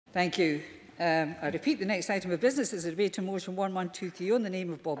Thank you. I repeat, the next item of business is a debate on motion 1123 on the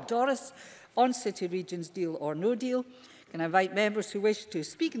name of Bob Doris on City Regions Deal or No Deal. Can I invite members who wish to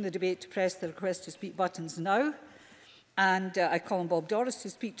speak in the debate to press the request to speak buttons now? And I call on Bob Doris to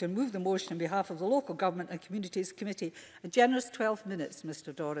speak to and move the motion on behalf of the Local Government and Communities Committee. A generous 12 minutes,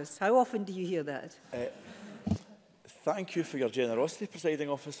 Mr Doris. How often do you hear that? Thank you for your generosity, Presiding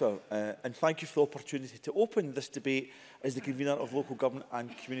Officer, and thank you for the opportunity to open this debate as the convener of Local Government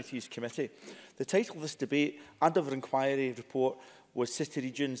and Communities Committee. The title of this debate and of our inquiry report was City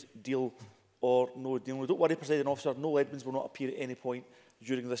Regions Deal or No Deal. Don't worry, Presiding Officer, no Edmonds will not appear at any point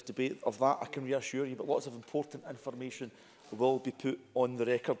during this debate. Of that, I can reassure you, but lots of important information will be put on the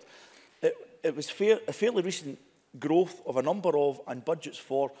record. It was a fairly recent growth of a number of and budgets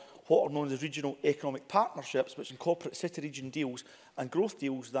for what are known as regional economic partnerships, which incorporate city-region deals and growth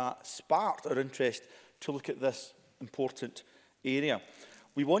deals that sparked our interest to look at this important area.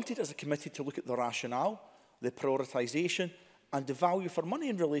 We wanted as a committee to look at the rationale, the prioritisation and the value for money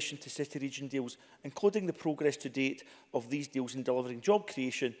in relation to city-region deals, including the progress to date of these deals in delivering job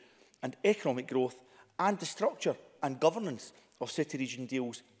creation and economic growth, and the structure and governance of city-region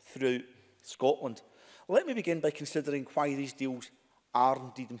deals throughout Scotland. Let me begin by considering why these deals are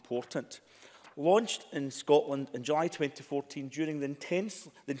indeed important. Launched in Scotland in July 2014, during the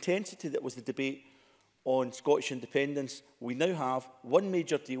intensity that was the debate on Scottish independence, we now have one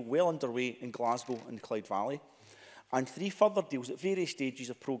major deal well underway in Glasgow and the Clyde Valley, and 3 further deals at various stages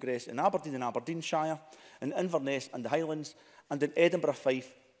of progress in Aberdeen and Aberdeenshire, in Inverness and the Highlands, and in Edinburgh,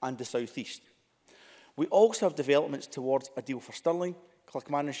 Fife and the South East. We also have developments towards a deal for Stirling,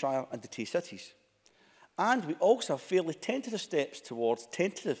 Clackmannanshire and the Tay Cities. And we also have fairly tentative steps towards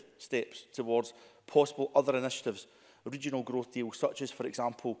possible other initiatives, regional growth deals, such as, for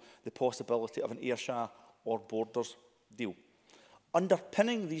example, the possibility of an Ayrshire or Borders deal.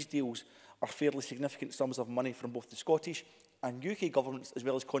 Underpinning these deals are fairly significant sums of money from both the Scottish and UK governments, as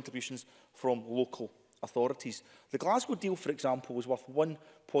well as contributions from local authorities. The Glasgow deal, for example, was worth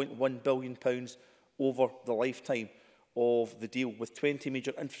 £1.1 billion over the lifetime of the deal, with 20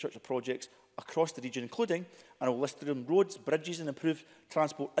 major infrastructure projects across the region, including, and I will list them, roads, bridges and improved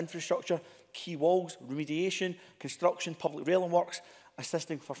transport infrastructure, quay walls, remediation, construction, public rail and works,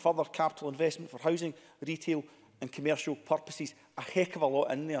 assisting for further capital investment for housing, retail and commercial purposes. A heck of a lot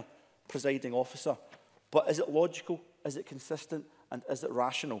in there, Presiding Officer. But is it logical? Is it consistent? And is it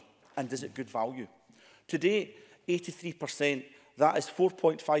rational? And is it good value? Today, 83%, that is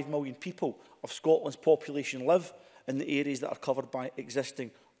 4.5 million people of Scotland's population, live in the areas that are covered by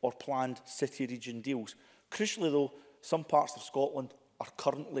existing or planned city-region deals. Crucially, though, some parts of Scotland are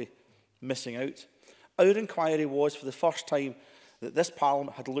currently missing out. Our inquiry was for the first time that this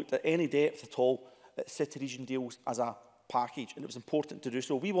Parliament had looked at any depth at all at city-region deals as a package, and it was important to do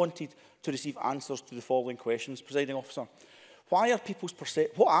so. We wanted to receive answers to the following questions, Presiding Officer. What are people's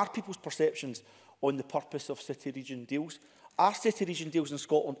perceptions on the purpose of city-region deals? Are city-region deals in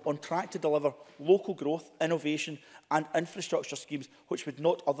Scotland on track to deliver local growth, innovation and infrastructure schemes which would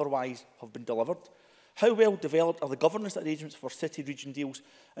not otherwise have been delivered? How well developed are the governance arrangements for city-region deals,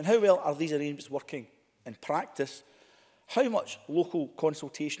 and how well are these arrangements working in practice? How much local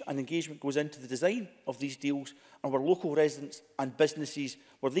consultation and engagement goes into the design of these deals, and were local residents and businesses,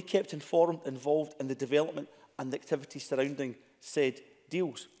 were they kept informed, involved in the development and the activities surrounding said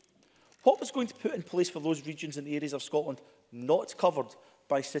deals? What was going to put in place for those regions and areas of Scotland not covered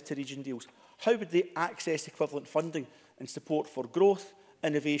by city-region deals? How would they access equivalent funding and support for growth,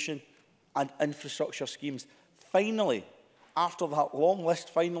 innovation and infrastructure schemes? Finally, after that long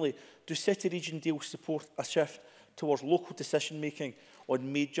list, do city-region deals support a shift towards local decision-making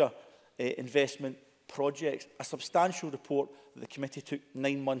on major investment projects? A substantial report that the committee took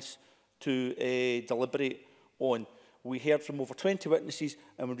 9 months to deliberate on. We heard from over 20 witnesses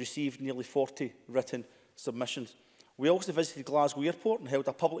and we received nearly 40 written submissions. We also visited Glasgow Airport and held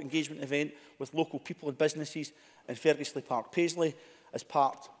a public engagement event with local people and businesses in Fergusley Park, Paisley, as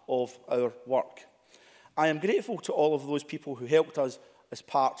part of our work. I am grateful to all of those people who helped us as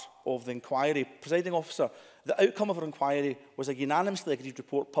part of the inquiry. Presiding Officer, the outcome of our inquiry was a unanimously agreed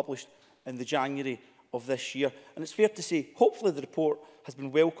report published in the January of this year. And it's fair to say, hopefully the report has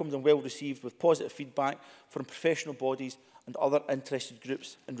been welcomed and well received, with positive feedback from professional bodies and other interested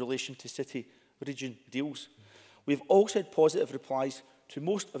groups in relation to city-region deals. We've also had positive replies to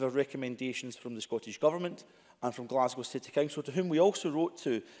most of our recommendations from the Scottish Government and from Glasgow City Council, to whom we also wrote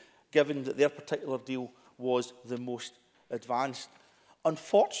to, given that their particular deal was the most advanced.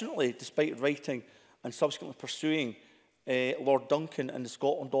 Unfortunately, despite writing and subsequently pursuing Lord Duncan in the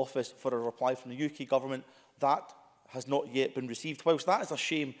Scotland office for a reply from the UK Government, that has not yet been received. Whilst that is a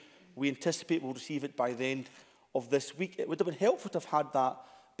shame, we anticipate we'll receive it by the end of this week. It would have been helpful to have had that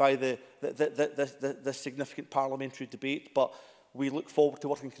by the significant parliamentary debate, but we look forward to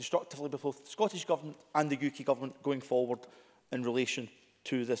working constructively with both the Scottish Government and the UK Government going forward in relation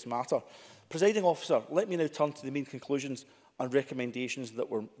to this matter. Presiding Officer, let me now turn to the main conclusions and recommendations that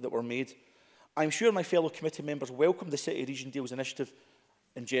were made. I'm sure my fellow committee members welcome the City Region Deals initiative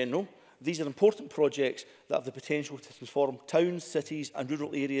in general. These are important projects that have the potential to transform towns, cities and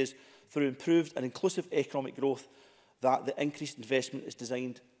rural areas through improved and inclusive economic growth that the increased investment is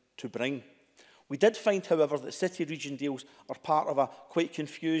designed to bring. We did find, however, that City Region Deals are part of a quite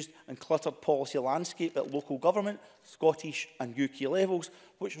confused and cluttered policy landscape at local government, Scottish and UK levels,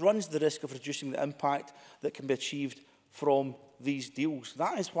 which runs the risk of reducing the impact that can be achieved from these deals.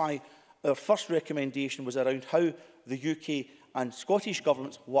 That is why our first recommendation was around how the UK and Scottish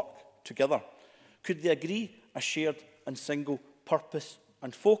governments work together. Could they agree a shared and single purpose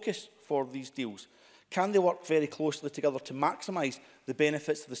and focus for these deals? Can they work very closely together to maximise the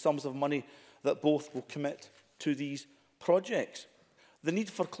benefits of the sums of money that both will commit to these projects? The need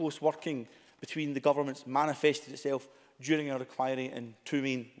for close working between the governments manifested itself during our inquiry in two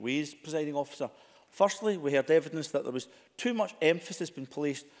main ways, Presiding Officer. Firstly, we heard evidence that there was too much emphasis being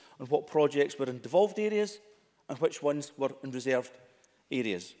placed on what projects were in devolved areas and which ones were in reserved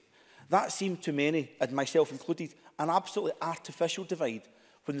areas. That seemed to many, and myself included, an absolutely artificial divide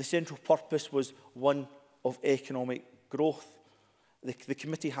when the central purpose was one of economic growth. The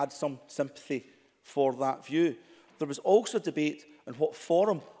committee had some sympathy for that view. There was also debate on what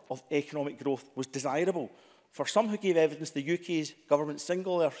form of economic growth was desirable. For some who gave evidence, the UK's government's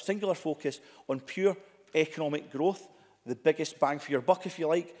singular focus on pure economic growth, the biggest bang for your buck, if you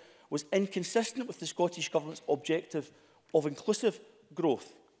like, was inconsistent with the Scottish Government's objective of inclusive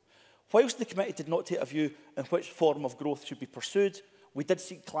growth. Whilst the committee did not take a view on which form of growth should be pursued, we did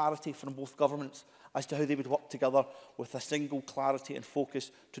seek clarity from both governments as to how they would work together with a single clarity and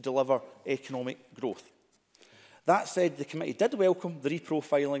focus to deliver economic growth. That said, the committee did welcome the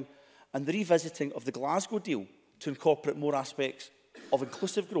reprofiling and the revisiting of the Glasgow deal to incorporate more aspects of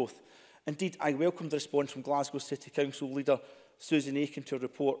inclusive growth. Indeed, I welcomed the response from Glasgow City Council leader Susan Aiken to a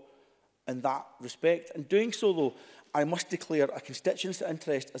report in that respect. In doing so, though, I must declare a constituency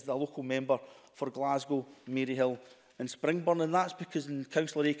interest as the local member for Glasgow, Maryhill and Springburn, and that's because in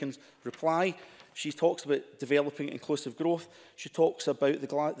Councillor Aiken's reply, she talks about developing inclusive growth. She talks about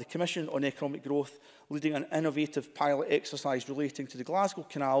the Commission on Economic Growth leading an innovative pilot exercise relating to the Glasgow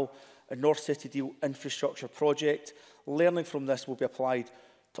Canal and North City Deal infrastructure project. Learning from this will be applied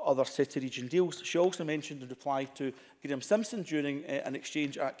to other city region deals. She also mentioned in reply to Graham Simpson during an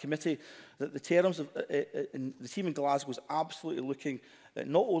exchange at committee that the terms of the team in Glasgow is absolutely looking at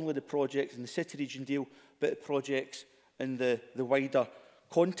not only the projects in the city region deal, but at projects in the wider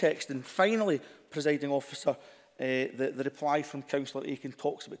context. And finally, Presiding Officer, the reply from Councillor Aiken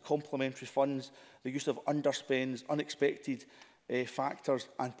talks about complementary funds, the use of underspends, unexpected factors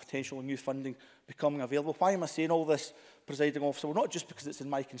and potential new funding becoming available. Why am I saying all this, Presiding Officer? Well, not just because it's in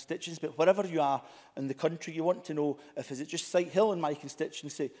my constituency, but wherever you are in the country, you want to know if is it just Sighthill in my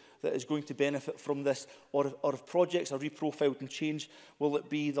constituency that is going to benefit from this, or if projects are reprofiled and changed, will it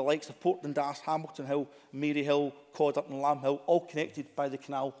be the likes of Portland Dass, Hamilton Hill, Maryhill, Codder and Lamb Hill, all connected by the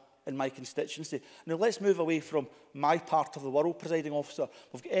canal in my constituency? Now let's move away from my part of the world, Presiding Officer.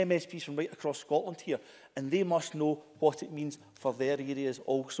 We've got MSPs from right across Scotland here, and they must know what it means for their areas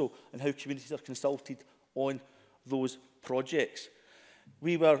also, and how communities are consulted on those projects.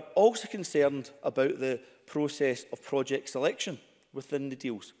 We were also concerned about the process of project selection within the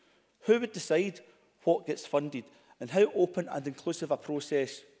deals. Who would decide what gets funded, and how open and inclusive a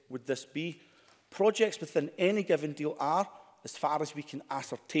process would this be? Projects within any given deal are, as far as we can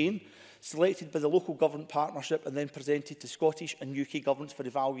ascertain, selected by the local government partnership and then presented to Scottish and UK governments for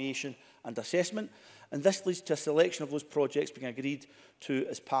evaluation and assessment. And this leads to a selection of those projects being agreed to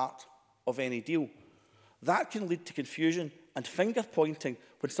as part of any deal. That can lead to confusion and finger-pointing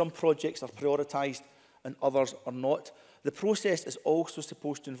when some projects are prioritised and others are not. The process is also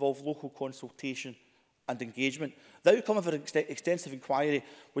supposed to involve local consultation and engagement. The outcome of our extensive inquiry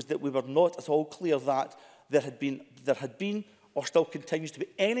was that we were not at all clear that there had been or still continues to be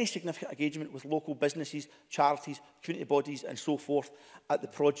any significant engagement with local businesses, charities, community bodies and so forth at the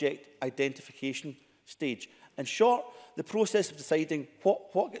project identification stage. In short, the process of deciding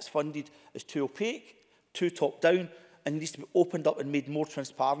what gets funded is too opaque, too top-down, and needs to be opened up and made more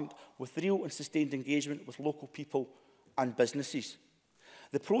transparent with real and sustained engagement with local people and businesses.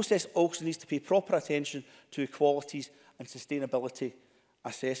 The process also needs to pay proper attention to equalities and sustainability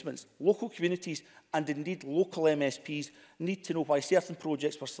assessments. Local communities and indeed local MSPs need to know why certain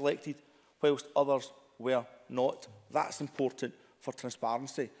projects were selected whilst others were not. That's important for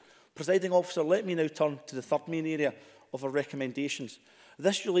transparency. Presiding Officer, let me now turn to the third main area of our recommendations.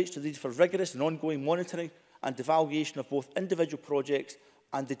 This relates to the need for rigorous and ongoing monitoring and evaluation of both individual projects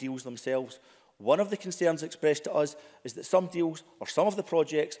and the deals themselves. One of the concerns expressed to us is that some deals or some of the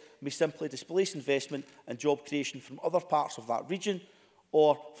projects may simply displace investment and job creation from other parts of that region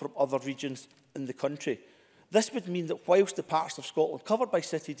or from other regions in the country. This would mean that whilst the parts of Scotland covered by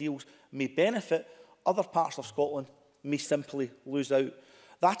city deals may benefit, other parts of Scotland may simply lose out.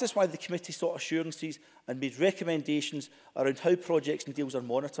 That is why the committee sought assurances and made recommendations around how projects and deals are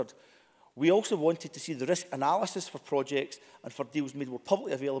monitored. We also wanted to see the risk analysis for projects and for deals made more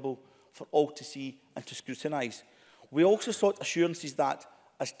publicly available for all to see and to scrutinise. We also sought assurances that,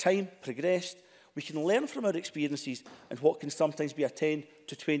 as time progressed, we can learn from our experiences and what can sometimes be a 10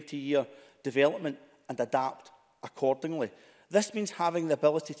 to 20-year development and adapt accordingly. This means having the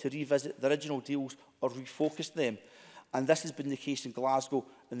ability to revisit the original deals or refocus them. And this has been the case in Glasgow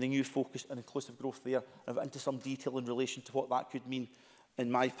and the new focus on inclusive growth there. I've went into some detail in relation to what that could mean in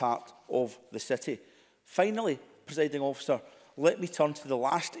my part of the city. Finally, Presiding Officer, let me turn to the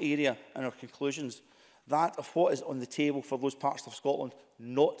last area in our conclusions, that of what is on the table for those parts of Scotland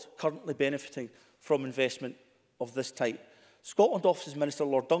not currently benefiting from investment of this type. Scotland Office's Minister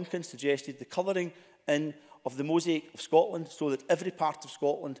Lord Duncan suggested the colouring in of the mosaic of Scotland so that every part of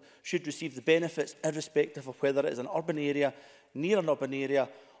Scotland should receive the benefits irrespective of whether it is an urban area, near an urban area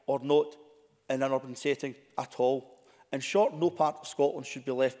or not in an urban setting at all. In short, no part of Scotland should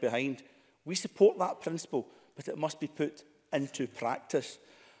be left behind. We support that principle, but it must be put into practice.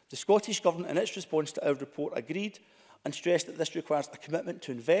 The Scottish Government, in its response to our report, agreed and stressed that this requires a commitment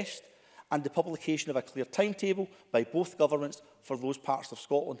to invest and the publication of a clear timetable by both governments for those parts of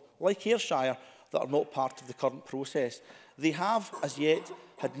Scotland, like Ayrshire, that are not part of the current process. They have, as yet,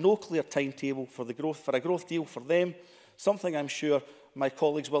 had no clear timetable for a growth deal for them, something I'm sure my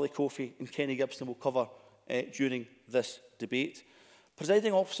colleagues Willie Coffey and Kenny Gibson will cover during this debate.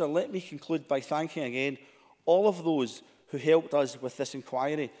 Presiding Officer, let me conclude by thanking again all of those who helped us with this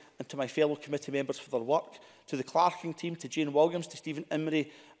inquiry, and to my fellow committee members for their work, to the clerking team, to Jane Williams, to Stephen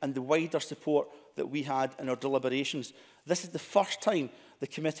Imrie, and the wider support that we had in our deliberations. This is the first time the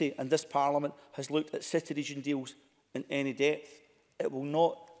committee and this Parliament has looked at city-region deals in any depth. It will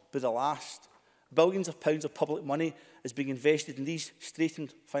not be the last. Billions of pounds of public money is being invested in these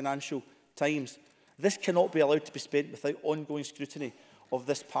straitened financial times. This cannot be allowed to be spent without ongoing scrutiny of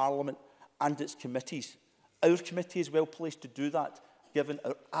this Parliament and its committees. Our committee is well placed to do that, given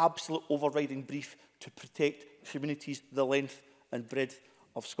our absolute overriding brief to protect communities the length and breadth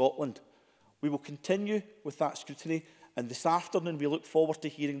of Scotland. We will continue with that scrutiny, and this afternoon we look forward to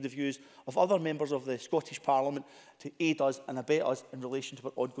hearing the views of other members of the Scottish Parliament to aid us and abet us in relation to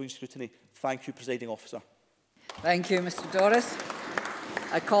our ongoing scrutiny. Thank you, Presiding Officer. Thank you, Mr Doris.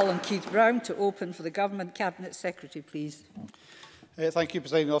 I call on Keith Brown to open for the Government Cabinet Secretary, please. Thank you,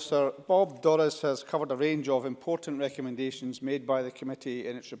 Presiding Officer. Bob Doris has covered a range of important recommendations made by the committee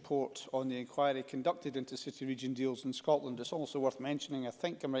in its report on the inquiry conducted into city-region deals in Scotland. It's also worth mentioning, I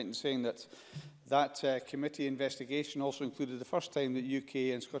think I'm right in saying that committee investigation also included the first time that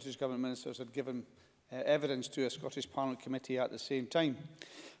UK and Scottish Government ministers had given evidence to a Scottish Parliament committee at the same time.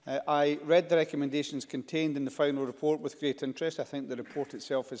 I read the recommendations contained in the final report with great interest. I think the report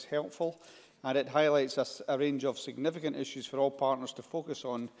itself is helpful, and it highlights a range of significant issues for all partners to focus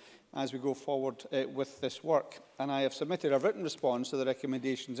on as we go forward with this work. And I have submitted a written response to the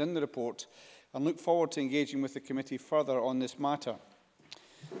recommendations in the report and look forward to engaging with the committee further on this matter.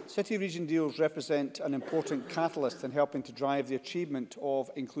 City-region deals represent an important catalyst in helping to drive the achievement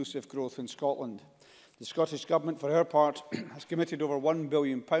of inclusive growth in Scotland. The Scottish Government, for her part, has committed over £1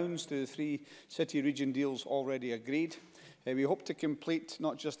 billion to the 3 city-region deals already agreed. We hope to complete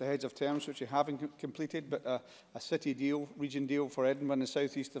not just the heads of terms, which we haven't completed, but a city deal, region deal for Edinburgh and the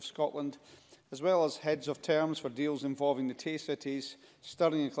south east of Scotland, as well as heads of terms for deals involving the Tay cities,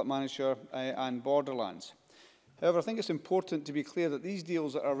 Stirling and Clackmannanshire and Borderlands. However, I think it's important to be clear that these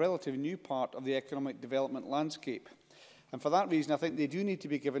deals are a relatively new part of the economic development landscape. And for that reason, I think they do need to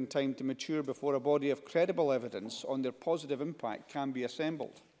be given time to mature before a body of credible evidence on their positive impact can be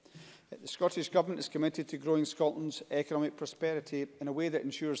assembled. The Scottish Government is committed to growing Scotland's economic prosperity in a way that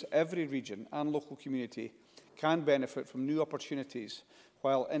ensures every region and local community can benefit from new opportunities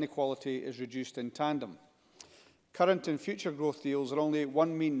while inequality is reduced in tandem. Current and future growth deals are only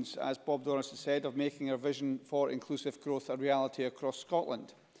one means, as Bob Doris has said, of making our vision for inclusive growth a reality across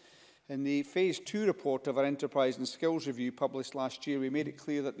Scotland. In the Phase 2 report of our Enterprise and Skills Review published last year, we made it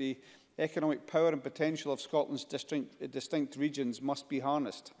clear that the economic power and potential of Scotland's distinct regions must be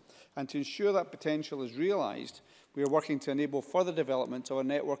harnessed. And to ensure that potential is realised, we are working to enable further development of a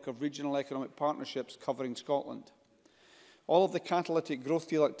network of regional economic partnerships covering Scotland. All of the catalytic growth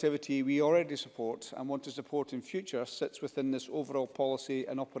deal activity we already support and want to support in future sits within this overall policy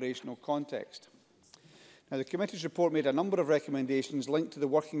and operational context. Now, the committee's report made a number of recommendations linked to the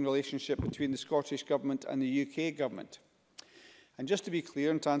working relationship between the Scottish Government and the UK Government. And just to be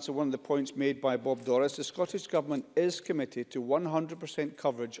clear and to answer one of the points made by Bob Doris, the Scottish Government is committed to 100%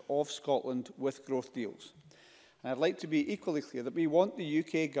 coverage of Scotland with growth deals. And I'd like to be equally clear that we want the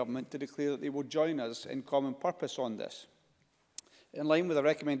UK Government to declare that they will join us in common purpose on this. In line with a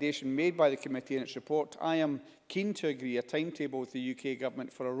recommendation made by the committee in its report, I am keen to agree a timetable with the UK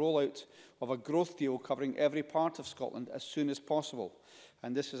Government for a rollout of a growth deal covering every part of Scotland as soon as possible.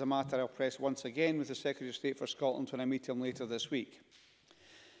 And this is a matter I'll press once again with the Secretary of State for Scotland when I meet him later this week.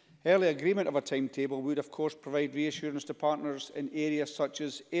 Early agreement of a timetable would, of course, provide reassurance to partners in areas such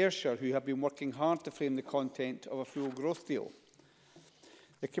as Ayrshire, who have been working hard to frame the content of a full growth deal.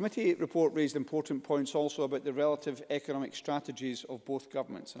 The committee report raised important points also about the relative economic strategies of both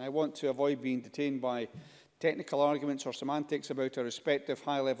governments, and I want to avoid being detained by technical arguments or semantics about our respective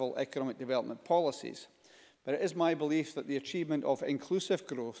high-level economic development policies. But it is my belief that the achievement of inclusive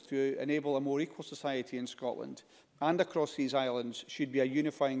growth to enable a more equal society in Scotland and across these islands should be a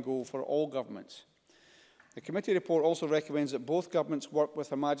unifying goal for all governments. The committee report also recommends that both governments work with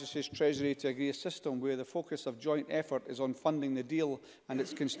Her Majesty's Treasury to agree a system where the focus of joint effort is on funding the deal and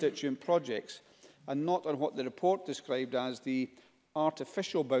its constituent projects, and not on what the report described as the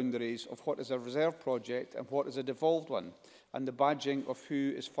artificial boundaries of what is a reserve project and what is a devolved one, and the badging of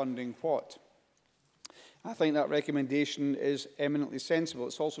who is funding what. I think that recommendation is eminently sensible.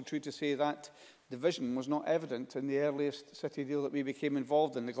 It's also true to say that division was not evident in the earliest city deal that we became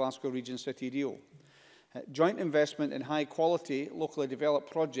involved in, the Glasgow Region City deal. Joint investment in high-quality, locally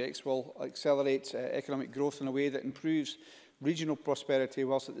developed projects will accelerate economic growth in a way that improves regional prosperity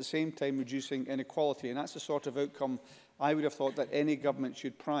whilst at the same time reducing inequality. And that's the sort of outcome I would have thought that any government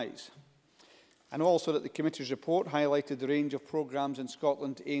should prize. And also that the committee's report highlighted the range of programmes in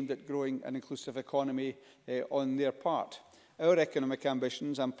Scotland aimed at growing an inclusive economy on their part. Our economic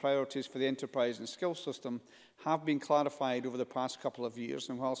ambitions and priorities for the enterprise and skills system have been clarified over the past couple of years,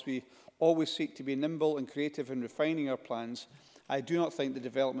 and whilst we always seek to be nimble and creative in refining our plans, I do not think the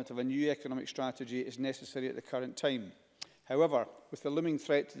development of a new economic strategy is necessary at the current time. However, with the looming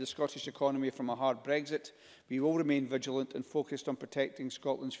threat to the Scottish economy from a hard Brexit, we will remain vigilant and focused on protecting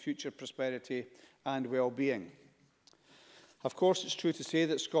Scotland's future prosperity and well-being. Of course, it's true to say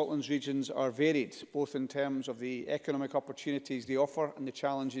that Scotland's regions are varied, both in terms of the economic opportunities they offer and the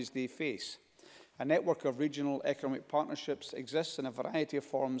challenges they face. A network of regional economic partnerships exists in a variety of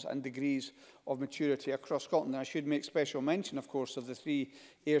forms and degrees of maturity across Scotland. And I should make special mention, of course, of the three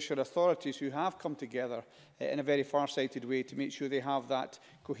Ayrshire authorities who have come together in a very far-sighted way to make sure they have that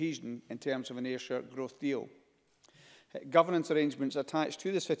cohesion in terms of an Ayrshire growth deal. Governance arrangements attached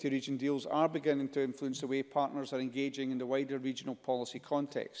to the city region deals are beginning to influence the way partners are engaging in the wider regional policy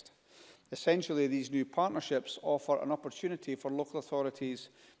context. Essentially, these new partnerships offer an opportunity for local authorities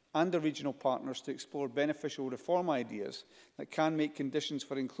and the regional partners to explore beneficial reform ideas that can make conditions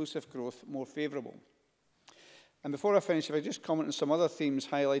for inclusive growth more favourable. And before I finish, if I just comment on some other themes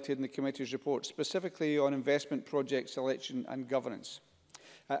highlighted in the committee's report, specifically on investment project selection and governance.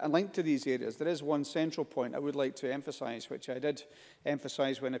 And linked to these areas, there is one central point I would like to emphasise, which I did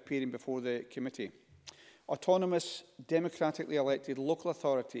emphasise when appearing before the committee. Autonomous, democratically elected local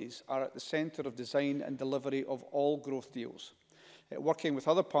authorities are at the centre of design and delivery of all growth deals. Working with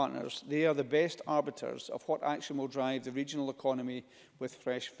other partners, they are the best arbiters of what action will drive the regional economy with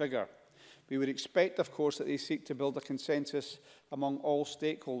fresh vigour. We would expect, of course, that they seek to build a consensus among all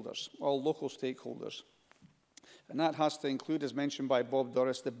stakeholders, all local stakeholders. And that has to include, as mentioned by Bob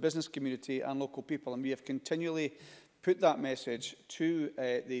Doris, the business community and local people. And we have continually put that message to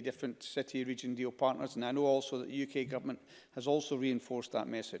the different city region deal partners. And I know also that the UK government has also reinforced that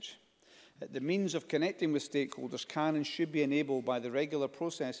message. The means of connecting with stakeholders can and should be enabled by the regular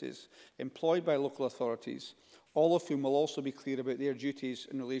processes employed by local authorities, all of whom will also be clear about their duties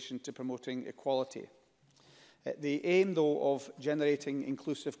in relation to promoting equality. The aim, though, of generating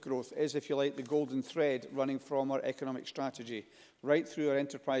inclusive growth is, if you like, the golden thread running from our economic strategy right through our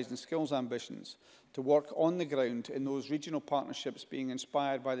enterprise and skills ambitions to work on the ground in those regional partnerships being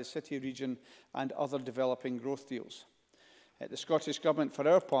inspired by the city region and other developing growth deals. The Scottish Government, for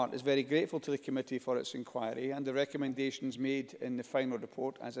our part, is very grateful to the committee for its inquiry and the recommendations made in the final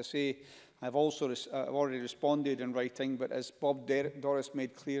report. As I say, I've already responded in writing, but as Bob Doris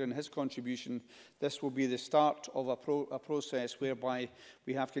made clear in his contribution, this will be the start of a process whereby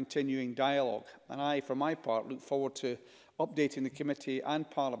we have continuing dialogue. And I, for my part, look forward to updating the committee and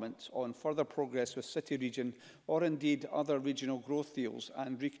Parliament on further progress with City Region or indeed other regional growth deals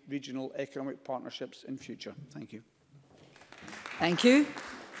and regional economic partnerships in future. Thank you. Thank you.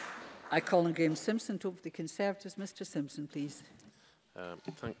 I call on Graham Simpson to over the Conservatives. Mr Simpson, please.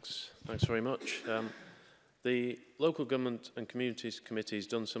 Thanks very much. The Local Government and Communities Committee has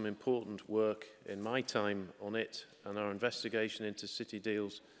done some important work in my time on it, and our investigation into city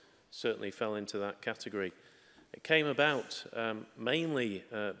deals certainly fell into that category. It came about mainly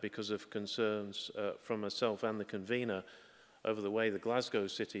because of concerns from myself and the convener over the way the Glasgow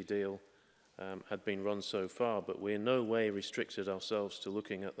City deal had been run so far, but we in no way restricted ourselves to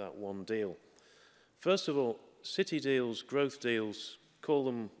looking at that one deal. First of all, city deals, growth deals, call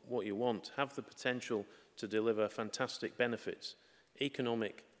them what you want, have the potential to deliver fantastic benefits,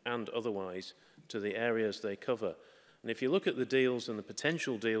 economic and otherwise, to the areas they cover. And if you look at the deals and the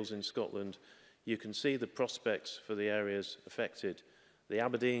potential deals in Scotland, you can see the prospects for the areas affected. The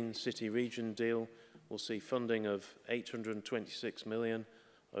Aberdeen City Region deal will see funding of 826 million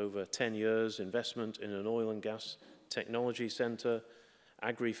over 10 years, investment in an oil and gas technology centre,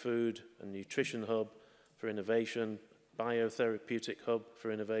 agri-food and nutrition hub for innovation, biotherapeutic hub for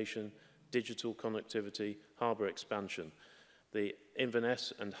innovation, digital connectivity, harbour expansion. The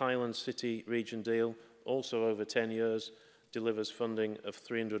Inverness and Highland City Region deal, also over 10 years, delivers funding of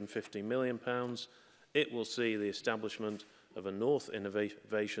 £350 million. It will see the establishment of a North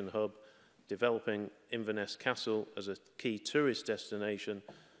Innovation Hub, developing Inverness Castle as a key tourist destination,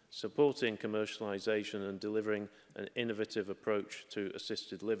 supporting commercialisation and delivering an innovative approach to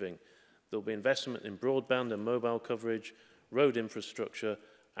assisted living. There will be investment in broadband and mobile coverage, road infrastructure,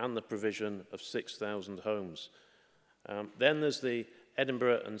 and the provision of 6,000 homes. Then there's the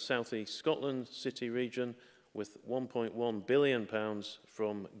Edinburgh and South East Scotland City Region with £1.1 billion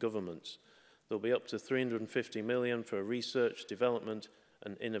from governments. There will be up to £350 million for a research, development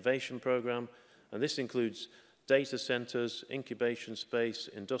and innovation programme, and this includes data centres, incubation space,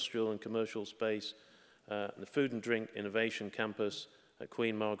 industrial and commercial space, the food and drink innovation campus at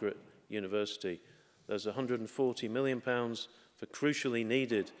Queen Margaret University. There's £140 million for crucially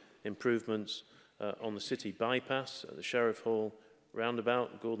needed improvements on the city bypass at the Sheriff Hall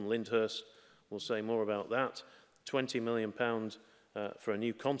roundabout. Gordon Lyndhurst will say more about that. £20 million for a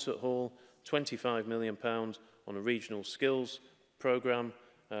new concert hall, £25 million on a regional skills programme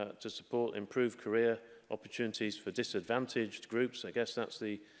to support improved career opportunities for disadvantaged groups. I guess that's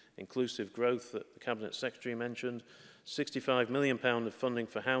the inclusive growth that the Cabinet Secretary mentioned. £65 million of funding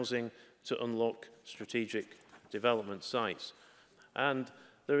for housing to unlock strategic development sites. And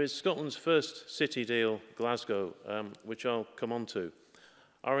there is Scotland's first city deal, Glasgow, which I'll come on to.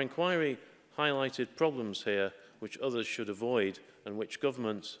 Our inquiry highlighted problems here which others should avoid and which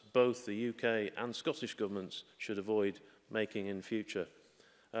governments, both the UK and Scottish governments, should avoid making in future.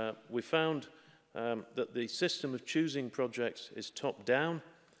 We found that the system of choosing projects is top-down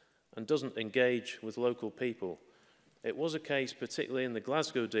and doesn't engage with local people. It was a case, particularly in the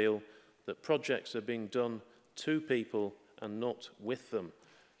Glasgow deal, that projects are being done to people and not with them.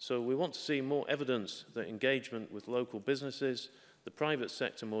 So we want to see more evidence that engagement with local businesses, the private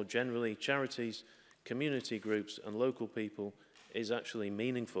sector more generally, charities, community groups and local people is actually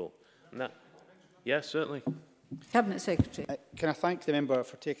meaningful. And that, yes, certainly. Cabinet Secretary. Can I thank the member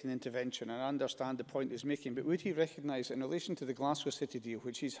for taking the intervention? And I understand the point he's making, but would he recognise that in relation to the Glasgow City deal,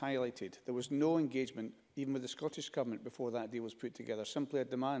 which he's highlighted, there was no engagement, even with the Scottish Government, before that deal was put together, simply a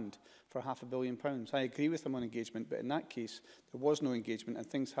demand for £500 million. I agree with him on engagement, but in that case, there was no engagement and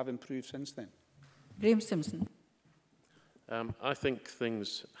things have improved since then. Graham Simpson. I think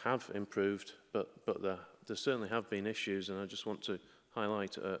things have improved, but there certainly have been issues, and I just want to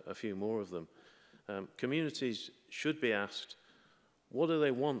highlight a few more of them. Communities should be asked, what do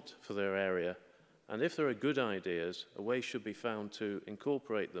they want for their area? And if there are good ideas, a way should be found to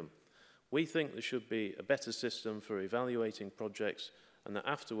incorporate them. We think there should be a better system for evaluating projects and that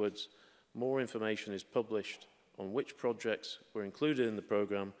afterwards more information is published on which projects were included in the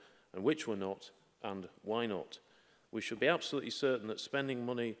programme and which were not and why not. We should be absolutely certain that spending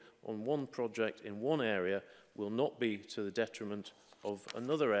money on one project in one area will not be to the detriment of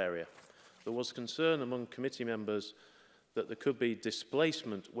another area. There was concern among committee members that there could be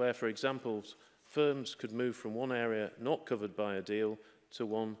displacement where, for example, firms could move from one area not covered by a deal to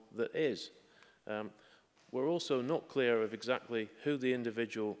one that is. We're also not clear of exactly who the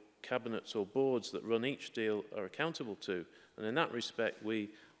individual cabinets or boards that run each deal are accountable to, and in that respect we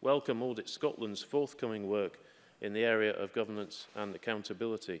welcome Audit Scotland's forthcoming work in the area of governance and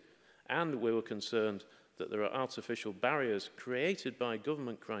accountability, and we were concerned that there are artificial barriers created by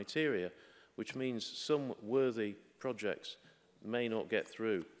government criteria, which means some worthy projects may not get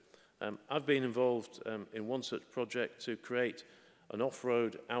through. I've been involved in one such project to create an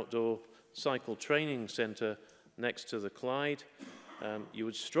off-road outdoor cycle training centre next to the Clyde. You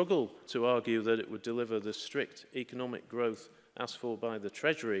would struggle to argue that it would deliver the strict economic growth asked for by the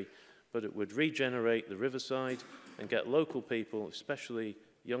Treasury, but it would regenerate the riverside and get local people, especially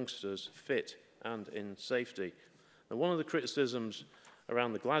youngsters, fit and in safety. Now, one of the criticisms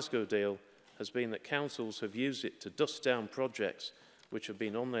around the Glasgow deal has been that councils have used it to dust down projects which have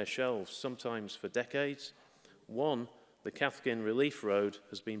been on their shelves, sometimes for decades. One, the Cathkin Relief Road,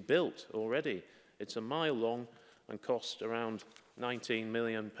 has been built already. It's a mile long and cost around £19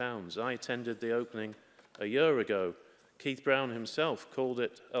 million. I attended the opening a year ago. Keith Brown himself called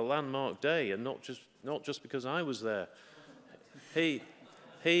it a landmark day, and not just because I was there. He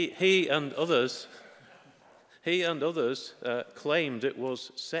and others claimed it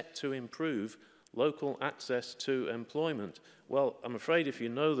was set to improve local access to employment. Well, I'm afraid if you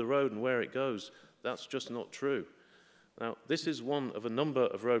know the road and where it goes, that's just not true. Now, this is one of a number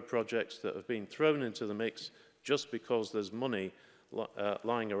of road projects that have been thrown into the mix just because there's money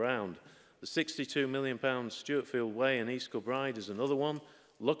lying around. The £62 million Stewartfield Way in East Kilbride is another one.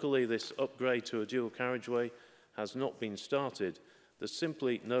 Luckily, this upgrade to a dual carriageway has not been started. There's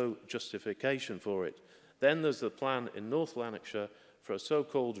simply no justification for it. Then there's the plan in North Lanarkshire for a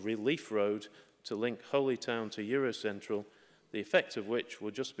so-called relief road to link Holytown to Eurocentral, the effect of which will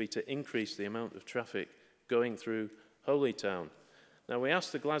just be to increase the amount of traffic going through Holytown. Now, we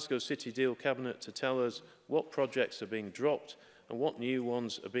asked the Glasgow City Deal Cabinet to tell us what projects are being dropped and what new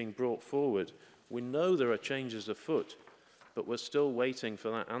ones are being brought forward. We know there are changes afoot, but we're still waiting for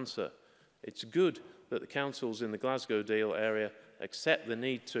that answer. It's good that the councils in the Glasgow Deal area accept the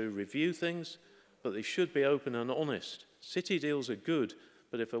need to review things, but they should be open and honest. City deals are good,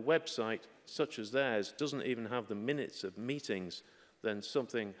 but if a website such as theirs doesn't even have the minutes of meetings, then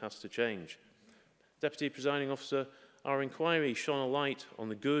something has to change. Deputy Presiding Officer, our inquiry shone a light on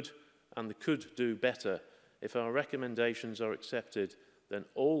the good and the could do better. If our recommendations are accepted, then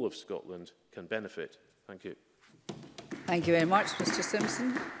all of Scotland can benefit. Thank you. Thank you very much, Mr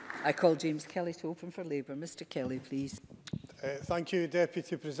Simpson. I call James Kelly to open for Labour. Mr Kelly, please. Thank you,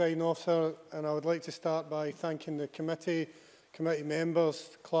 Deputy Presiding Officer, and I would like to start by thanking the committee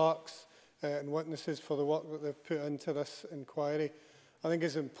members, clerks and witnesses for the work that they've put into this inquiry. I think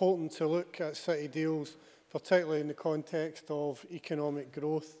it's important to look at city deals, particularly in the context of economic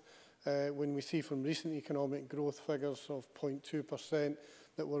growth, when we see from recent economic growth figures of 0.2%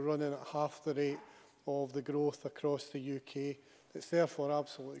 that we're running at half the rate of the growth across the UK. It's therefore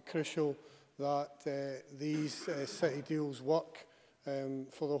absolutely crucial that these city deals work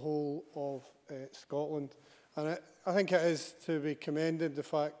for the whole of Scotland. And I think it is to be commended the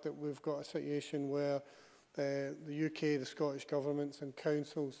fact that we've got a situation where the UK, the Scottish governments and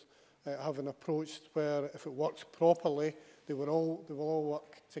councils have an approach where if it works properly, they will all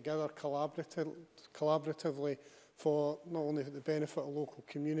work together collaboratively for not only the benefit of local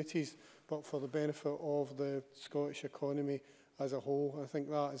communities, but for the benefit of the Scottish economy as a whole. I think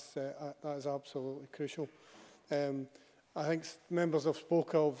that is absolutely crucial. I think members have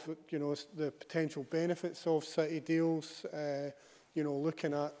spoke of, the potential benefits of city deals.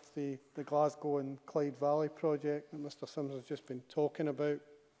 Looking at the Glasgow and Clyde Valley project that Mr Sims has just been talking about.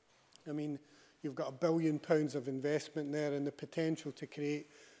 I mean, you've got £1 billion of investment there and the potential to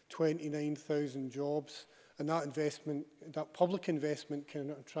create 29,000 jobs. And that public investment can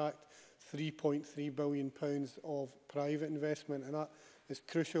attract £3.3 billion of private investment. And that is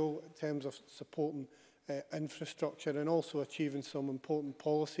crucial in terms of supporting infrastructure and also achieving some important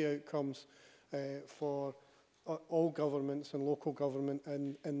policy outcomes for all governments and local government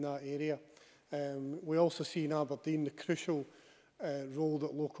in that area. We also see in Aberdeen the crucial role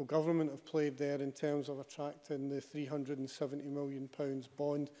that local government have played there in terms of attracting the £370 million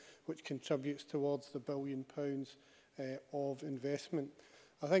bond, which contributes towards the £1 billion of investment.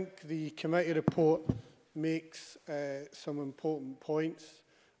 I think the committee report makes some important points.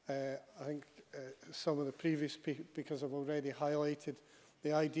 I think some of the previous speakers have already highlighted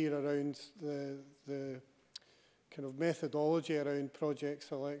the idea around the kind of methodology around project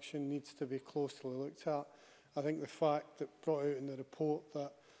selection needs to be closely looked at. I think the fact that brought out in the report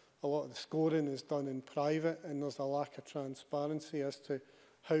that a lot of the scoring is done in private and there's a lack of transparency as to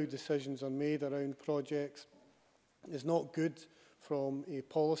how decisions are made around projects is not good from a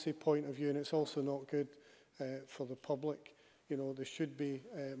policy point of view, and it's also not good for the public. You know, there should be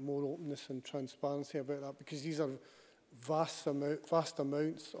more openness and transparency about that, because these are vast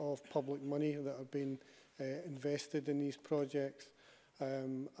amounts of public money that are being invested in these projects.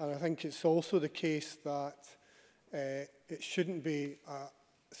 And I think it's also the case that it shouldn't be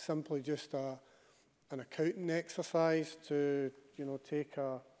simply just an accounting exercise to, you know, take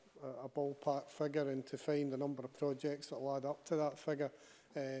a ballpark figure and to find the number of projects that will add up to that figure.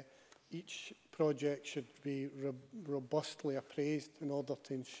 Each project should be robustly appraised in order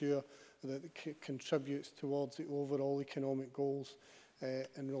to ensure that it contributes towards the overall economic goals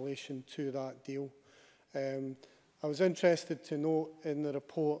in relation to that deal. I was interested to note in the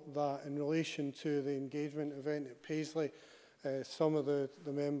report that in relation to the engagement event at Paisley, some of the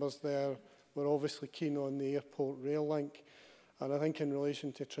members there were obviously keen on the airport rail link. And I think in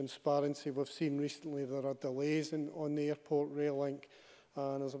relation to transparency, we've seen recently there are delays on the airport rail link,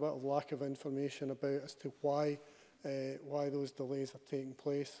 and there's a bit of lack of information about as to why those delays are taking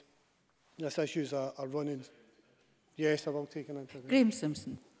place. This issues are running. Yes, I will take an intervention. Graham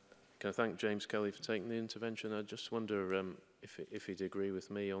Simpson. Can I thank James Kelly for taking the intervention? I just wonder if he'd agree with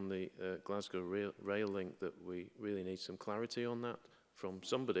me on the Glasgow rail link, that we really need some clarity on that from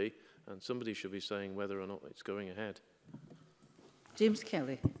somebody, and somebody should be saying whether or not it's going ahead. James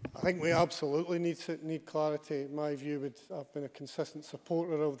Kelly. I think we absolutely need clarity. In my view, I've been a consistent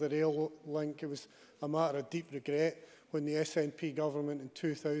supporter of the rail link. It was a matter of deep regret when the SNP government in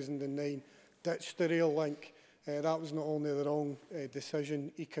 2009 ditched the rail link. That was not only the wrong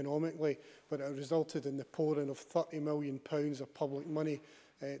decision economically, but it resulted in the pouring of £30 million of public money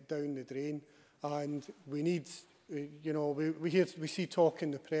down the drain. And we need, you know, we see talk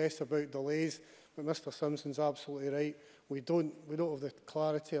in the press about delays, but Mr Simpson's absolutely right. We don't have the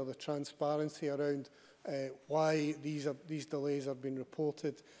clarity or the transparency around why these delays have been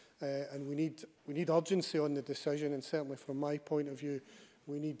reported, and we need urgency on the decision. And certainly, from my point of view,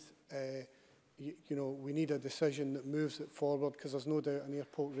 we need we need a decision that moves it forward, because there's no doubt an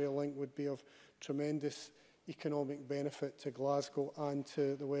airport rail link would be of tremendous economic benefit to Glasgow and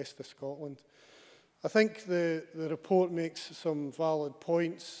to the west of Scotland. I think the report makes some valid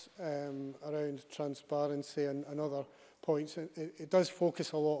points around transparency and other points. It does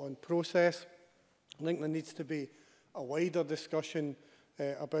focus a lot on process. I think there needs to be a wider discussion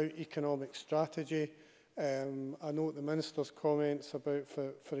about economic strategy. I note the Minister's comments about,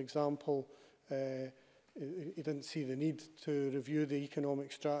 for example, he didn't see the need to review the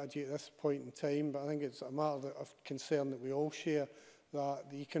economic strategy at this point in time, but I think it's a matter of concern that we all share, that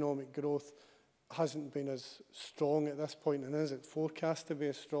the economic growth hasn't been as strong at this point, and is it forecast to be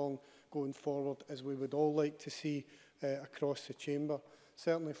as strong going forward as we would all like to see across the chamber.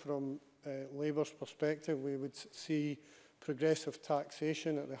 Certainly from Labour's perspective, we would see progressive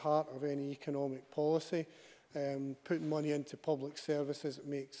taxation at the heart of any economic policy. Putting money into public services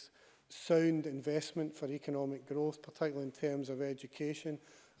makes sound investment for economic growth, particularly in terms of education.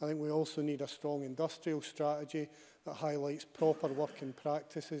 I think we also need a strong industrial strategy that highlights proper working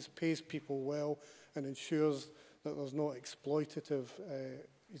practices, pays people well, and ensures that there's not exploitative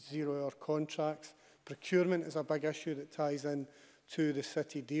zero-hour contracts. Procurement is a big issue that ties in to the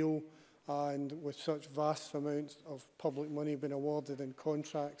city deal, and with such vast amounts of public money being awarded in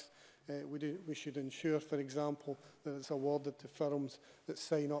contracts, we should ensure, for example, that it's awarded to firms that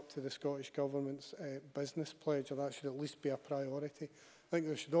sign up to the Scottish Government's business pledge, or that should at least be a priority. I think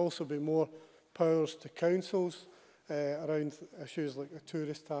there should also be more powers to councils around issues like the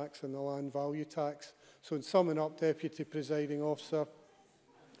tourist tax and the land value tax. So in summing up, Deputy Presiding Officer,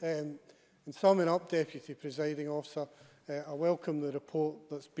 I welcome the report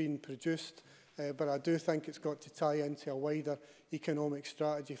that's been produced, but I do think it's got to tie into a wider economic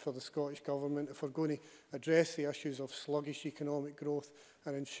strategy for the Scottish Government if we're going to address the issues of sluggish economic growth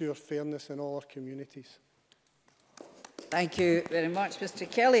and ensure fairness in all our communities. Thank you very much, Mr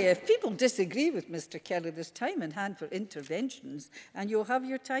Kelly. If people disagree with Mr Kelly, there's time in hand for interventions, and you'll have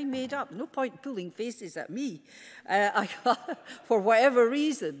your time made up. No point pulling faces at me for whatever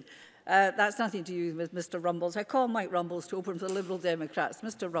reason. That's nothing to do with Mr Rumbles. I call Mike Rumbles to open for the Liberal Democrats.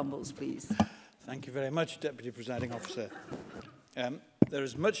 Mr Rumbles, please. Thank you very much, Deputy Presiding Officer. There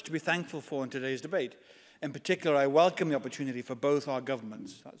is much to be thankful for in today's debate. In particular, I welcome the opportunity for both our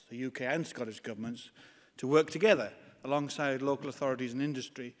governments, that's the UK and Scottish governments, to work together alongside local authorities and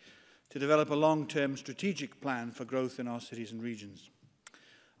industry to develop a long-term strategic plan for growth in our cities and regions.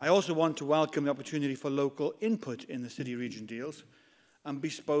 I also want to welcome the opportunity for local input in the city-region deals and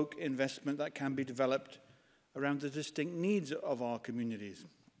bespoke investment that can be developed around the distinct needs of our communities.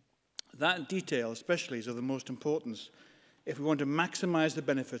 That detail especially is of the most importance if we want to maximise the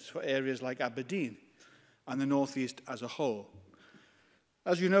benefits for areas like Aberdeen and the North East as a whole.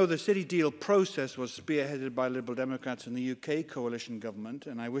 As you know, the City Deal process was spearheaded by Liberal Democrats in the UK coalition government,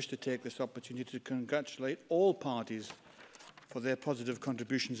 and I wish to take this opportunity to congratulate all parties for their positive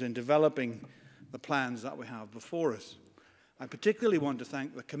contributions in developing the plans that we have before us. I particularly want to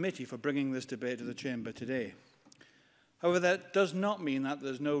thank the committee for bringing this debate to the Chamber today. However, that does not mean that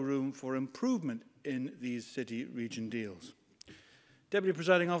there's no room for improvement in these city-region deals. Deputy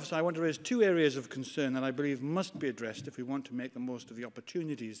Presiding Officer, I want to raise two areas of concern that I believe must be addressed if we want to make the most of the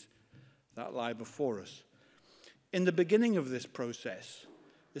opportunities that lie before us. In the beginning of this process,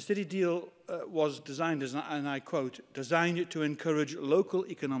 the City Deal was designed, as, and I quote, designed to encourage local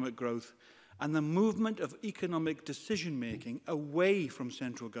economic growth and the movement of economic decision-making away from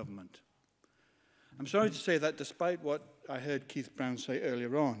central government. I'm sorry to say that despite what I heard Keith Brown say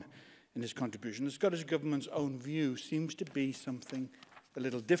earlier on in his contribution, the Scottish Government's own view seems to be something a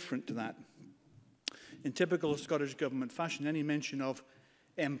little different to that. In typical Scottish Government fashion, any mention of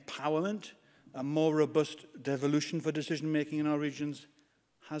empowerment, a more robust devolution for decision-making in our regions,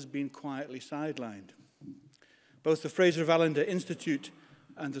 has been quietly sidelined. Both the Fraser-Vallender Institute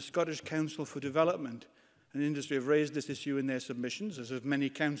and the Scottish Council for Development and Industry have raised this issue in their submissions, as have many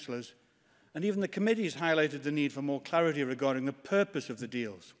councillors, and even the committees highlighted the need for more clarity regarding the purpose of the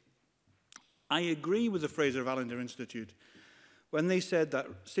deals. I agree with the Fraser-Vallender Institute when they said that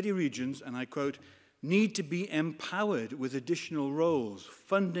city regions, and I quote, need to be empowered with additional roles,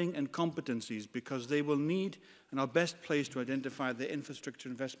 funding and competencies because they will need and are best placed to identify their infrastructure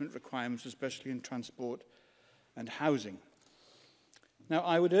investment requirements, especially in transport and housing. Now,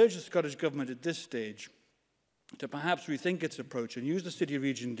 I would urge the Scottish Government at this stage to perhaps rethink its approach and use the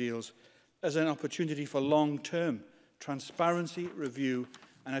city-region deals as an opportunity for long-term transparency, review,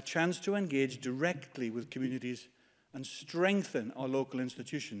 and a chance to engage directly with communities and strengthen our local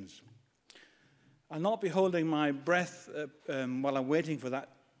institutions. I'll not be holding my breath while I'm waiting for that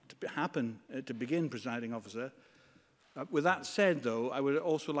to happen, to begin, Presiding Officer. With that said, though, I would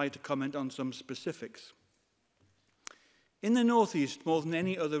also like to comment on some specifics. In the North East, more than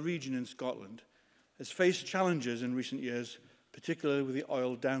any other region in Scotland, has faced challenges in recent years, particularly with the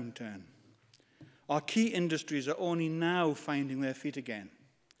oil downturn. Our key industries are only now finding their feet again.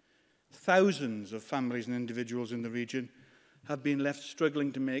 Thousands of families and individuals in the region have been left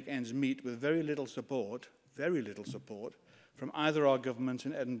struggling to make ends meet with very little support from either our governments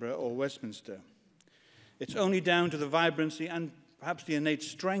in Edinburgh or Westminster. It's only down to the vibrancy and perhaps the innate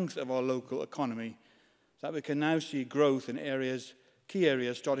strength of our local economy that we can now see growth in key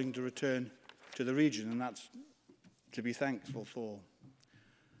areas starting to return to the region, and that's to be thankful for.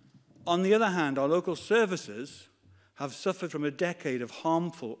 On the other hand, our local services have suffered from a decade of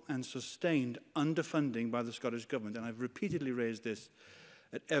harmful and sustained underfunding by the Scottish Government, and I've repeatedly raised this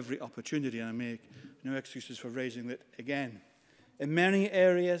at every opportunity, and I make no excuses for raising it again. In many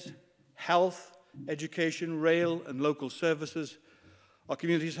areas, health, education, rail and local services, our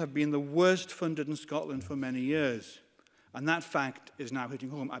communities have been the worst funded in Scotland for many years, and that fact is now hitting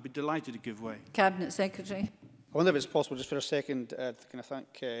home. I'd be delighted to give way. Cabinet Secretary. I wonder if it's possible, just for a second, can I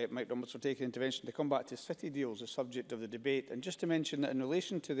thank Mike Roberts for taking intervention to come back to city deals, the subject of the debate, and just to mention that in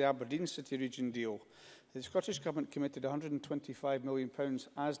relation to the Aberdeen City Region deal, the Scottish Government committed £125 million,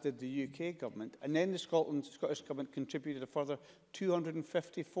 as did the UK Government, and then the Scottish Government contributed a further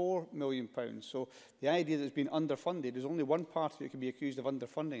 £254 million. So the idea that it's been underfunded, there's only one party that can be accused of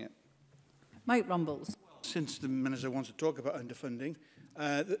underfunding it. Mike Rumbles. Since the Minister wants to talk about underfunding,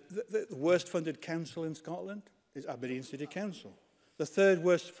 the worst funded council in Scotland is Aberdeen City Council. The third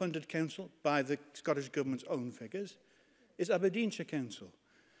worst funded council, by the Scottish Government's own figures, is Aberdeenshire Council.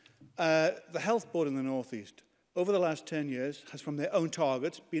 The Health Board in the North East, over the last 10 years, has from their own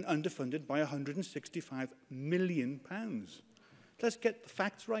targets been underfunded by £165 million. Let's get the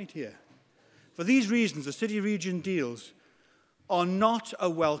facts right here. For these reasons, the city-region deals are not a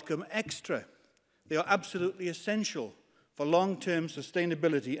welcome extra. They are absolutely essential for long-term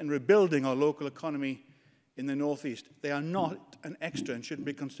sustainability and rebuilding our local economy in the North East. They are not an extra and shouldn't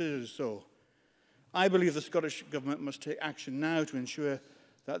be considered as so. I believe the Scottish Government must take action now to ensure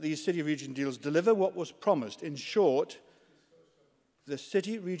that these city-region deals deliver what was promised. In short, the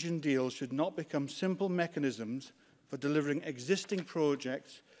city-region deals should not become simple mechanisms for delivering existing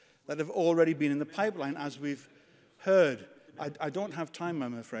projects that have already been in the pipeline, as we've heard. I don't have time,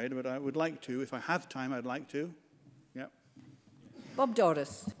 I'm afraid, but I would like to. If I have time, I'd like to. Yeah. Bob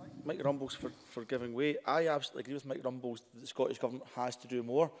Doris. Mike Rumbles for giving way. I absolutely agree with Mike Rumbles that the Scottish Government has to do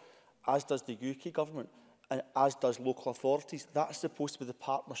more, as does the UK Government. as does local authorities. That's supposed to be the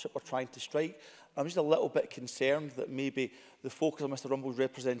partnership we're trying to strike. I'm just a little bit concerned that maybe the focus of Mr Rumble's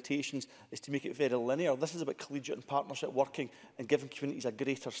representations is to make it very linear. This is about collegiate and partnership working and giving communities a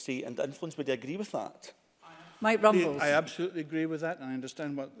greater say and influence. Would you agree with that? Mike Rumbles. I absolutely agree with that, and I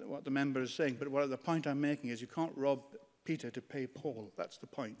understand what the member is saying. But the point I'm making is you can't rob Peter to pay Paul. That's the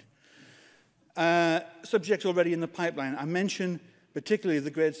point. Subjects already in the pipeline. I mentioned particularly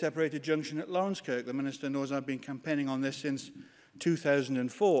the grade separated junction at Lawrencekirk. The Minister knows I've been campaigning on this since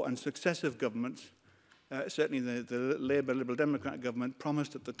 2004, and successive governments, certainly the Labour Liberal Democrat government,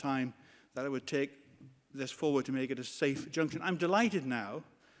 promised at the time that it would take this forward to make it a safe junction. I'm delighted now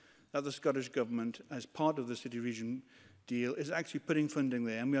that the Scottish Government, as part of the city-region deal, is actually putting funding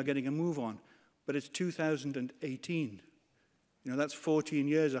there, and we are getting a move on. But it's 2018. You know, that's 14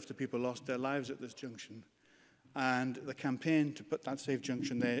 years after people lost their lives at this junction. And the campaign to put that safe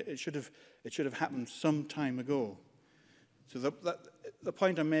junction there, it should have happened some time ago. So the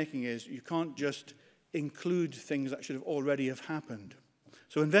point I'm making is you can't just include things that should have already have happened.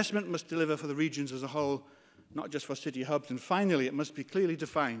 So investment must deliver for the regions as a whole, not just for city hubs. And finally, it must be clearly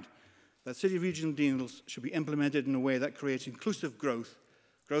defined that city-regional deals should be implemented in a way that creates inclusive growth,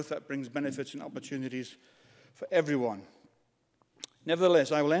 growth that brings benefits and opportunities for everyone.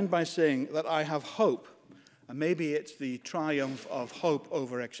 Nevertheless, I will end by saying that I have hope, and maybe it's the triumph of hope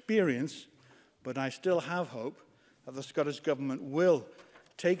over experience, but I still have hope that the Scottish Government will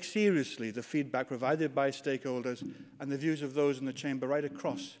take seriously the feedback provided by stakeholders and the views of those in the Chamber right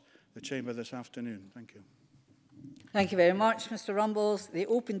across the Chamber this afternoon. Thank you. Thank you very much, Mr Rumbles. The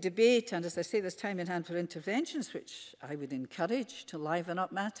open debate, and as I say, there's time in hand for interventions, which I would encourage to liven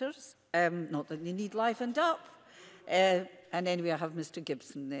up matters. Not that they need livened up. And anyway, I have Mr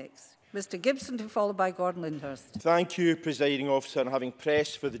Gibson next. Mr Gibson, to be followed by Gordon Lyndhurst. Thank you, Presiding Officer. And having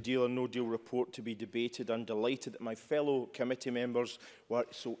pressed for the Deal or No Deal report to be debated, I'm delighted that my fellow committee members were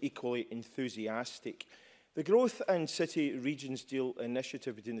so equally enthusiastic. The Growth and City Regions Deal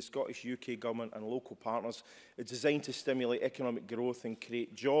initiative between the Scottish UK Government and local partners is designed to stimulate economic growth and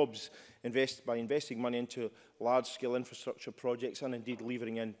create jobs by investing money into large-scale infrastructure projects and indeed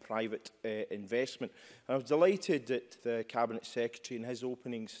levering in private investment. And I was delighted that the Cabinet Secretary in his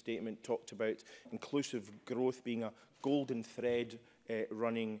opening statement talked about inclusive growth being a golden thread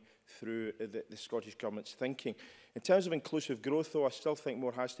running through the Scottish Government's thinking. In terms of inclusive growth, though, I still think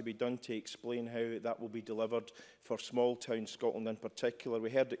more has to be done to explain how that will be delivered for small-town Scotland in particular. We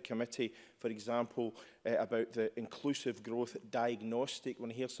heard at committee, for example, about the inclusive growth diagnostic.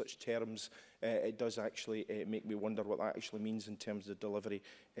 When I hear such terms, it does actually make me wonder what that actually means in terms of delivery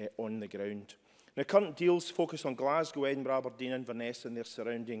on the ground. Now, current deals focus on Glasgow, Edinburgh, Aberdeen, Inverness and their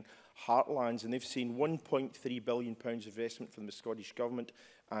surrounding heartlands, and they've seen £1.3 billion investment from the Scottish Government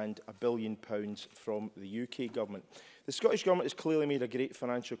and £1 billion from the UK Government. The Scottish Government has clearly made a great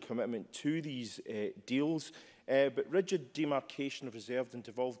financial commitment to these deals, but rigid demarcation of reserved and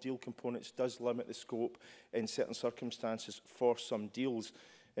devolved deal components does limit the scope in certain circumstances for some deals.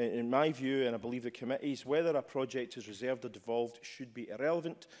 In my view, and I believe the committees, whether a project is reserved or devolved should be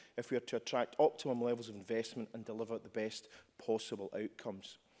irrelevant if we are to attract optimum levels of investment and deliver the best possible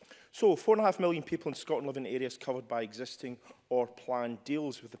outcomes. So, 4.5 million people in Scotland live in areas covered by existing or planned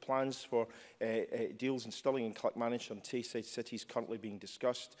deals, with the plans for deals in Stirling and Clackmannanshire and Tayside cities currently being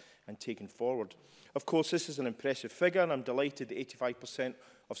discussed and taken forward. Of course, this is an impressive figure, and I'm delighted that 85%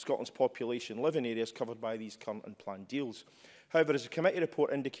 of Scotland's population live in areas covered by these current and planned deals. However, as the committee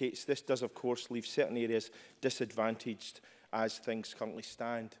report indicates, this does, of course, leave certain areas disadvantaged as things currently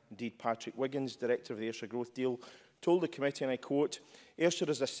stand. Indeed, Patrick Wiggins, Director of the Ayrshire Growth Deal, told the committee, and I quote, "Ayrshire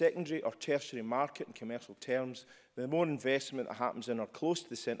is a secondary or tertiary market in commercial terms. The more investment that happens in or close to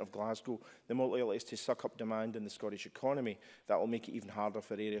the centre of Glasgow, the more likely it is to suck up demand in the Scottish economy. That will make it even harder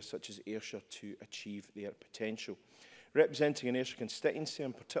for areas such as Ayrshire to achieve their potential." Representing an Ayrshire constituency,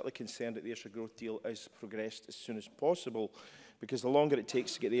 I'm particularly concerned that the Ayrshire Growth Deal is progressed as soon as possible, because the longer it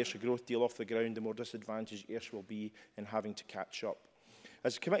takes to get the Ayrshire Growth Deal off the ground, the more disadvantaged Ayrshire will be in having to catch up.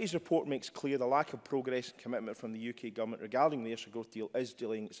 As the committee's report makes clear, the lack of progress and commitment from the UK Government regarding the Ayrshire Growth Deal is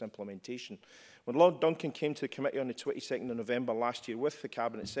delaying its implementation. When Lord Duncan came to the committee on the 22nd of November last year with the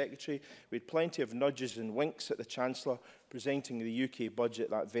Cabinet Secretary, we had plenty of nudges and winks at the Chancellor presenting the UK budget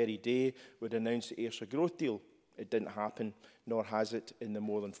that very day would announce the Ayrshire Growth Deal. It didn't happen, nor has it in the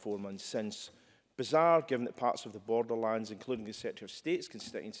more than 4 months since. Bizarre, given that parts of the borderlands, including the Secretary of State's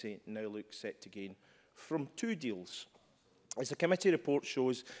constituency, now look set to gain from 2 deals. As the committee report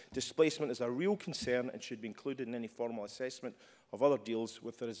shows, displacement is a real concern and should be included in any formal assessment of other deals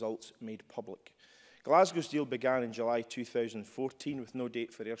with the results made public. Glasgow's deal began in July 2014 with no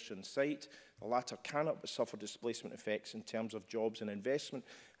date for Ayrshire in sight. The latter cannot but suffer displacement effects in terms of jobs and investment.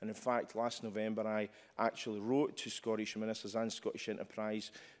 And in fact, last November, I actually wrote to Scottish Ministers and Scottish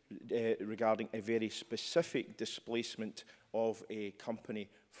Enterprise regarding a very specific displacement of a company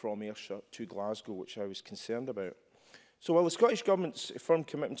from Ayrshire to Glasgow, which I was concerned about. So while the Scottish Government's firm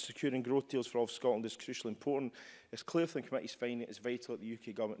commitment to securing growth deals for all of Scotland is crucially important, it's clear from the committee's finding it is vital that the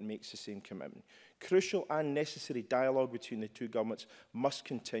UK Government makes the same commitment. Crucial and necessary dialogue between the two governments must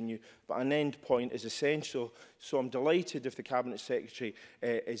continue, but an end point is essential. So I'm delighted if the Cabinet Secretary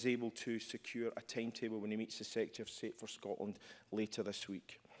is able to secure a timetable when he meets the Secretary of State for Scotland later this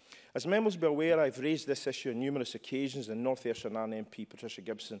week. As members will be aware, I've raised this issue on numerous occasions, and North Ayrshire Narn MP Patricia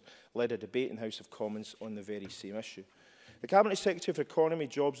Gibson led a debate in the House of Commons on the very same issue. The Cabinet Secretary for Economy,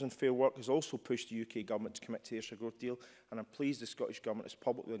 Jobs and Fair Work has also pushed the UK Government to commit to the Ayrshire Growth Deal, and I'm pleased the Scottish Government has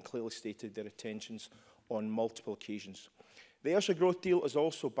publicly and clearly stated their intentions on multiple occasions. The Ayrshire Growth Deal is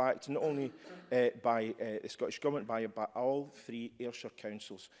also backed not only by the Scottish Government, but by all three Ayrshire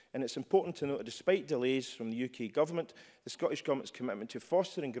councils. And it's important to note that despite delays from the UK Government, the Scottish Government's commitment to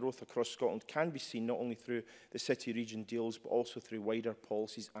fostering growth across Scotland can be seen not only through the city-region deals, but also through wider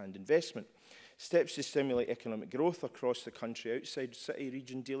policies and investment. Steps to stimulate economic growth across the country outside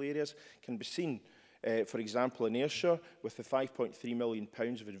city-region deal areas can be seen, for example, in Ayrshire, with the £5.3 million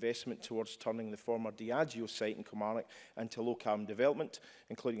of investment towards turning the former Diageo site in Kilmarnock into low-carbon development,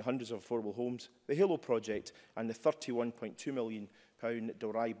 including hundreds of affordable homes, the Halo project and the £31.2 million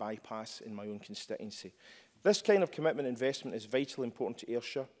Doris bypass in my own constituency. This kind of commitment and investment is vitally important to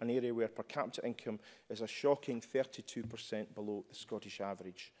Ayrshire, an area where per capita income is a shocking 32% below the Scottish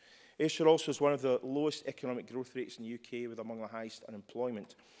average. Ayrshire also has one of the lowest economic growth rates in the UK, with among the highest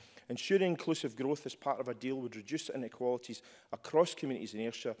unemployment. Ensuring inclusive growth as part of a deal would reduce inequalities across communities in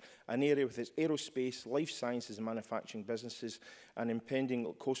Ayrshire, an area with its aerospace, life sciences and manufacturing businesses and impending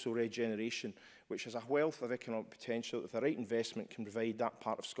coastal regeneration, which has a wealth of economic potential that with the right investment can provide that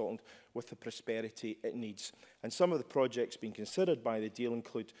part of Scotland with the prosperity it needs. And some of the projects being considered by the deal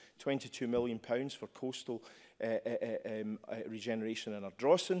include £22 million for coastal regeneration in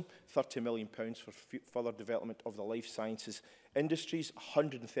Ardrossan, £30 million for further development of the life sciences industries,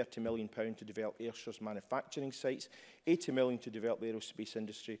 £130 million to develop Ayrshire's manufacturing sites, £80 million to develop the aerospace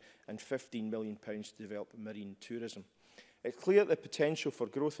industry and £15 million to develop marine tourism. It's clear that the potential for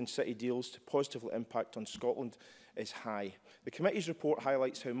growth in city deals to positively impact on Scotland is high. The committee's report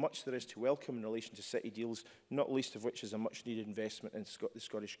highlights how much there is to welcome in relation to city deals, not least of which is a much-needed investment in the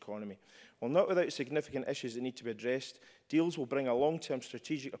Scottish economy. While not without significant issues that need to be addressed, deals will bring a long-term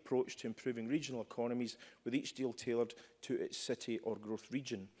strategic approach to improving regional economies, with each deal tailored to its city or growth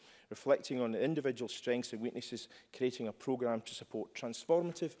region, reflecting on the individual strengths and weaknesses, creating a programme to support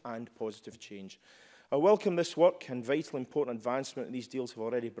transformative and positive change. I welcome this work and vital important advancement that these deals have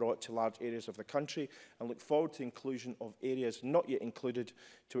already brought to large areas of the country, and look forward to the inclusion of areas not yet included,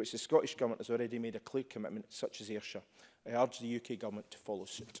 to which the Scottish Government has already made a clear commitment, such as Ayrshire. I urge the UK Government to follow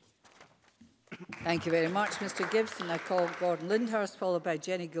suit. Thank you very much, Mr Gibson. I call Gordon Lyndhurst, followed by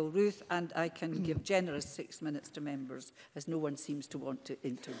Jenny Gilruth, and I can give generous 6 minutes to members, as no one seems to want to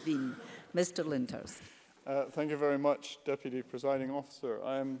intervene. Mr Lyndhurst. Thank you very much, Deputy Presiding Officer.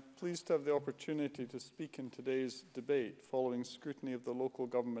 I am pleased to have the opportunity to speak in today's debate following scrutiny of the Local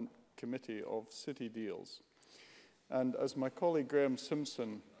Government Committee of City Deals. And as my colleague Graham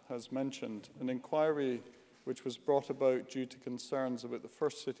Simpson has mentioned, an inquiry which was brought about due to concerns about the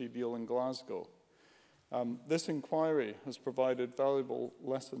first city deal in Glasgow. This inquiry has provided valuable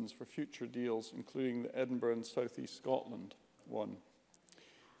lessons for future deals, including the Edinburgh and South East Scotland one.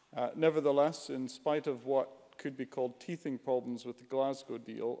 Nevertheless, in spite of what could be called teething problems with the Glasgow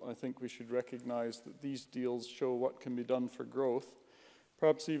deal, I think we should recognise that these deals show what can be done for growth,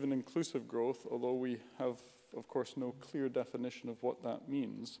 perhaps even inclusive growth, although we have, of course, no clear definition of what that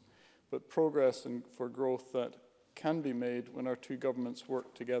means, but progress for growth that can be made when our two governments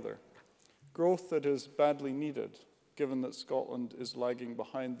work together. Growth that is badly needed, given that Scotland is lagging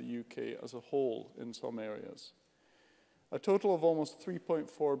behind the UK as a whole in some areas. A total of almost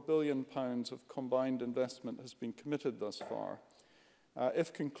 £3.4 billion of combined investment has been committed thus far.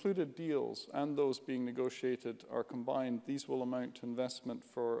 If concluded deals and those being negotiated are combined, these will amount to investment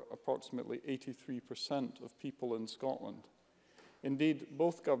for approximately 83% of people in Scotland. Indeed,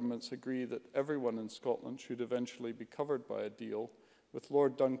 both governments agree that everyone in Scotland should eventually be covered by a deal, with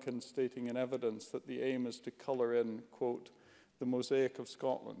Lord Duncan stating in evidence that the aim is to colour in, quote, the mosaic of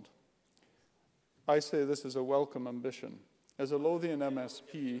Scotland. I say this is a welcome ambition. As a Lothian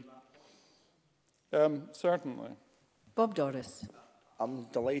MSP, certainly. Bob Doris. I'm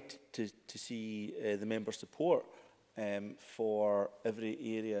delighted to see the member support for every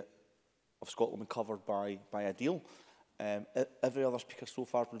area of Scotland covered by a deal. Every other speaker so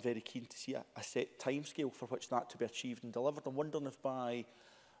far has been very keen to see a set timescale for which that to be achieved and delivered. I'm wondering if by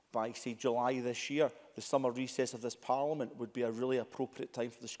say July this year, the summer recess of this Parliament would be a really appropriate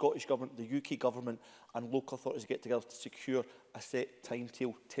time for the Scottish Government, the UK Government and local authorities to get together to secure a set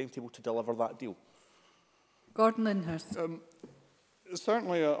timetable to deliver that deal. Gordon Lyndhurst.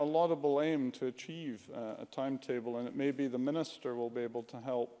 Certainly a laudable aim to achieve a timetable, and it may be the Minister will be able to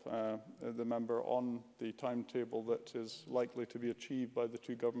help the member on the timetable that is likely to be achieved by the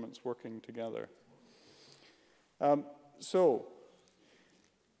two governments working together. As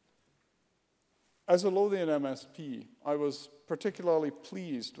a Lothian MSP, I was particularly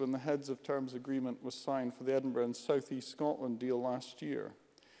pleased when the Heads of Terms Agreement was signed for the Edinburgh and South East Scotland deal last year.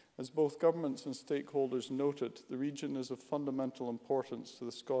 As both governments and stakeholders noted, the region is of fundamental importance to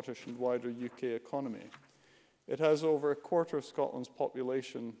the Scottish and wider UK economy. It has over a quarter of Scotland's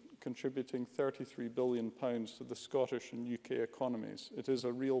population, contributing £33 billion to the Scottish and UK economies. It is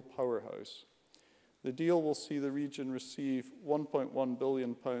a real powerhouse. The deal will see the region receive £1.1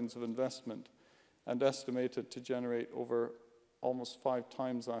 billion of investment and estimated to generate over almost 5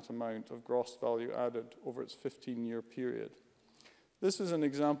 times that amount of gross value added over its 15-year period. This is an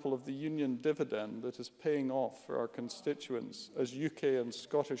example of the union dividend that is paying off for our constituents as UK and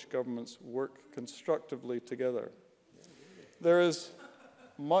Scottish governments work constructively together. There is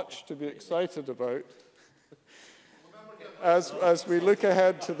much to be excited about as we look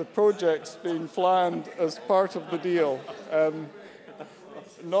ahead to the projects being planned as part of the deal.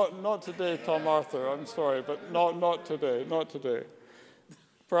 Not today, Tom Arthur, I'm sorry, but not today.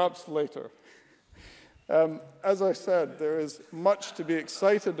 Perhaps later. As I said, there is much to be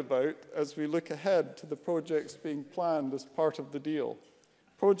excited about as we look ahead to the projects being planned as part of the deal.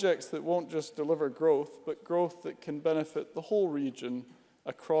 Projects that won't just deliver growth, but growth that can benefit the whole region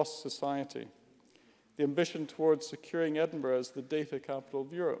across society. The ambition towards securing Edinburgh as the data capital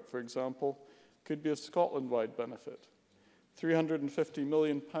of Europe, for example, could be of Scotland-wide benefit. £350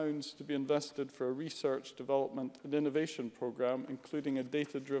 million to be invested for a research, development and innovation programme, including a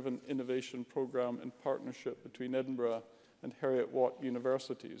data-driven innovation programme in partnership between Edinburgh and Heriot-Watt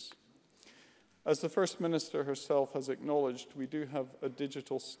universities. As the First Minister herself has acknowledged, we do have a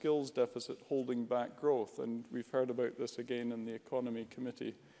digital skills deficit holding back growth, and we've heard about this again in the Economy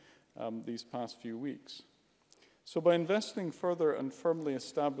Committee these past few weeks. So by investing further and firmly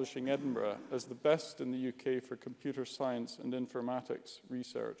establishing Edinburgh as the best in the UK for computer science and informatics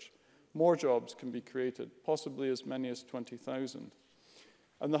research, more jobs can be created, possibly as many as 20,000.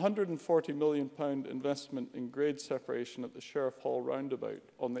 And the £140 million investment in grade separation at the Sheriff Hall roundabout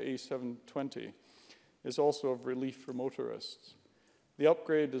on the A720 is also of relief for motorists. The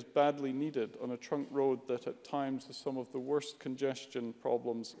upgrade is badly needed on a trunk road that at times has some of the worst congestion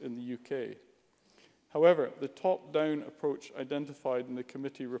problems in the UK. However, the top-down approach identified in the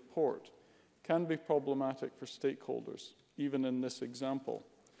committee report can be problematic for stakeholders, even in this example.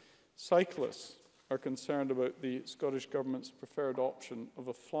 Cyclists are concerned about the Scottish Government's preferred option of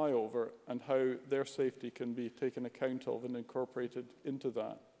a flyover and how their safety can be taken account of and incorporated into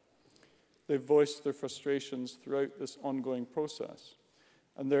that. They've voiced their frustrations throughout this ongoing process,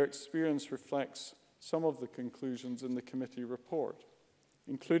 and their experience reflects some of the conclusions in the committee report,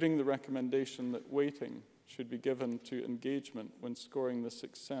 including the recommendation that weighting should be given to engagement when scoring the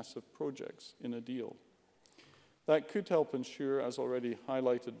success of projects in a deal. That could help ensure, as already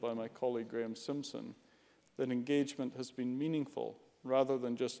highlighted by my colleague Graham Simpson, that engagement has been meaningful rather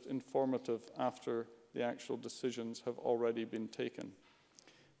than just informative after the actual decisions have already been taken.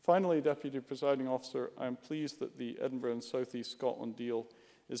 Finally, Deputy Presiding Officer, I am pleased that the Edinburgh and South East Scotland deal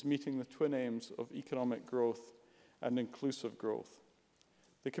is meeting the twin aims of economic growth and inclusive growth.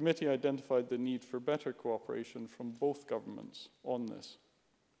 The committee identified the need for better cooperation from both governments on this.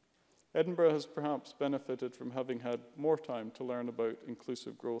 Edinburgh has perhaps benefited from having had more time to learn about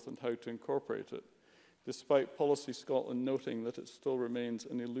inclusive growth and how to incorporate it, despite Policy Scotland noting that it still remains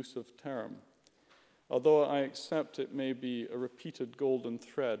an elusive term, although I accept it may be a repeated golden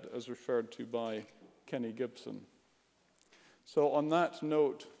thread as referred to by Kenny Gibson. So on that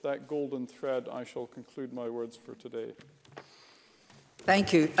note, that golden thread, I shall conclude my words for today.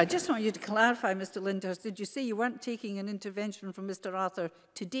 Thank you. I just want you to clarify, Mr. Lyndhurst, did you say you weren't taking an intervention from Mr. Arthur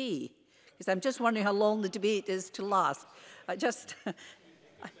today? Because I'm just wondering how long the debate is to last.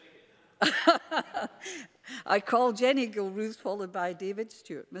 I call Jenny Gilruth, followed by David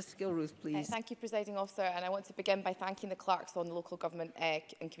Stewart. Ms Gilruth, please. Thank you, Presiding Officer, and I want to begin by thanking the clerks on the Local Government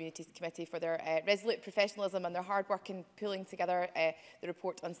and Communities Committee for their resolute professionalism and their hard work in pulling together the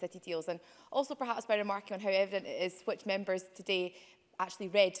report on city deals, and also perhaps by remarking on how evident it is which members today actually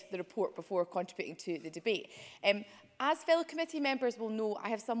read the report before contributing to the debate. As fellow committee members will know, I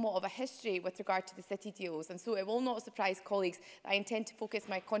have somewhat of a history with regard to the city deals, and so it will not surprise colleagues that I intend to focus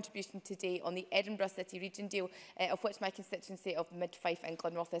my contribution today on the Edinburgh City Region deal, of which my constituency of Mid-Fife and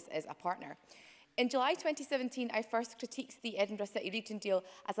Glenrothes is a partner. In July 2017, I first critiqued the Edinburgh City Region deal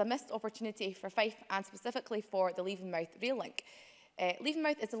as a missed opportunity for Fife and specifically for the Leavenmouth rail link.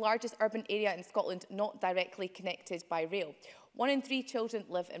 Leavenmouth is the largest urban area in Scotland not directly connected by rail. 1 in 3 children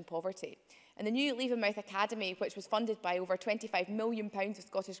live in poverty. And the new Leavenmouth Academy, which was funded by over £25 million of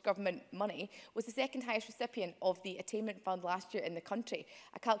Scottish Government money, was the second highest recipient of the Attainment Fund last year in the country,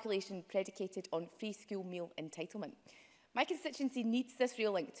 a calculation predicated on free school meal entitlement. My constituency needs this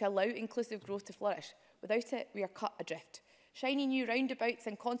rail link to allow inclusive growth to flourish. Without it, we are cut adrift. Shiny new roundabouts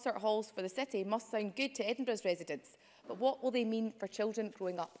and concert halls for the city must sound good to Edinburgh's residents, but what will they mean for children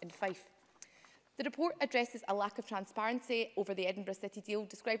growing up in Fife? The report addresses a lack of transparency over the Edinburgh City deal,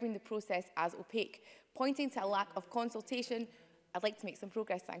 describing the process as opaque, pointing to a lack of consultation, I'd like to make some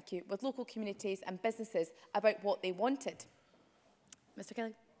progress, thank you, with local communities and businesses about what they wanted. Mr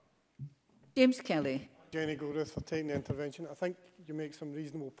Kelly. James Kelly. Jenny Gilruth for taking the intervention. I think you make some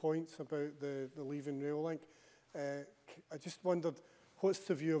reasonable points about the Leaving rail link. I just wondered, what's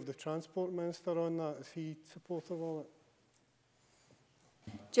the view of the Transport Minister on that? Is he supportive of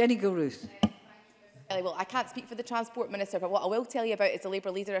it? Jenny Gilruth. Well, I can't speak for the Transport Minister, but what I will tell you about is the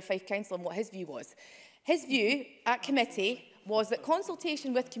Labour leader of Fife Council and what his view was. His view at committee was that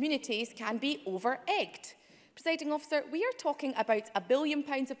consultation with communities can be over-egged. Presiding Officer, we are talking about £1 billion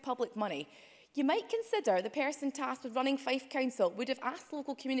of public money. You might consider the person tasked with running Fife Council would have asked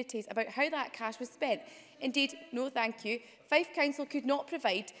local communities about how that cash was spent. Indeed, no thank you, Fife Council could not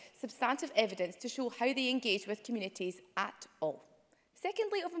provide substantive evidence to show how they engage with communities at all.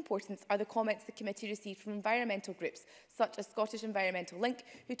 Secondly of importance are the comments the committee received from environmental groups, such as Scottish Environmental Link,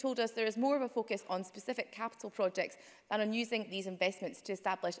 who told us there is more of a focus on specific capital projects than on using these investments to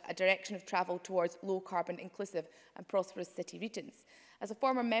establish a direction of travel towards low-carbon, inclusive and prosperous city regions. As a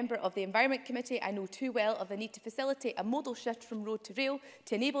former member of the Environment Committee, I know too well of the need to facilitate a modal shift from road to rail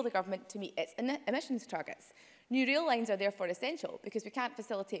to enable the government to meet its emissions targets. New rail lines are therefore essential because we can't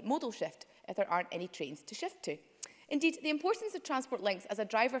facilitate modal shift if there aren't any trains to shift to. Indeed, the importance of transport links as a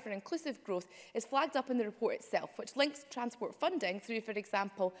driver for inclusive growth is flagged up in the report itself, which links transport funding through, for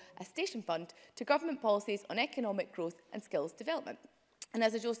example, a station fund to government policies on economic growth and skills development. And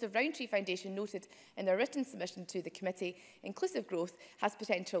as the Joseph Rowntree Foundation noted in their written submission to the committee, inclusive growth has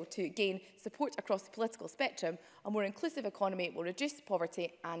potential to gain support across the political spectrum. A more inclusive economy will reduce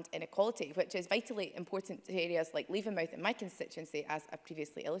poverty and inequality, which is vitally important to areas like Leavenmouth in my constituency, as I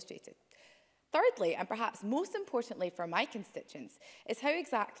previously illustrated. Thirdly, and perhaps most importantly for my constituents, is how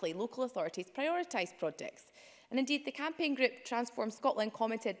exactly local authorities prioritise projects. And indeed, the campaign group Transform Scotland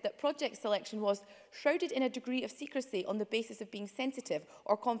commented that project selection was shrouded in a degree of secrecy on the basis of being sensitive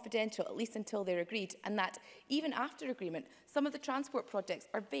or confidential, at least until they're agreed, and that even after agreement, some of the transport projects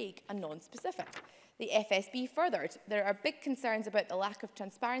are vague and non-specific. The FSB furthered, there are big concerns about the lack of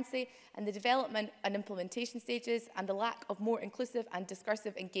transparency and the development and implementation stages and the lack of more inclusive and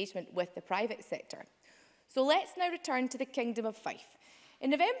discursive engagement with the private sector. So let's now return to the Kingdom of Fife.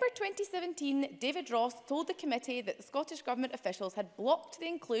 In November 2017, David Ross told the committee that the Scottish Government officials had blocked the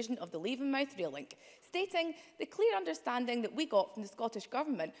inclusion of the Leavenmouth rail link, stating the clear understanding that we got from the Scottish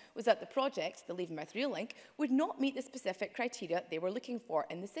Government was that the project, the Leavenmouth rail link, would not meet the specific criteria they were looking for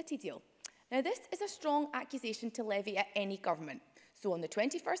in the city deal. Now, this is a strong accusation to levy at any government. So on the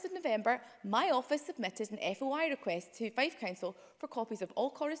 21st of November, my office submitted an FOI request to Fife Council for copies of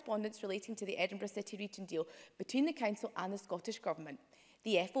all correspondence relating to the Edinburgh City Region deal between the Council and the Scottish Government.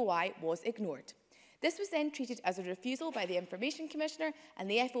 The FOI was ignored. This was then treated as a refusal by the Information Commissioner,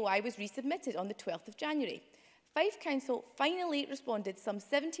 and the FOI was resubmitted on the 12th of January. Fife Council finally responded some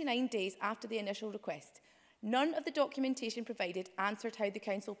 79 days after the initial request. None of the documentation provided answered how the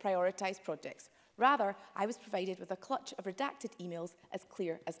Council prioritised projects. Rather, I was provided with a clutch of redacted emails as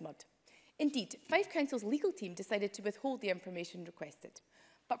clear as mud. Indeed, Fife Council's legal team decided to withhold the information requested.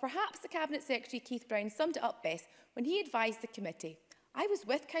 But perhaps the Cabinet Secretary Keith Brown summed it up best when he advised the committee, I was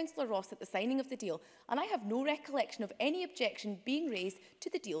with Councillor Ross at the signing of the deal, and I have no recollection of any objection being raised to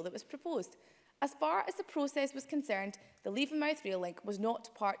the deal that was proposed. As far as the process was concerned, the Leavenmouth rail link was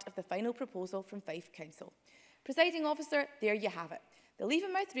not part of the final proposal from Fife Council. Presiding Officer, there you have it. The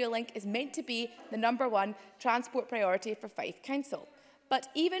Leavenmouth Rail Link is meant to be the #1 transport priority for Fife Council. But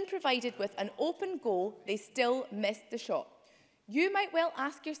even provided with an open goal, they still missed the shot. You might well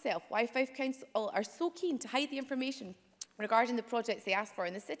ask yourself why Fife Council are so keen to hide the information regarding the projects they asked for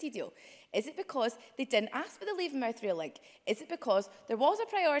in the City deal. Is it because they didn't ask for the Leavenmouth Rail Link? Is it because there was a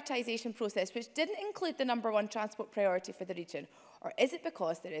prioritisation process which didn't include the #1 transport priority for the region? Or is it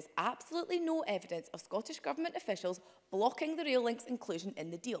because there is absolutely no evidence of Scottish Government officials blocking the rail link's inclusion in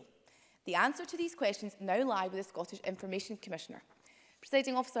the deal? The answer to these questions now lie with the Scottish Information Commissioner.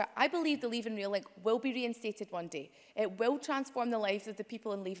 Presiding Officer, I believe the Leaven Rail Link will be reinstated one day. It will transform the lives of the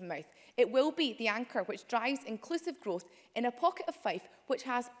people in Leavenmouth. It will be the anchor which drives inclusive growth in a pocket of Fife which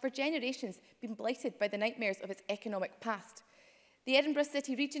has, for generations, been blighted by the nightmares of its economic past. The Edinburgh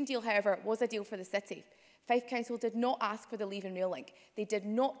City Region deal, however, was a deal for the city. Fife Council did not ask for the Leaven Rail Link. They did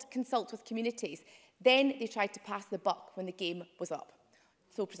not consult with communities. Then they tried to pass the buck when the game was up.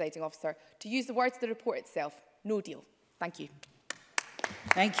 So, Presiding Officer, to use the words of the report itself, no deal. Thank you.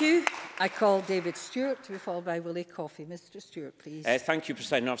 Thank you. I call David Stewart to be followed by Willie Coffey. Mr Stewart, please. Thank you,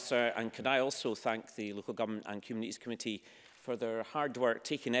 Presiding Officer. And can I also thank the Local Government and Communities Committee for their hard work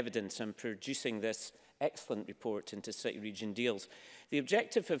taking evidence and producing this excellent report into City Region deals. The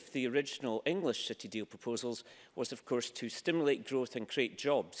objective of the original English City deal proposals was, of course, to stimulate growth and create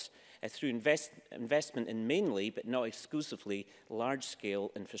jobs through investment in mainly, but not exclusively,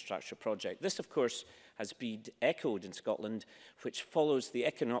 large-scale infrastructure projects. This, of course, has been echoed in Scotland, which follows the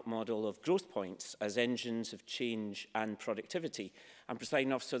economic model of growth points as engines of change and productivity. And,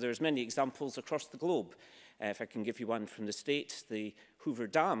 Presiding Officer, there's many examples across the globe. If I can give you one from the States, the Hoover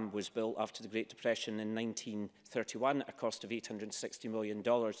Dam was built after the Great Depression in 1931 at a cost of $860 million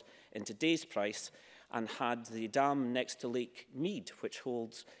in today's price, and had the dam next to Lake Mead, which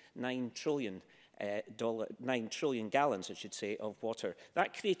holds 9 trillion gallons, I should say, of water.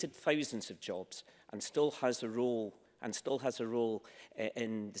 That created thousands of jobs and still has a role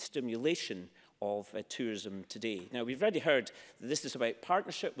in the stimulation of tourism today. Now, we've already heard that this is about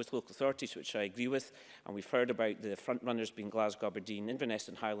partnership with local authorities, which I agree with, and we've heard about the front runners being Glasgow, Aberdeen, Inverness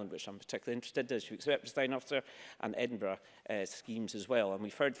and Highland, which I'm particularly interested in, as you expect, Presiding Officer, and Edinburgh schemes as well. And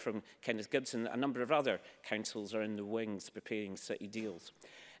we've heard from Kenneth Gibson, a number of other councils are in the wings preparing city deals.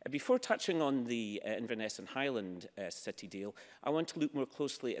 Before touching on the Inverness and Highland City deal, I want to look more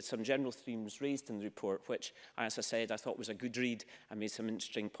closely at some general themes raised in the report, which, as I said, I thought was a good read and made some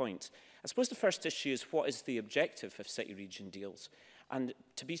interesting points. I suppose the first issue is, what is the objective of City Region deals? And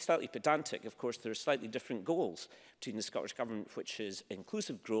to be slightly pedantic, of course, there are slightly different goals between the Scottish Government, which is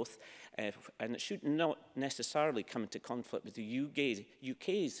inclusive growth, and it should not necessarily come into conflict with the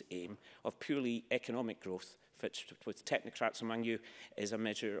UK's aim of purely economic growth, which, with technocrats among you, is a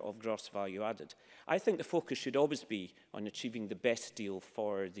measure of gross value added. I think the focus should always be on achieving the best deal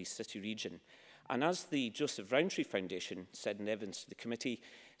for the city region. And as the Joseph Rowntree Foundation said in evidence to the committee,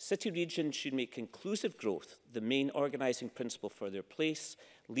 city regions should make inclusive growth the main organising principle for their place,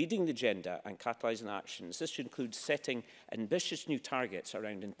 leading the agenda and catalysing actions. This should include setting ambitious new targets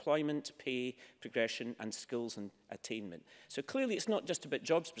around employment, pay, progression and skills and attainment. So clearly it's not just about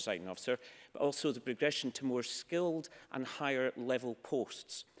jobs, Presiding Officer, but also the progression to more skilled and higher level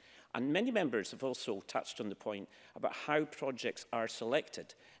posts. And many members have also touched on the point about how projects are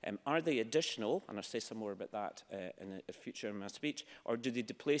selected. Are they additional, and I'll say some more about that in a future in my speech, or do they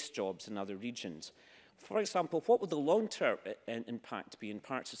displace jobs in other regions? For example, what would the long-term impact be in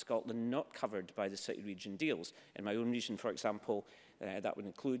parts of Scotland not covered by the city region deals? In my own region, for example, that would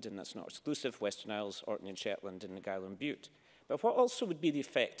include, and that's not exclusive, Western Isles, Orkney and Shetland and Argyll and Bute. But what also would be the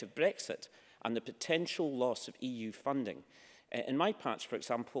effect of Brexit and the potential loss of EU funding? In my patch, for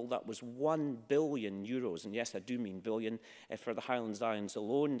example, that was €1 billion, and yes, I do mean billion, for the Highlands Islands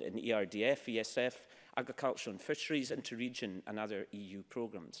alone in ERDF, ESF, agriculture and fisheries, interregion and other EU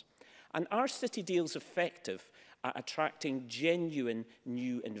programmes. And are city deals effective at attracting genuine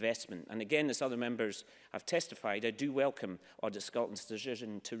new investment? And again, as other members have testified, I do welcome Audit Scotland's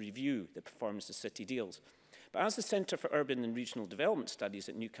decision to review the performance of city deals. But as the Centre for Urban and Regional Development Studies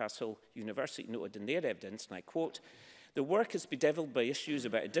at Newcastle University noted in their evidence, and I quote, "The work is bedeviled by issues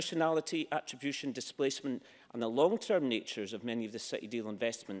about additionality, attribution, displacement, and the long-term natures of many of the city deal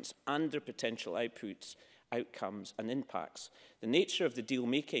investments and their potential outputs, outcomes and impacts. The nature of the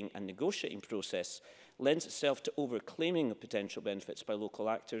deal-making and negotiating process lends itself to over-claiming of potential benefits by local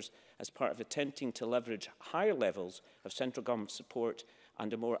actors as part of attempting to leverage higher levels of central government support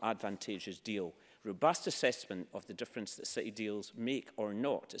and a more advantageous deal. Robust assessment of the difference that city deals make or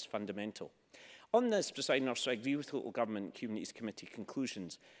not is fundamental." On this, Presiding Officer, I agree with Local Government and Communities Committee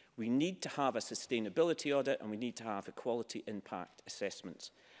conclusions. We need to have a sustainability audit and we need to have equality impact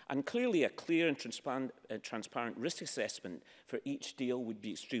assessments. And clearly a clear and transparent risk assessment for each deal would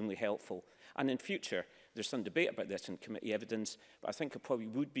be extremely helpful. And in future, there's some debate about this in committee evidence, but I think it probably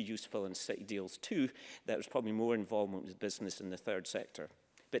would be useful in city deals too, that there's probably more involvement with business in the third sector.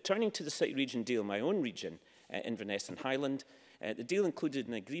 But turning to the city region deal, my own region, Inverness and Highland, the deal included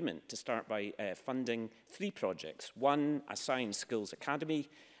an agreement to start by funding 3 projects. 1, a Science Skills Academy,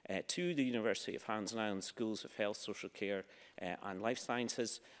 2, the University of Highlands and Islands Schools of Health, Social Care and Life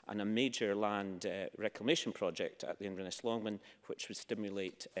Sciences, and a major land reclamation project at the Inverness Longman, which would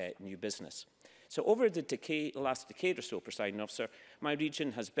stimulate new business. So over the last decade or so, Presiding Officer, my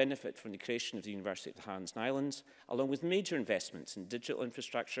region has benefited from the creation of the University of the Highlands and Islands, along with major investments in digital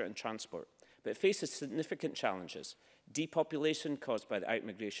infrastructure and transport. But it faces significant challenges. Depopulation caused by the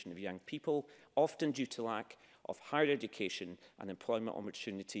outmigration of young people, often due to lack of higher education and employment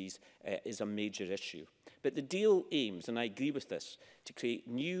opportunities, is a major issue. But the deal aims, and I agree with this, to create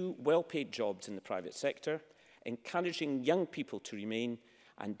new, well-paid jobs in the private sector, encouraging young people to remain,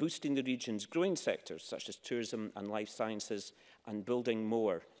 and boosting the region's growing sectors such as tourism and life sciences, and building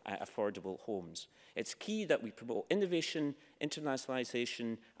more affordable homes. It's key that we promote innovation,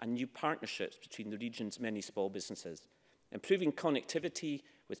 internationalisation and new partnerships between the region's many small businesses. Improving connectivity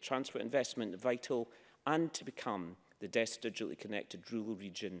with transport investment is vital, and to become the best digitally connected rural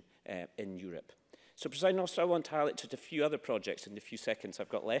region in Europe. So, Presiding Officer, I want to highlight just a few other projects in the few seconds I've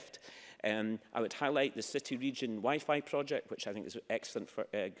got left. I would highlight the City Region Wi-Fi project, which I think is excellent for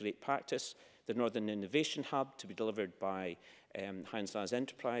great practice, the Northern Innovation Hub to be delivered by Highlands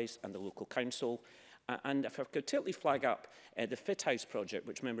Enterprise and the local council. And if I could particularly flag up the Fit House project,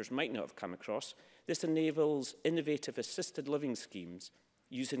 which members might not have come across, this enables innovative assisted living schemes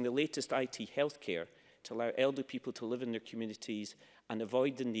using the latest IT healthcare to allow elderly people to live in their communities and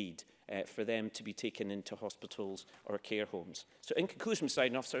avoid the need for them to be taken into hospitals or care homes. So in conclusion,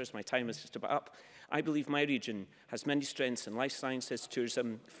 Presiding Officer, as my time is just about up, I believe my region has many strengths in life sciences,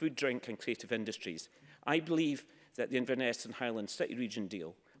 tourism, food, drink and creative industries. I believe that the Inverness and Highlands City Region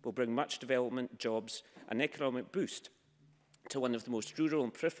deal will bring much development, jobs and economic boost to one of the most rural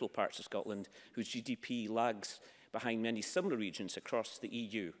and peripheral parts of Scotland, whose GDP lags behind many similar regions across the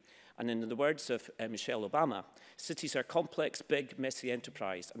EU. And in the words of Michelle Obama, cities are complex, big, messy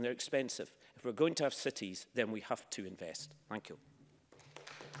enterprise, and they're expensive. If we're going to have cities, then we have to invest. Thank you.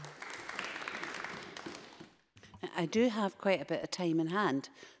 I do have quite a bit of time in hand,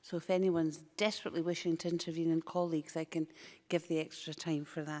 so if anyone's desperately wishing to intervene in colleagues, I can give the extra time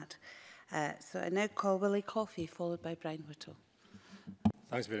for that. So I now call Willie Coffey, followed by Brian Whittle.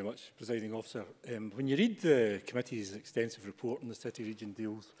 Thanks very much, Presiding Officer. When you read the committee's extensive report on the City Region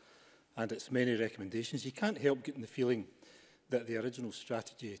deals and its many recommendations, you can't help getting the feeling that the original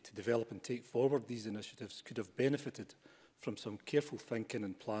strategy to develop and take forward these initiatives could have benefited from some careful thinking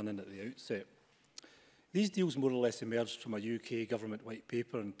and planning at the outset. These deals more or less emerged from a UK government white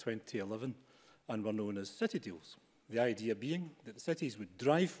paper in 2011 and were known as city deals. The idea being that the cities would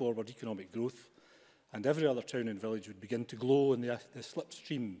drive forward economic growth and every other town and village would begin to glow in the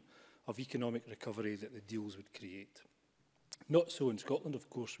slipstream of economic recovery that the deals would create. Not so in Scotland, of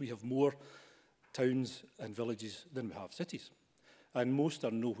course. We have more towns and villages than we have cities, and most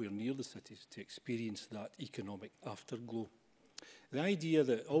are nowhere near the cities to experience that economic afterglow. The idea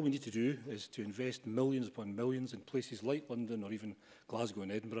that all we need to do is to invest millions upon millions in places like London or even Glasgow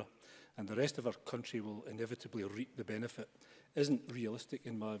and Edinburgh, and the rest of our country will inevitably reap the benefit, isn't realistic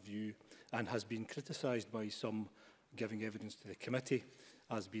in my view, and has been criticised by some giving evidence to the committee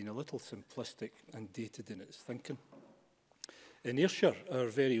as being a little simplistic and dated in its thinking. In Ayrshire, our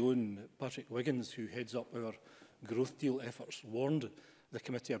very own Patrick Wiggins, who heads up our growth deal efforts, warned the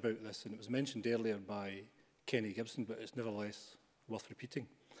committee about this, and it was mentioned earlier by Kenny Gibson, but it's nevertheless worth repeating,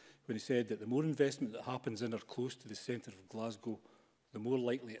 when he said that the more investment that happens in or close to the centre of Glasgow, the more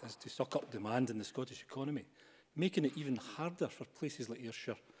likely it is to suck up demand in the Scottish economy, making it even harder for places like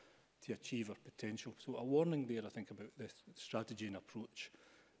Ayrshire to achieve our potential. So a warning there, I think, about the strategy and approach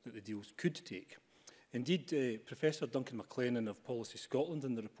that the deals could take. Indeed, Professor Duncan McLennan of Policy Scotland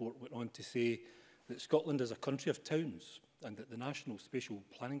in the report went on to say that Scotland is a country of towns and that the National Spatial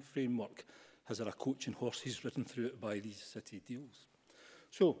Planning Framework has had a coach and horses ridden through it by these city deals.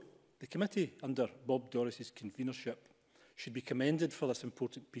 So, the committee under Bob Doris's convenership should be commended for this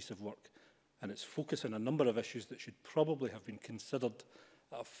important piece of work and its focus on a number of issues that should probably have been considered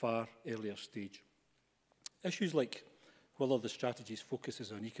at a far earlier stage. Issues like whether the strategy's focus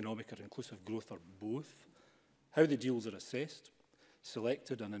is on economic or inclusive growth or both, how the deals are assessed,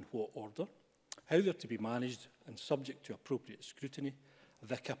 selected and in what order, how they're to be managed and subject to appropriate scrutiny,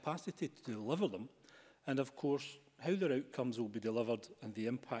 the capacity to deliver them, and of course, how their outcomes will be delivered and the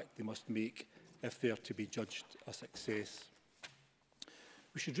impact they must make if they are to be judged a success.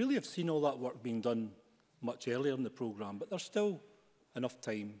 We should really have seen all that work being done much earlier in the programme, but there's still enough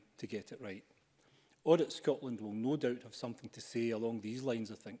time to get it right. Audit Scotland will no doubt have something to say along these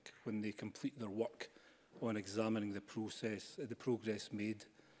lines, I think, when they complete their work on examining the progress made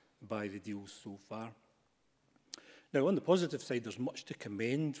by the deals so far. Now, on the positive side, there's much to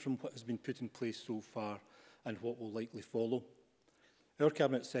commend from what has been put in place so far and what will likely follow. Our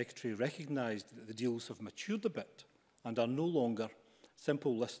Cabinet Secretary recognised that the deals have matured a bit and are no longer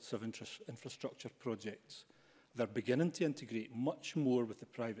simple lists of infrastructure projects. They're beginning to integrate much more with the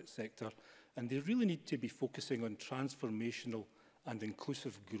private sector, and they really need to be focusing on transformational and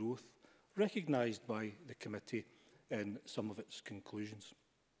inclusive growth, recognised by the committee in some of its conclusions.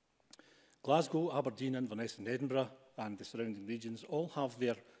 Glasgow, Aberdeen, Inverness and Edinburgh and the surrounding regions all have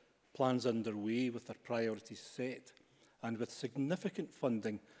their plans underway with their priorities set, and with significant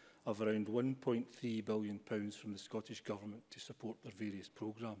funding of around £1.3 billion from the Scottish Government to support their various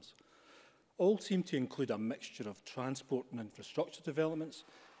programmes. All seem to include a mixture of transport and infrastructure developments,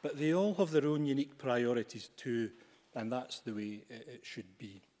 but they all have their own unique priorities too, and that's the way it should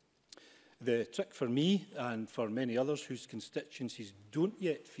be. The trick for me and for many others whose constituencies don't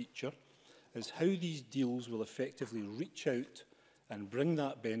yet feature is how these deals will effectively reach out and bring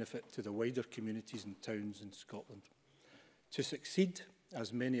that benefit to the wider communities and towns in Scotland. To succeed,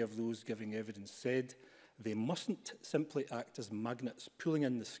 as many of those giving evidence said, they mustn't simply act as magnets pulling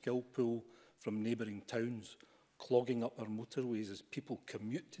in the skill pool from neighbouring towns, clogging up our motorways as people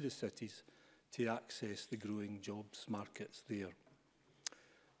commute to the cities to access the growing jobs markets there.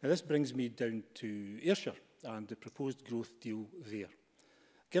 Now, this brings me down to Ayrshire and the proposed growth deal there.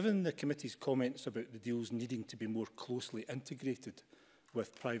 Given the committee's comments about the deals needing to be more closely integrated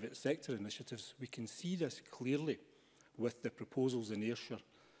with private sector initiatives, we can see this clearly with the proposals in Ayrshire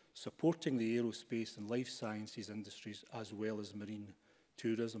supporting the aerospace and life sciences industries as well as marine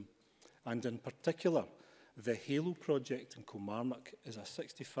tourism. And in particular, the Halo project in Kilmarnock is a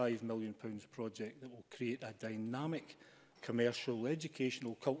 £65 million project that will create a dynamic commercial,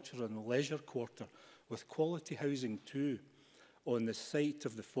 educational, cultural and leisure quarter with quality housing too, on the site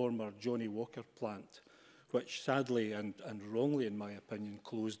of the former Johnny Walker plant, which sadly and wrongly, in my opinion,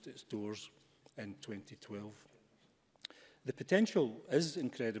 closed its doors in 2012. The potential is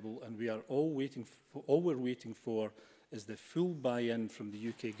incredible, and all we're waiting for is the full buy-in from the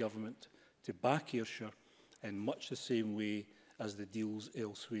UK government to back Ayrshire in much the same way as the deals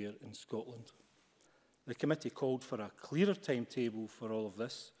elsewhere in Scotland. The committee called for a clearer timetable for all of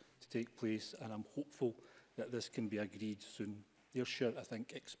this to take place, and I'm hopeful that this can be agreed soon. Ayrshire, I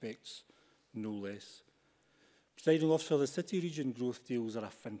think, expects no less. Presiding Officer, the City Region growth deals are a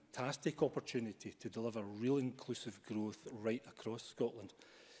fantastic opportunity to deliver real inclusive growth right across Scotland.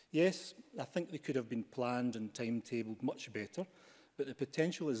 Yes, I think they could have been planned and timetabled much better, but the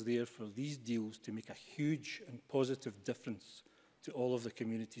potential is there for these deals to make a huge and positive difference to all of the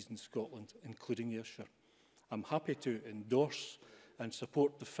communities in Scotland, including Ayrshire. I'm happy to endorse and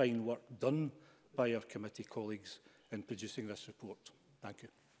support the fine work done by our committee colleagues in producing this report. Thank you.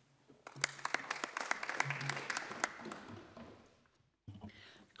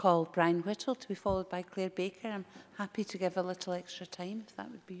 Call Brian Whittle to be followed by Claire Baker. I'm happy to give a little extra time if that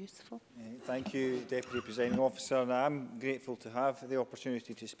would be useful. Thank you, Deputy Presiding Officer. And I'm grateful to have the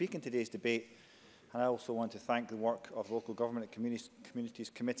opportunity to speak in today's debate. And I also want to thank the work of the Local Government and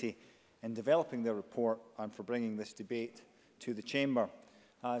Communities Committee in developing their report and for bringing this debate to the Chamber.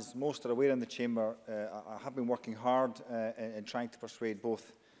 As most are aware in the Chamber, I have been working hard in trying to persuade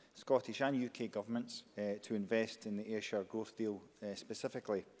both Scottish and UK governments to invest in the Ayrshire growth deal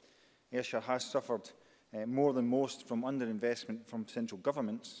specifically. Ayrshire has suffered more than most from underinvestment from central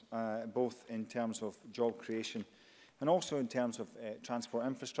governments, both in terms of job creation and also in terms of transport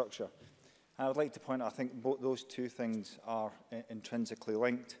infrastructure. And I would like to point out, I think both those two things are intrinsically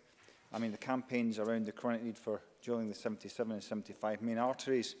linked. I mean, the campaigns around the chronic need for drilling the 77 and 75 main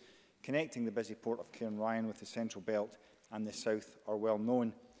arteries connecting the busy port of Cairnryan with the Central Belt and the South are well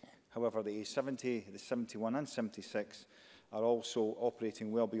known. However, the A70, the 71 and 76 are also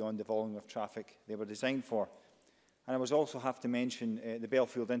operating well beyond the volume of traffic they were designed for. And I would also have to mention the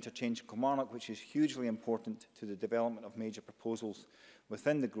Belfield interchange in Kilmarnock, which is hugely important to the development of major proposals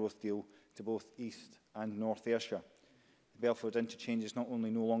within the growth deal to both East and North Ayrshire. The Belfield interchange is not only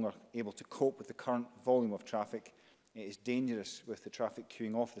no longer able to cope with the current volume of traffic, it is dangerous with the traffic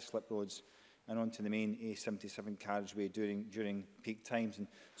queuing off the slip roads and onto the main A77 carriageway during peak times, and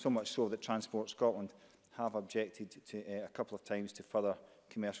so much so that Transport Scotland have objected to a couple of times to further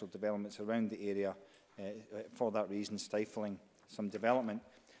commercial developments around the area, for that reason stifling some development.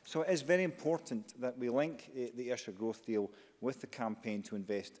 So it is very important that we link the Ayrshire Growth Deal with the campaign to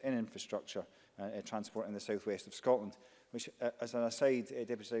invest in infrastructure transport in the southwest of Scotland, which, as an aside,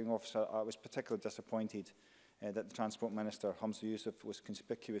 Deputy Presiding Officer, I was particularly disappointed that the Transport Minister, Hamza Yousaf, was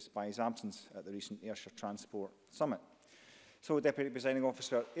conspicuous by his absence at the recent Ayrshire Transport Summit. So, Deputy Presiding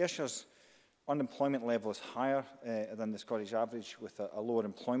Officer, Ayrshire's unemployment level is higher than the Scottish average, with a lower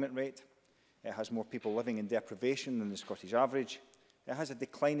employment rate. It has more people living in deprivation than the Scottish average. It has a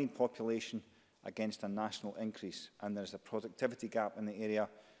declining population against a national increase, and there is a productivity gap in the area,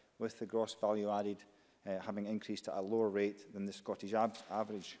 with the gross value added having increased at a lower rate than the Scottish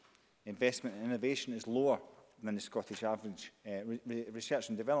average. Investment in innovation is lower than the Scottish average. Research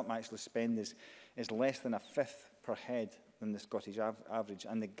and development actually spend is less than a fifth per head than the Scottish average,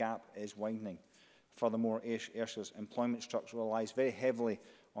 and the gap is widening. Furthermore, Ayrshires employment structure relies very heavily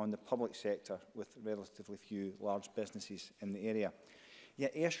on the public sector, with relatively few large businesses in the area.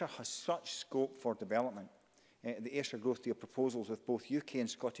 Yet Ayrshire has such scope for development. The Ayrshire Growth Deal proposals, with both UK and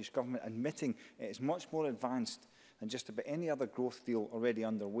Scottish Government admitting it is much more advanced than just about any other growth deal already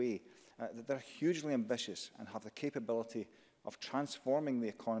underway, that they're hugely ambitious and have the capability of transforming the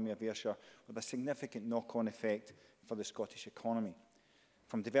economy of Ayrshire with a significant knock-on effect for the Scottish economy.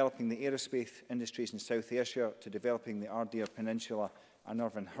 From developing the aerospace industries in South Ayrshire to developing the Ardeer Peninsula and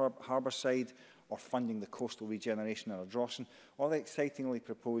Irvine Harbourside, or funding the coastal regeneration at Ardrossan, or the excitingly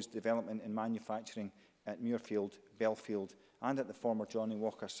proposed development in manufacturing at Muirfield, Belfield, and at the former Johnny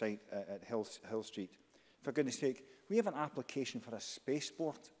Walker site at Hill Street. For goodness sake, we have an application for a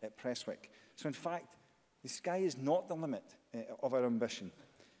spaceport at Prestwick. So in fact, the sky is not the limit of our ambition.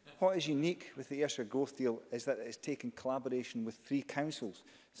 What is unique with the Ayrshire Growth Deal is that it has taken collaboration with 3 councils,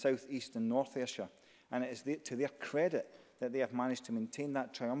 South, East and North Ayrshire, and it is to their credit that they have managed to maintain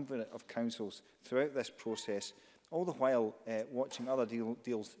that triumvirate of councils throughout this process, all the while watching other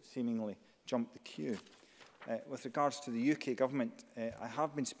deals seemingly jump the queue. With regards to the UK Government, I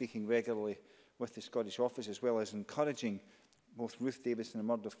have been speaking regularly with the Scottish Office, as well as encouraging both Ruth Davidson and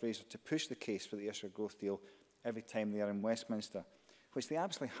Murdo Fraser to push the case for the Ayrshire Growth Deal every time they are in Westminster, which they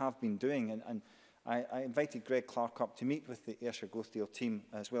absolutely have been doing. And I invited Greg Clark up to meet with the Ayrshire Growth Deal team,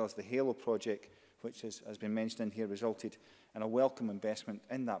 as well as the HALO project, which has been mentioned in here, resulted in a welcome investment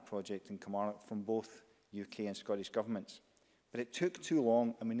in that project in Kilmarnock from both UK and Scottish governments. But it took too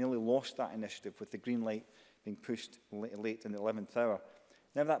long, and we nearly lost that initiative, with the green light being pushed late in the 11th hour.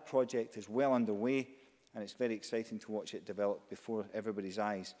 Now that project is well underway, and it's very exciting to watch it develop before everybody's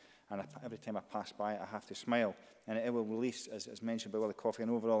eyes. And every time I pass by it, I have to smile. And it will release, as mentioned by Willie Coffey, an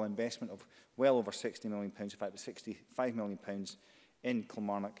overall investment of well over £60 million, in fact, £65 million in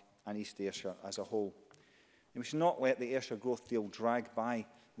Kilmarnock and East Ayrshire as a whole. And we should not let the Ayrshire Growth Deal drag by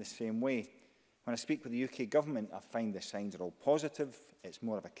the same way. When I speak with the UK Government, I find the signs are all positive. It's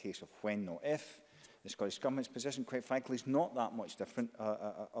more of a case of when, not if. The Scottish Government's position, quite frankly, is not that much different,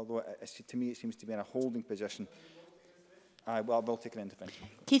 although to me it seems to be in a holding position. Well, I will take an intervention.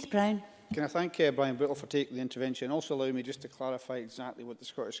 Keith Brown. Can I thank Brian Brittle for taking the intervention, and also allow me just to clarify exactly what the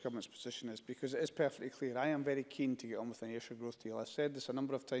Scottish Government's position is, because it is perfectly clear. I am very keen to get on with an Ayrshire Growth Deal. I've said this a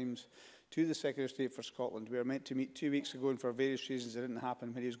number of times to the Secretary of State for Scotland. We were meant to meet 2 weeks ago, and for various reasons it didn't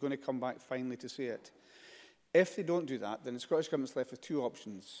happen, when he was going to come back finally to say it. If they don't do that, then the Scottish Government's left with 2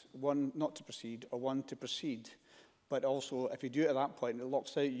 options. One, not to proceed, or one, to proceed. But also, if we do it at that point, it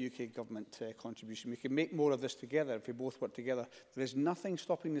locks out UK Government contribution. We can make more of this together if we both work together. There is nothing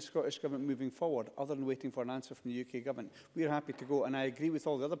stopping the Scottish Government moving forward other than waiting for an answer from the UK Government. We are happy to go, and I agree with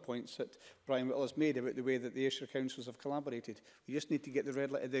all the other points that Brian Whittle has made about the way that the Ayrshire Councils have collaborated. We just need to get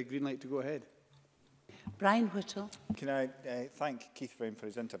the green light to go ahead. Brian Whittle. Can I thank Keith Brown for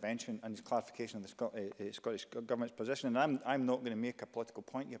his intervention and his clarification of the Scottish Government's position. And I'm not going to make a political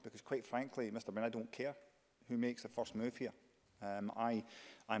point here, because, quite frankly, Mr Brown, I don't care who makes the first move here.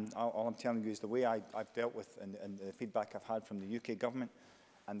 All I'm telling you is the way I've dealt with and the feedback I've had from the UK Government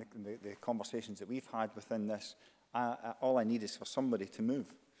and the conversations that we've had within this. All I need is for somebody to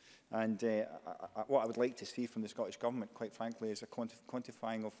move. And what I would like to see from the Scottish Government, quite frankly, is a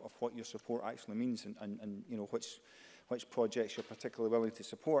quantifying of what your support actually means, and you know, which projects you're particularly willing to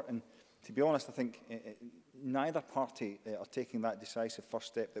support. And to be honest, I think neither party are taking that decisive first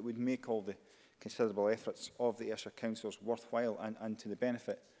step that would make all the considerable efforts of the Ayrshire Councils worthwhile and to the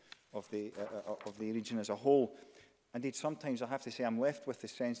benefit of the region as a whole. Indeed, sometimes I have to say I'm left with the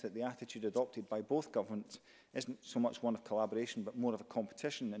sense that the attitude adopted by both governments isn't so much one of collaboration, but more of a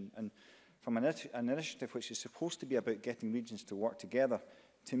competition. And from an initiative which is supposed to be about getting regions to work together,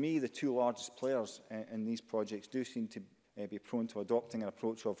 to me, the 2 largest players in these projects do seem to be prone to adopting an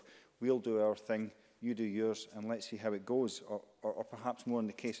approach of we'll do our thing, you do yours, and let's see how it goes. Or perhaps more in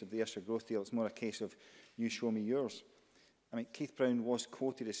the case of the Ayrshire Growth Deal, it's more a case of you show me yours. I mean, Keith Brown was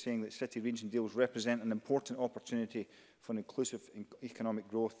quoted as saying that city-region deals represent an important opportunity for inclusive economic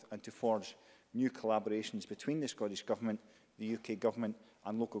growth and to forge new collaborations between the Scottish Government, the UK Government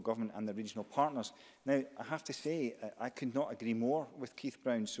and local government and the regional partners. Now, I have to say, I could not agree more with Keith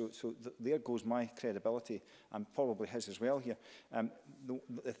Brown, so there goes my credibility, and probably his as well here.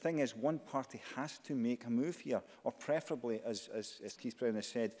 The thing is, one party has to make a move here, or preferably, as Keith Brown has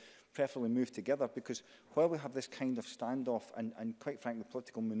said, preferably move together, because while we have this kind of standoff and quite frankly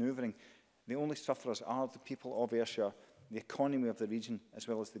political manoeuvring, the only sufferers are the people of Ayrshire, the economy of the region, as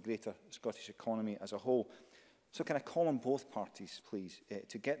well as the greater Scottish economy as a whole. So can I call on both parties, please,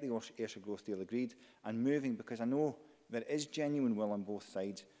 to get the Ayrshire Growth Deal agreed and moving, because I know there is genuine will on both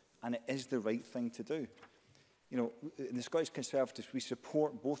sides and it is the right thing to do. You know, in the Scottish Conservatives, we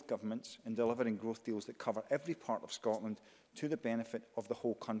support both governments in delivering growth deals that cover every part of Scotland to the benefit of the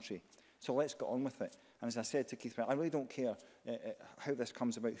whole country. So let's get on with it. And as I said to Keith, I really don't care how this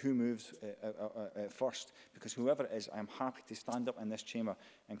comes about, who moves first, because whoever it is, I am happy to stand up in this chamber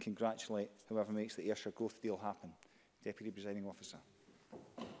and congratulate whoever makes the Ayrshire Growth Deal happen. Deputy Presiding Officer.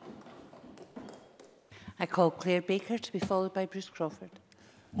 I call Claire Baker to be followed by Bruce Crawford.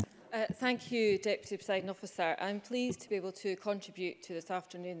 Thank you, Deputy Presiding Officer. I'm pleased to be able to contribute to this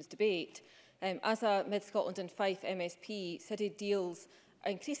afternoon's debate. As a Mid-Scotland and Fife MSP, city deals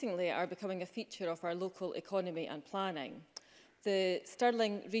increasingly are becoming a feature of our local economy and planning. The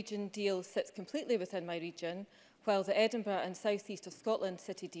Stirling region deal sits completely within my region, while the Edinburgh and South East of Scotland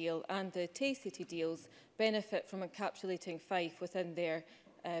city deal and the Tay city deals benefit from encapsulating Fife within their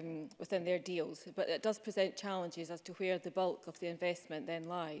deals, but it does present challenges as to where the bulk of the investment then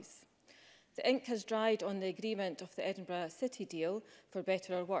lies. The ink has dried on the agreement of the Edinburgh City deal, for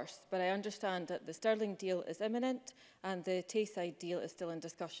better or worse, but I understand that the Stirling deal is imminent and the Tayside deal is still in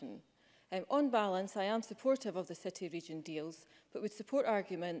discussion. On balance, I am supportive of the city-region deals, but would support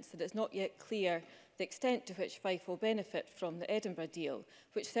arguments that it's not yet clear the extent to which Fife will benefit from the Edinburgh deal,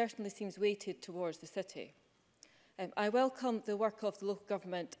 which certainly seems weighted towards the city. I welcome the work of the Local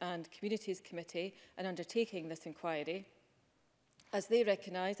Government and Communities Committee in undertaking this inquiry. As they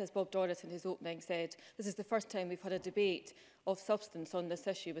recognise, as Bob Doris in his opening said, this is the first time we've had a debate of substance on this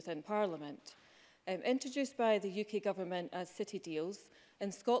issue within Parliament. Introduced by the UK Government as city deals,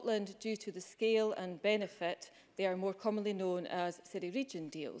 in Scotland, due to the scale and benefit, they are more commonly known as city-region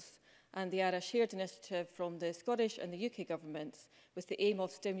deals, and they are a shared initiative from the Scottish and the UK governments with the aim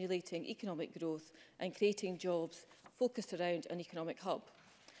of stimulating economic growth and creating jobs focused around an economic hub.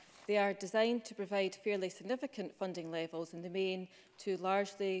 They are designed to provide fairly significant funding levels in the main to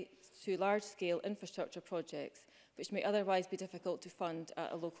large-scale infrastructure projects, which may otherwise be difficult to fund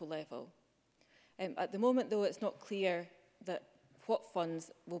at a local level. At the moment, though, it's not clear that what funds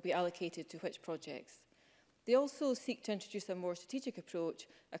will be allocated to which projects. They also seek to introduce a more strategic approach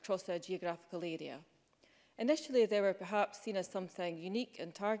across a geographical area. Initially, they were perhaps seen as something unique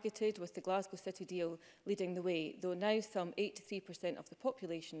and targeted, with the Glasgow City deal leading the way, though now some 83% of the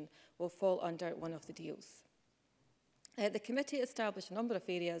population will fall under one of the deals. The committee established a number of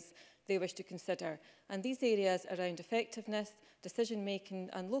areas they wish to consider, and these areas around effectiveness, decision-making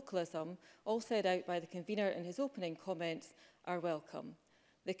and localism, all set out by the convener in his opening comments, are welcome.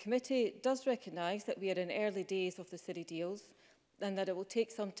 The committee does recognise that we are in early days of the city deals, and that it will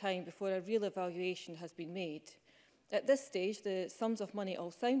take some time before a real evaluation has been made. At this stage, the sums of money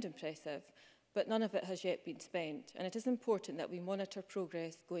all sound impressive, but none of it has yet been spent, and it is important that we monitor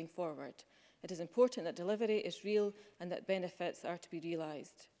progress going forward. It is important that delivery is real and that benefits are to be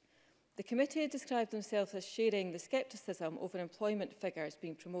realised. The committee described themselves as sharing the scepticism over employment figures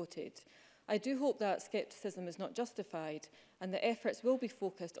being promoted. I do hope that scepticism is not justified and that efforts will be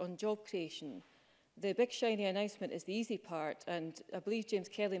focused on job creation. The big shiny announcement is the easy part, and I believe James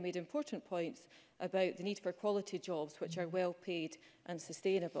Kelly made important points about the need for quality jobs which are well paid and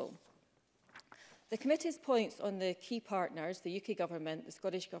sustainable. The committee's points on the key partners, the UK Government, the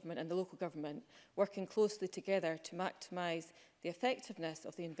Scottish Government and the local government, working closely together to maximise the effectiveness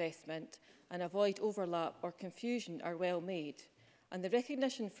of the investment and avoid overlap or confusion are well made. And the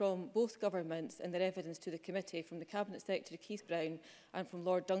recognition from both governments in their evidence to the committee, from the Cabinet Secretary Keith Brown and from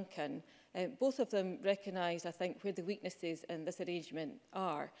Lord Duncan, both of them recognised, I think, where the weaknesses in this arrangement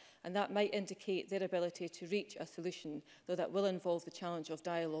are, and that might indicate their ability to reach a solution, though that will involve the challenge of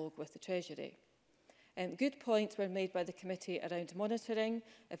dialogue with the Treasury. Good points were made by the committee around monitoring,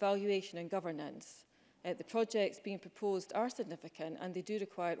 evaluation and governance. The projects being proposed are significant and they do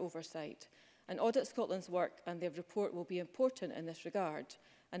require oversight. And Audit Scotland's work and their report will be important in this regard,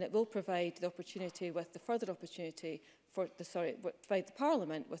 and it will provide the opportunity with the further opportunity for provide the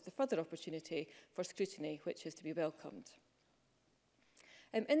Parliament with the further opportunity for scrutiny, which is to be welcomed.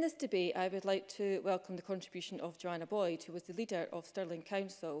 In this debate, I would like to welcome the contribution of Joanna Boyd, who was the leader of Stirling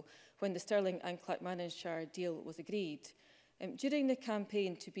Council when the Stirling and Clackmannanshire deal was agreed. During the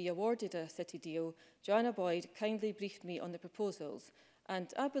campaign to be awarded a city deal, Joanna Boyd kindly briefed me on the proposals,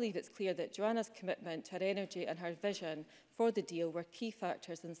 and I believe it's clear that Joanna's commitment, her energy and her vision for the deal were key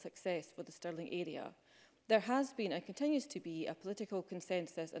factors in success for the Stirling area. There has been and continues to be a political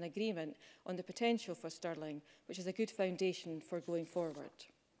consensus and agreement on the potential for Stirling, which is a good foundation for going forward.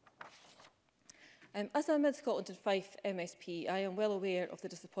 As a Mid-Scotland and Fife MSP, I am well aware of the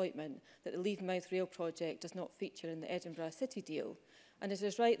disappointment that the Leavenmouth Rail project does not feature in the Edinburgh City deal, and it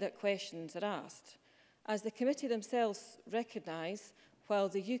is right that questions are asked. As the committee themselves recognise, while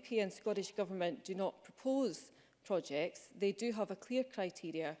the UK and Scottish Government do not propose projects, they do have a clear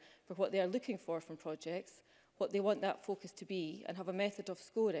criteria for what they are looking for from projects, what they want that focus to be, and have a method of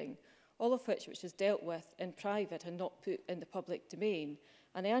scoring, all of which is dealt with in private and not put in the public domain.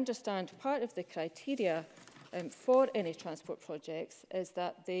 And I understand part of the criteria for any transport projects is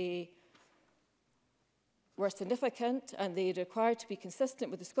that they were significant and they required to be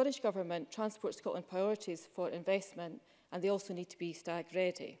consistent with the Scottish Government Transport Scotland priorities for investment, and they also need to be stag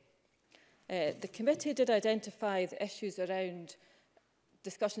ready. The committee did identify the issues around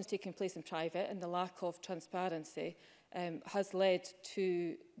discussions taking place in private, and the lack of transparency has led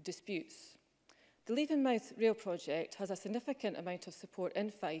to disputes. The Leavenmouth Rail project has a significant amount of support in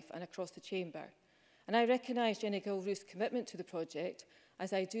Fife and across the Chamber, and I recognise Jenny Gilruth's commitment to the project,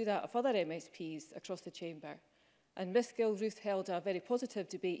 as I do that of other MSPs across the Chamber. And Ms Gilruth held a very positive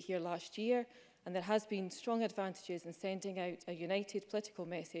debate here last year, and there has been strong advantages in sending out a united political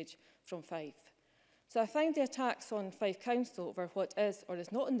message from Fife. So I find the attacks on Fife Council over what is or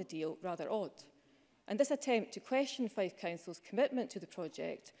is not in the deal rather odd. And this attempt to question Fife Council's commitment to the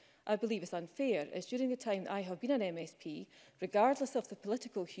project, I believe, is unfair, as during the time that I have been an MSP, regardless of the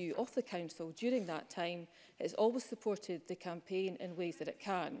political hue of the council during that time, it has always supported the campaign in ways that it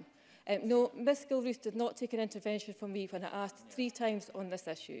can. No, Ms Gilruth did not take an intervention from me when I asked 3 times on this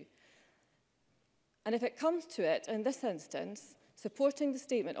issue. And if it comes to it, in this instance, supporting the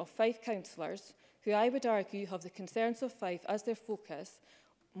statement of 5 councillors, who I would argue have the concerns of Fife as their focus,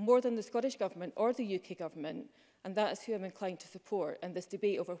 more than the Scottish Government or the UK Government, and that is who I'm inclined to support in this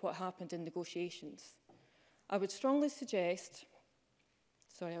debate over what happened in negotiations. I would strongly suggest,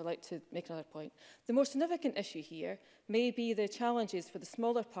 I would like to make another point. The more significant issue here may be the challenges for the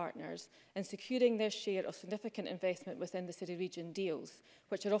smaller partners in securing their share of significant investment within the city-region deals,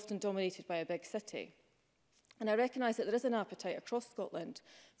 which are often dominated by a big city. And I recognise that there is an appetite across Scotland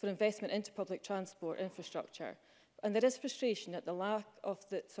for investment into public transport infrastructure, and there is frustration at the level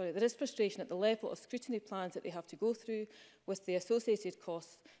of scrutiny plans that they have to go through, with the associated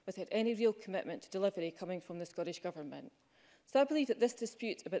costs, without any real commitment to delivery coming from the Scottish Government. So I believe that this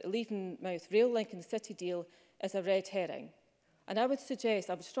dispute about the Leavenmouth rail link and the city deal is a red herring. And I would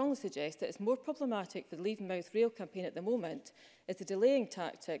strongly suggest that it's more problematic for the Leavenmouth rail campaign at the moment is the delaying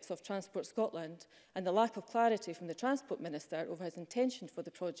tactics of Transport Scotland and the lack of clarity from the Transport Minister over his intention for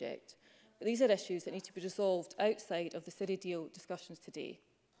the project. But these are issues that need to be resolved outside of the city deal discussions today.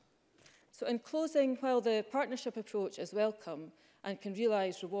 So in closing, while the partnership approach is welcome and can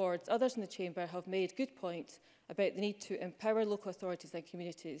realise rewards, others in the Chamber have made good points about the need to empower local authorities and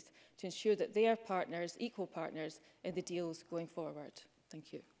communities to ensure that they are partners, equal partners, in the deals going forward.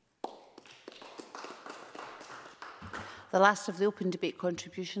 Thank you. The last of the open debate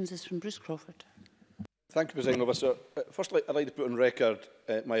contributions is from Bruce Crawford. Thank you, Presiding Officer. Firstly, I'd like to put on record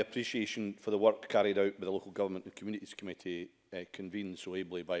my appreciation for the work carried out by the Local Government and Communities Committee convened so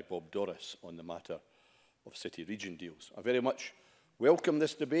ably by Bob Doris on the matter of city-region deals. I very much welcome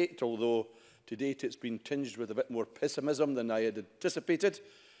this debate, although to date it's been tinged with a bit more pessimism than I had anticipated.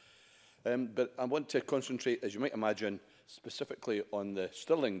 But I want to concentrate, as you might imagine, specifically on the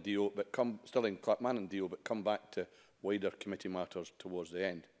Stirling deal, Stirling-Clackmannan deal, but come back to wider committee matters towards the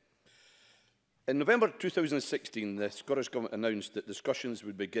end. In November 2016, the Scottish Government announced that discussions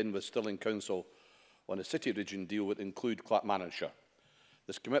would begin with Stirling Council on a city-region deal that would include Clackmannanshire.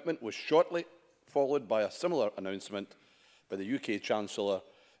 This commitment was shortly followed by a similar announcement by the UK Chancellor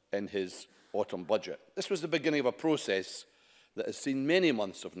in his autumn budget. This was the beginning of a process that has seen many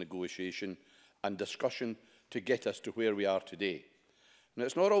months of negotiation and discussion to get us to where we are today. Now,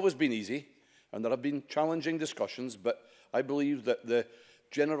 it's not always been easy, and there have been challenging discussions, but I believe that the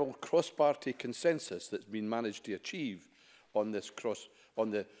general cross-party consensus that's been managed to achieve on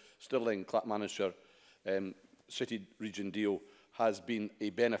the Stirling Clackmannanshire City Region deal has been a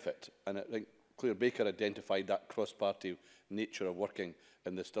benefit, and I think Claire Baker identified that cross-party nature of working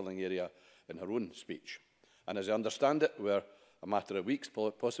in the Stirling area in her own speech. And as I understand it, we're a matter of weeks,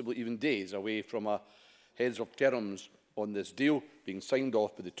 possibly even days, away from a heads of terms on this deal being signed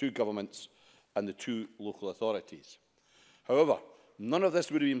off by the two governments and the two local authorities. However, none of this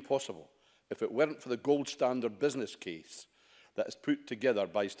would have been possible if it weren't for the gold standard business case that is put together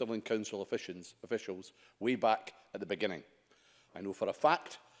by Stirling Council officials way back at the beginning. I know for a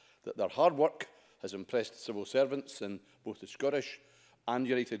fact that their hard work has impressed civil servants in both the Scottish and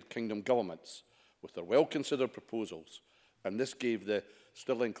United Kingdom governments with their well-considered proposals, and this gave the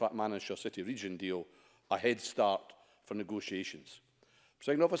Stirling Clackmannanshire City Region deal a head start for negotiations.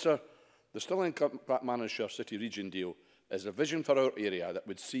 Presiding Officer, the Stirling Clackmannanshire City Region deal is a vision for our area that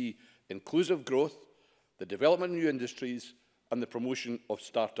would see inclusive growth, the development of new industries and the promotion of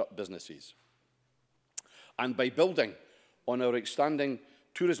start-up businesses. And by building on our outstanding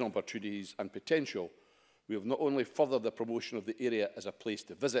tourism opportunities and potential, we have not only furthered the promotion of the area as a place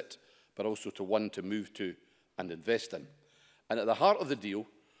to visit, but also to one to move to and invest in. And at the heart of the deal,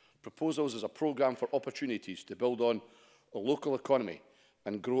 proposals is a programme for opportunities to build on a local economy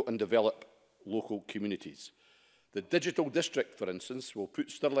and grow and develop local communities. The digital district, for instance, will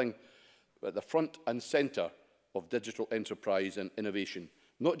put Stirling at the front and centre of digital enterprise and innovation,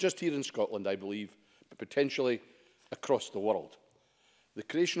 not just here in Scotland, I believe, but potentially across the world. The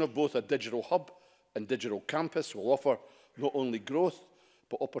creation of both a digital hub and digital campus will offer not only growth,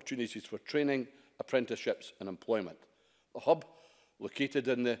 but opportunities for training, apprenticeships and employment. The hub, located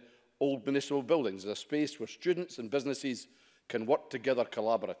in the old municipal buildings, is a space where students and businesses can work together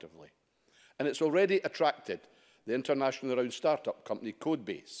collaboratively. And it's already attracted the internationally renowned start-up company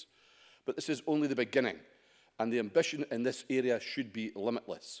Codebase. But this is only the beginning, and the ambition in this area should be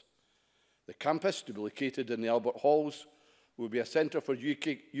limitless. The campus, to be located in the Albert Halls, will be a centre for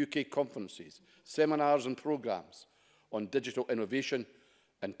UK conferences, seminars and programmes on digital innovation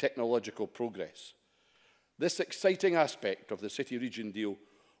and technological progress. This exciting aspect of the City Region deal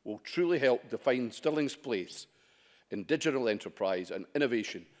will truly help define Stirling's place in digital enterprise and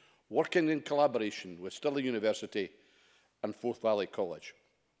innovation, working in collaboration with Stirling University and Forth Valley College.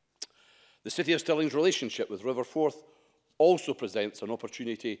 The City of Stirling's relationship with River Forth also presents an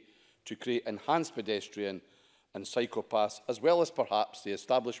opportunity to create enhanced pedestrian and cycle paths, as well as perhaps the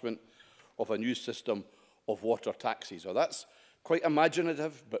establishment of a new system of water taxis. Now, that's quite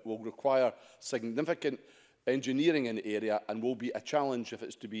imaginative, but will require significant engineering in the area and will be a challenge if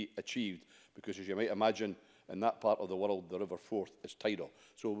it's to be achieved, because as you might imagine, in that part of the world, the River Forth is tidal.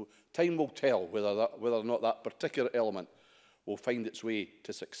 So time will tell whether or not that particular element will find its way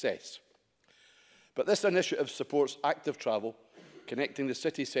to success. But this initiative supports active travel, connecting the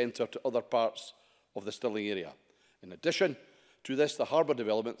city centre to other parts of the Stirling area. In addition to this, the harbour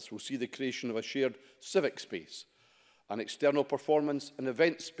developments will see the creation of a shared civic space, an external performance and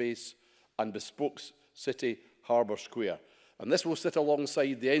event space and bespoke city harbour square. And this will sit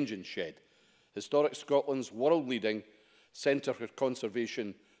alongside the engine shed, Historic Scotland's world-leading centre for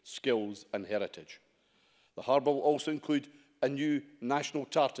conservation, skills and heritage. The harbour will also include a new National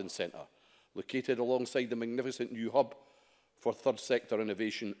Tartan Centre, located alongside the magnificent new hub for third sector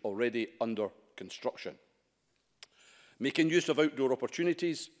innovation already under construction. Making use of outdoor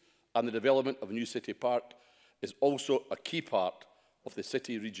opportunities and the development of a new city park is also a key part of the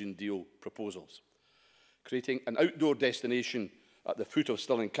City Region deal proposals. Creating an outdoor destination at the foot of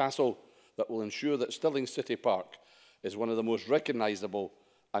Stirling Castle that will ensure that Stirling City Park is one of the most recognisable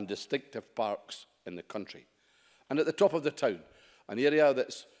and distinctive parks in the country. And at the top of the town, an area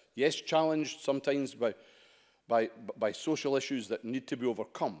that's, yes, challenged sometimes by social issues that need to be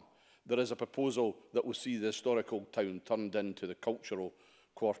overcome, there is a proposal that will see the historical town turned into the cultural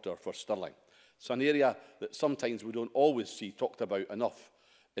quarter for Stirling. It's an area that sometimes we don't always see talked about enough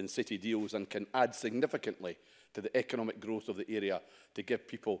in city deals and can add significantly to the economic growth of the area to give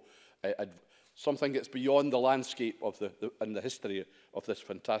people something that's beyond the landscape of and the history of this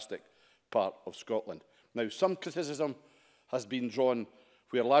fantastic part of Scotland. Now, some criticism has been drawn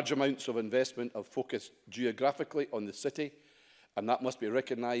where large amounts of investment have focused geographically on the city, and that must be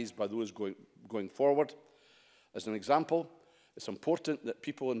recognised by those going forward. As an example, it's important that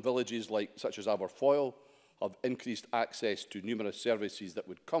people in villages such as Aberfoyle have increased access to numerous services that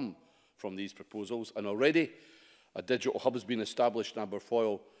would come from these proposals, and already a digital hub has been established in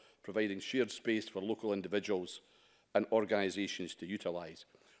Aberfoyle, providing shared space for local individuals and organisations to utilise.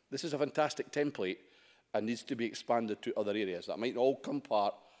 This is a fantastic template and needs to be expanded to other areas. That might all come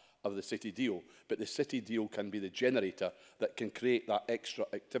part of the city deal, but the city deal can be the generator that can create that extra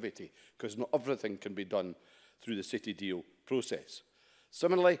activity, because not everything can be done through the city deal process.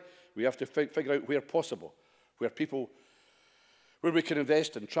 Similarly, we have to figure out where possible, where we can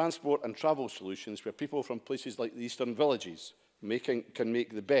invest in transport and travel solutions, where people from places like the eastern villages can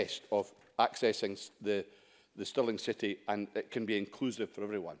make the best of accessing the Stirling city, and it can be inclusive for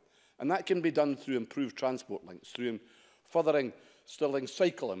everyone. And that can be done through improved transport links, through furthering Stirling's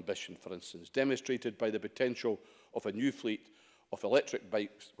cycle ambition, for instance, demonstrated by the potential of a new fleet of electric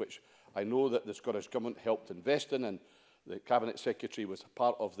bikes, which I know that the Scottish Government helped invest in, and the Cabinet Secretary was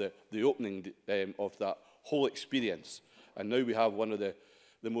part of the opening of that whole experience. And now we have one of the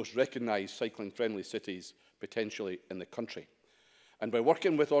most recognised cycling-friendly cities potentially in the country. And by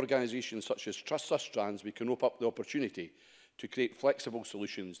working with organisations such as Sustrans, we can open up the opportunity to create flexible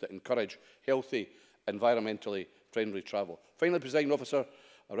solutions that encourage healthy, environmentally friendly travel. Finally, Presiding Officer,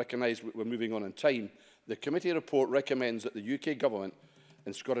 I recognise we're moving on in time. The committee report recommends that the UK Government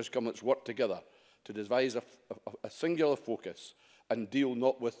and Scottish Governments work together to devise a singular focus and deal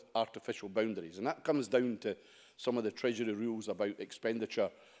not with artificial boundaries. And that comes down to some of the Treasury rules about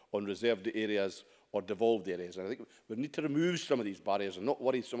expenditure on reserved areas or devolved areas. And I think we need to remove some of these barriers and not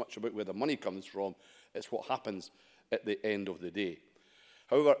worry so much about where the money comes from. It's what happens at the end of the day.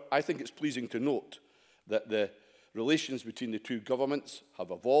 However, I think it's pleasing to note that the relations between the two governments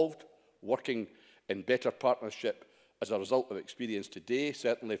have evolved, working in better partnership as a result of experience today,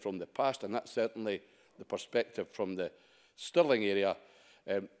 certainly from the past, and that's certainly the perspective from the Stirling area.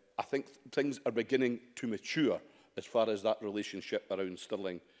 I think things are beginning to mature as far as that relationship around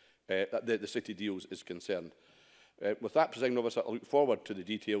Stirling, the city deals, is concerned. With that, Presiding Officer, I look forward to the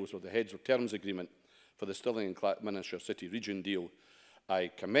details of the Heads of Terms Agreement for the Stirling and Clackmannanshire City Region deal. I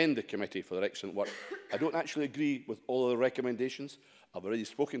commend the committee for their excellent work. I don't actually agree with all of the recommendations. I've already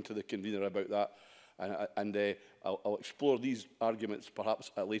spoken to the convener about that, and I'll explore these arguments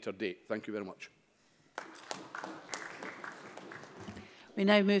perhaps at a later date. Thank you very much. We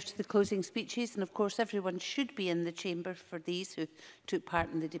now move to the closing speeches, and of course everyone should be in the chamber for these who took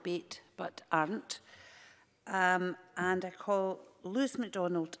part in the debate but aren't. And I call Lewis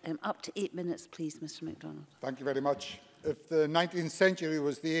MacDonald. Up to 8 minutes, please, Mr MacDonald. Thank you very much. If the 19th century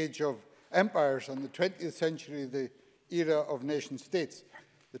was the age of empires and the 20th century the era of nation-states,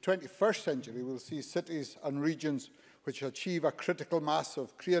 the 21st century will see cities and regions which achieve a critical mass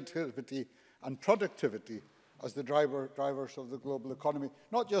of creativity and productivity as the drivers of the global economy.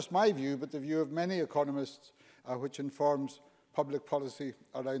 Not just my view, but the view of many economists, which informs public policy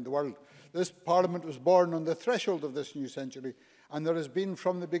around the world. This Parliament was born on the threshold of this new century, and there has been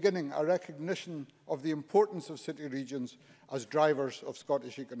from the beginning a recognition of the importance of city regions as drivers of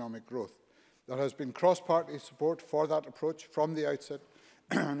Scottish economic growth. There has been cross-party support for that approach from the outset,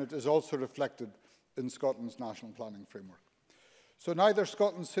 and it is also reflected in Scotland's national planning framework. So neither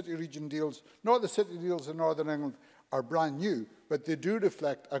Scotland's city region deals nor the city deals in Northern England are brand new, but they do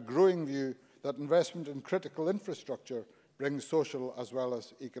reflect a growing view that investment in critical infrastructure brings social as well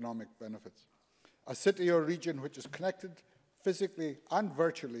as economic benefits. A city or region which is connected physically and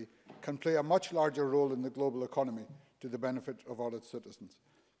virtually can play a much larger role in the global economy to the benefit of all its citizens.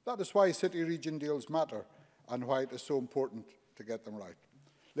 That is why city region deals matter and why it is so important to get them right.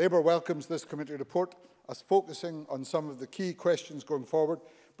 Labour welcomes this committee report as focusing on some of the key questions going forward,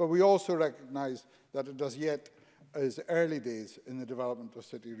 but we also recognise that it is early days in the development of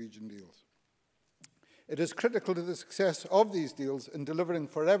city region deals. It is critical to the success of these deals in delivering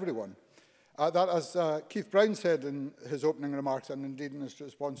for everyone that, as Keith Brown said in his opening remarks and indeed in his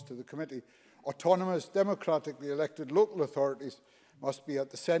response to the committee, autonomous, democratically elected local authorities must be at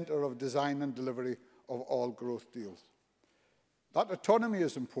the centre of design and delivery of all growth deals. That autonomy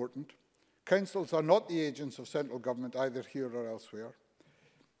is important. Councils are not the agents of central government either here or elsewhere.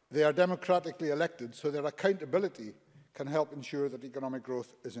 They are democratically elected, so their accountability can help ensure that economic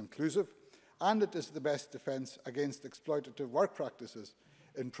growth is inclusive, and it is the best defence against exploitative work practices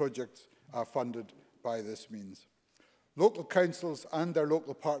in projects funded by this means. Local councils and their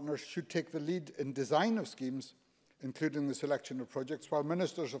local partners should take the lead in design of schemes, including the selection of projects, while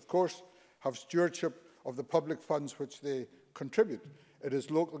ministers, of course, have stewardship of the public funds which they contribute. It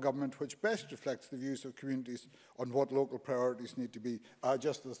is local government which best reflects the views of communities on what local priorities need to be,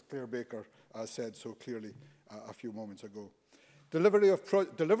 just as Claire Baker said so clearly a few moments ago. Delivery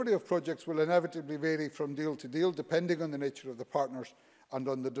of projects will inevitably vary from deal to deal, depending on the nature of the partners and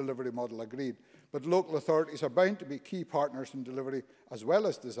on the delivery model agreed. But local authorities are bound to be key partners in delivery as well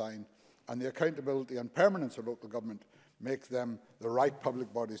as design, and the accountability and permanence of local government make them the right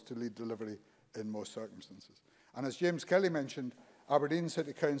public bodies to lead delivery in most circumstances. And as James Kelly mentioned, Aberdeen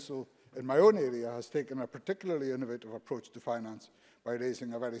City Council in my own area has taken a particularly innovative approach to finance by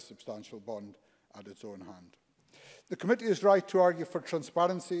raising a very substantial bond at its own hand. The committee is right to argue for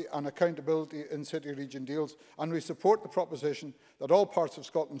transparency and accountability in city-region deals, and we support the proposition that all parts of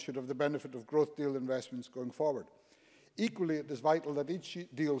Scotland should have the benefit of growth deal investments going forward. Equally, it is vital that each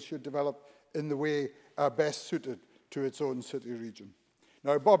deal should develop in the way best suited to its own city region.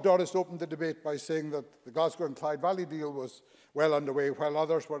 Now, Bob Doris opened the debate by saying that the Glasgow and Clyde Valley deal was well underway, while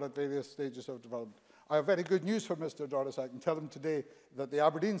others were at various stages of development. I have very good news for Mr Doris. I can tell him today that the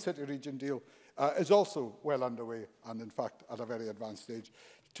Aberdeen City Region deal is also well underway and, in fact, at a very advanced stage.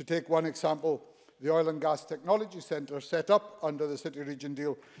 To take one example, the Oil and Gas Technology Centre, set up under the City Region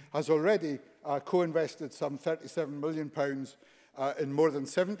deal, has already co-invested some £37 million in more than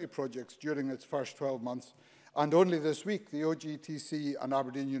 70 projects during its first 12 months. And only this week, the OGTC and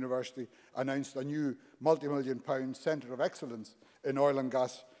Aberdeen University announced a new multi-million-pound Centre of Excellence in oil and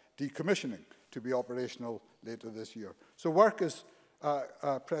gas decommissioning to be operational later this year. So work is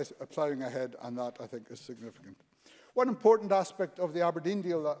ploughing ahead, and that, I think, is significant. One important aspect of the Aberdeen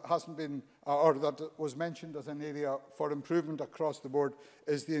deal that hasn't been, or that was mentioned as an area for improvement across the board,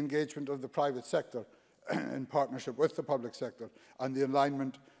 is the engagement of the private sector in partnership with the public sector and the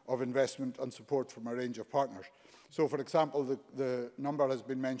alignment of investment and support from a range of partners. So, for example, the number has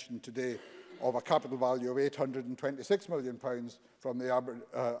been mentioned today of a capital value of £826 million from the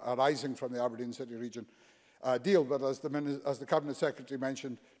arising from the Aberdeen City Region deal, but as the Cabinet Secretary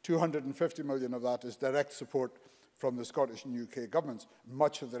mentioned, £250 million of that is direct support from the Scottish and UK governments.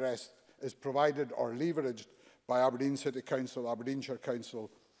 Much of the rest is provided or leveraged by Aberdeen City Council, Aberdeenshire Council,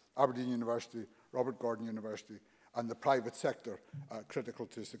 Aberdeen University, Robert Gordon University, and the private sector critical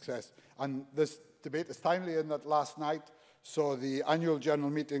to success. And this debate is timely in that last night saw the annual general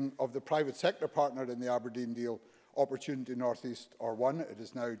meeting of the private sector partner in the Aberdeen deal, Opportunity North East, or One. It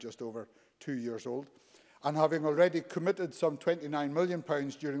is now just over 2 years old. And having already committed some £29 million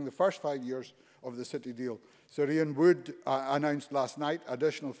during the first 5 years of the City deal, Sir Ian Wood announced last night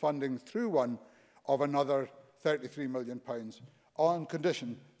additional funding through One of another £33 million on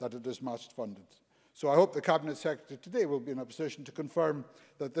condition that it is matched funded. So I hope the Cabinet Secretary today will be in a position to confirm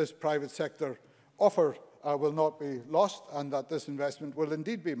that this private sector offer will not be lost and that this investment will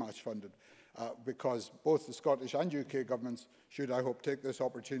indeed be match funded, because both the Scottish and UK governments should, I hope, take this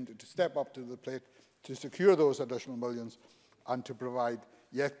opportunity to step up to the plate to secure those additional millions and to provide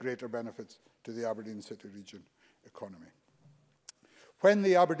yet greater benefits to the Aberdeen City Region economy. When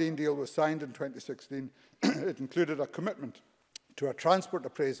the Aberdeen deal was signed in 2016, it included a commitment to a transport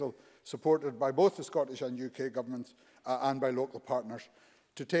appraisal supported by both the Scottish and UK governments and by local partners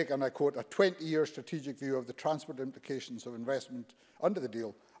to take, and I quote, a 20-year strategic view of the transport implications of investment under the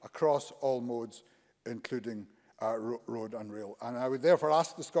deal across all modes, including road and rail. And I would therefore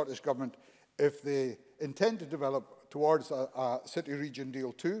ask the Scottish Government if they intend to develop towards a City Region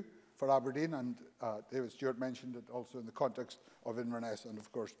Deal 2 for Aberdeen, and David Stewart mentioned it also in the context of Inverness, and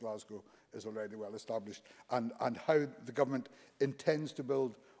of course Glasgow is already well established, and how the Government intends to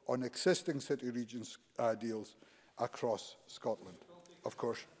build on existing City Regions deals across Scotland, of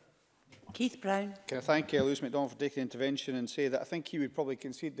course. Keith Brown. Can I thank Lewis MacDonald for taking the intervention and say that I think he would probably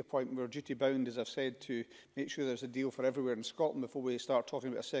concede the point we're duty bound, as I've said, to make sure there's a deal for everywhere in Scotland before we start talking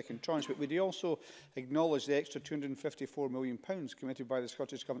about a second tranche. But would he also acknowledge the extra £254 million committed by the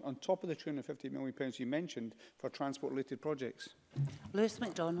Scottish Government on top of the £250 million you mentioned for transport-related projects? Lewis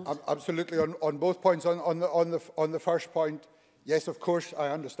MacDonald. Absolutely. On both points. On the first point, yes, of course, I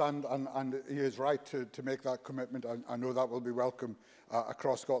understand, and he is right to make that commitment. I know that will be welcome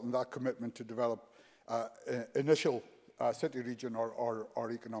across Scotland, that commitment to develop initial city region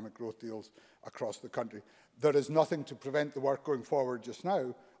or economic growth deals across the country. There is nothing to prevent the work going forward just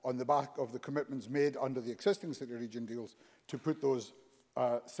now on the back of the commitments made under the existing city region deals to put those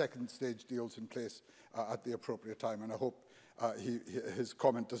second stage deals in place at the appropriate time. And I hope his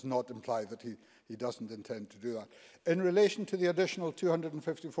comment does not imply that he doesn't intend to do that. In relation to the additional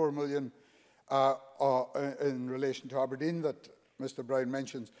 £254 million in relation to Aberdeen that Mr Brown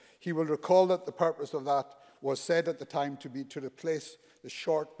mentions, he will recall that the purpose of that was said at the time to be to replace the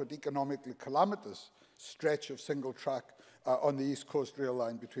short but economically calamitous stretch of single track on the East Coast rail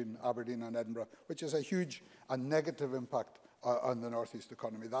line between Aberdeen and Edinburgh, which has a huge and negative impact on the North East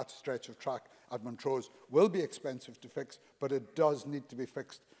economy. That stretch of track at Montrose will be expensive to fix, but it does need to be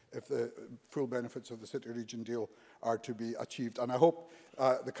fixed if the full benefits of the City Region deal are to be achieved. And I hope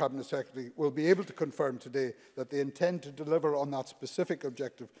the Cabinet Secretary will be able to confirm today that they intend to deliver on that specific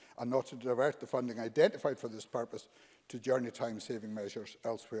objective and not to divert the funding identified for this purpose to journey time saving measures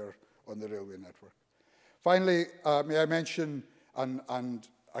elsewhere on the railway network. Finally, may I mention And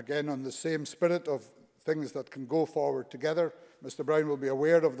again, on the same spirit of things that can go forward together, Mr Brown will be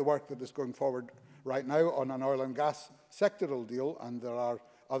aware of the work that is going forward right now on an oil and gas sectoral deal, and there are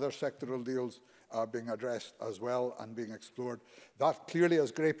other sectoral deals being addressed as well and being explored. That clearly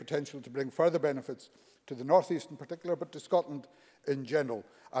has great potential to bring further benefits to the North East in particular, but to Scotland in general.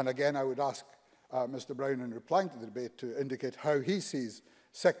 And again, I would ask Mr Brown, in replying to the debate, to indicate how he sees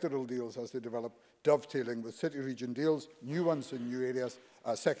sectoral deals as they develop, dovetailing with city-region deals, new ones in new areas,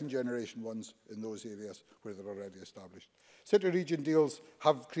 second-generation ones in those areas where they're already established. City-region deals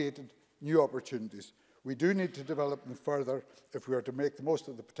have created new opportunities. We do need to develop them further if we are to make the most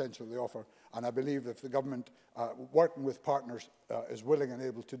of the potential they offer, and I believe if the government, working with partners, is willing and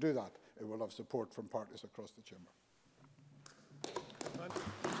able to do that, it will have support from parties across the chamber.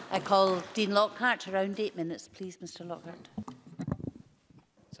 I call Dean Lockhart. Around 8 minutes, please, Mr Lockhart.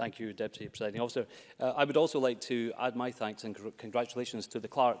 Thank you, Deputy Presiding Officer. I would also like to add my thanks and congratulations to the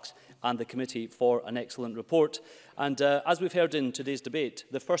clerks and the committee for an excellent report. And as we've heard in today's debate,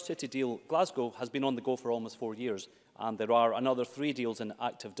 the first city deal, Glasgow, has been on the go for almost 4 years. And there are another 3 deals in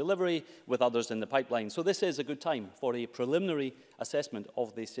active delivery, with others in the pipeline. So this is a good time for a preliminary assessment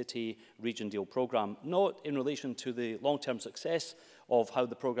of the City Region Deal programme, not in relation to the long-term success of how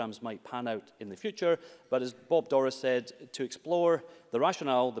the programmes might pan out in the future, but as Bob Doris said, to explore the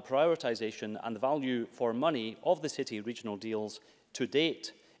rationale, the prioritisation and the value for money of the City Regional Deals to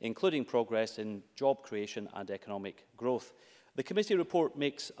date, including progress in job creation and economic growth. The committee report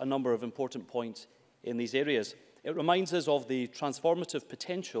makes a number of important points in these areas. It reminds us of the transformative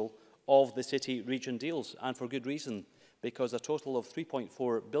potential of the City Region Deals, and for good reason, because a total of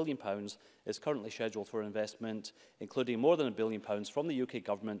 £3.4 billion is currently scheduled for investment, including more than £1 billion from the UK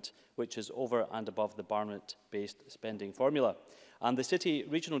Government, which is over and above the Barnett-based spending formula. And the City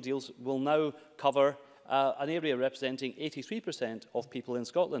Regional Deals will now cover an area representing 83% of people in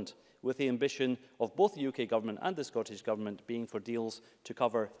Scotland, with the ambition of both the UK Government and the Scottish Government being for deals to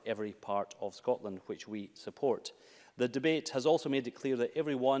cover every part of Scotland, which we support. The debate has also made it clear that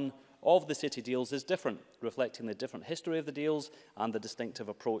every one of the city deals is different, reflecting the different history of the deals and the distinctive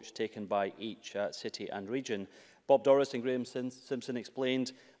approach taken by each city and region. Bob Doris and Graham Simpson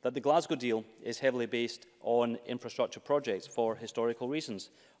explained that the Glasgow deal is heavily based on infrastructure projects for historical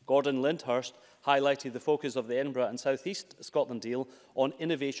reasons. Gordon Lyndhurst highlighted the focus of the Edinburgh and South East Scotland deal on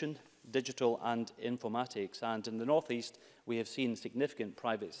innovation, digital and informatics. And in the North East, we have seen significant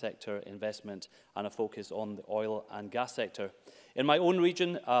private sector investment and a focus on the oil and gas sector. In my own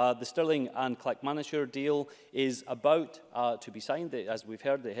region, the Stirling and Clackmannanshire deal is about to be signed, as we've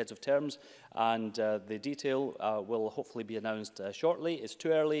heard, the heads of terms, and the detail will hopefully be announced shortly. It's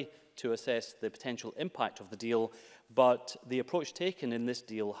too early to assess the potential impact of the deal, but the approach taken in this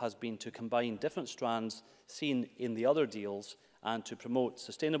deal has been to combine different strands seen in the other deals and to promote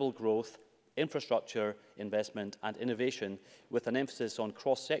sustainable growth, infrastructure investment and innovation, with an emphasis on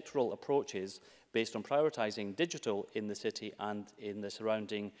cross-sectoral approaches based on prioritising digital in the city and in the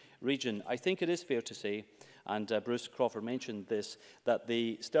surrounding region. I think it is fair to say, and Bruce Crawford mentioned this, that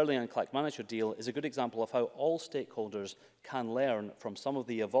the Stirling and Clackmannanshire deal is a good example of how all stakeholders can learn from some of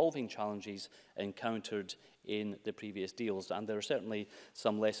the evolving challenges encountered in the previous deals, and there are certainly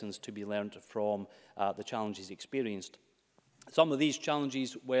some lessons to be learned from the challenges experienced. Some of these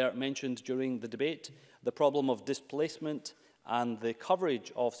challenges were mentioned during the debate. The problem of displacement and the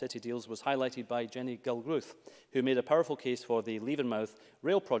coverage of city deals was highlighted by Jenny Gilgruth, who made a powerful case for the Leavenmouth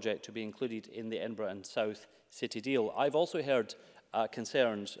rail project to be included in the Edinburgh and South City deal. I've also heard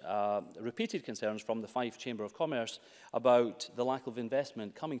repeated concerns from the Fife Chamber of Commerce about the lack of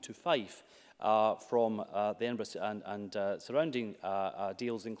investment coming to Fife from the Edinburgh and surrounding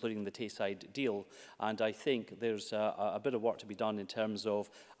deals, including the Tayside deal. And I think there's a bit of work to be done in terms of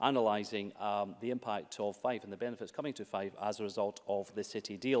analysing the impact of Fife and the benefits coming to Fife as a result of the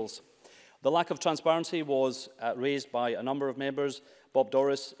city deals. The lack of transparency was raised by a number of members. Bob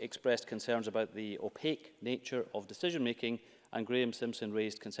Doris expressed concerns about the opaque nature of decision-making, and Graham Simpson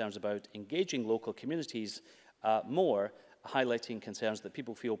raised concerns about engaging local communities more, highlighting concerns that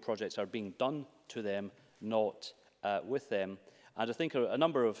people feel projects are being done to them, not with them. And I think a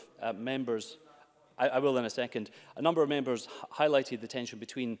number of members, I will in a second, a number of members highlighted the tension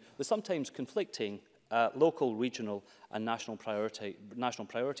between the sometimes conflicting local, regional and national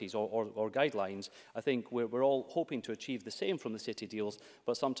priorities or guidelines. I think we're all hoping to achieve the same from the city deals,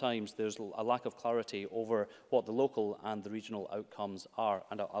 but sometimes there's a lack of clarity over what the local and the regional outcomes are.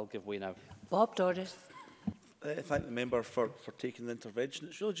 And I'll give way now. Bob Doris. Thank the member for taking the intervention.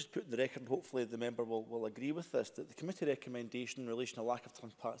 It's really just put in the record, and hopefully the member will agree with this, that the committee recommendation in relation to lack of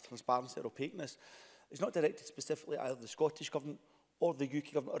transparency or opaqueness, is not directed specifically at either the Scottish Government or the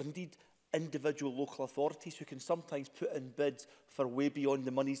UK Government, or indeed individual local authorities who can sometimes put in bids for way beyond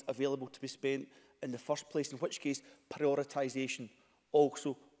the monies available to be spent in the first place, in which case prioritisation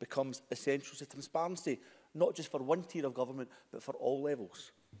also becomes essential to transparency, not just for one tier of government, but for all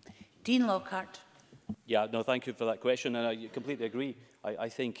levels. Dean Lockhart. Yeah, no, thank you for that question, and I completely agree. I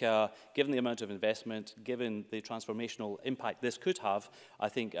think, given the amount of investment, given the transformational impact this could have, I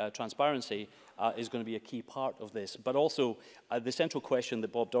think transparency is going to be a key part of this. But also, the central question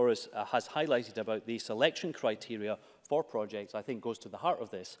that Bob Doris has highlighted about the selection criteria for projects, I think, goes to the heart of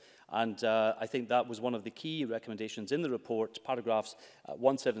this. And I think that was one of the key recommendations in the report, paragraphs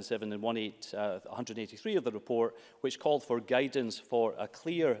 177 and 183 of the report, which called for guidance for a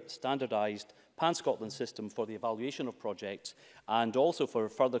clear, standardised Pan-Scotland system for the evaluation of projects, and also for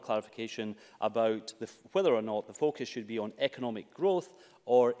further clarification about whether or not the focus should be on economic growth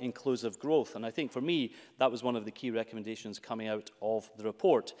or inclusive growth. And I think for me, that was one of the key recommendations coming out of the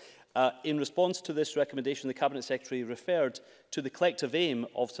report. In response to this recommendation, the Cabinet Secretary referred to the collective aim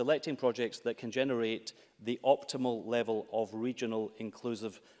of selecting projects that can generate the optimal level of regional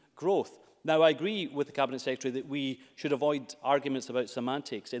inclusive growth. Now, I agree with the Cabinet Secretary that we should avoid arguments about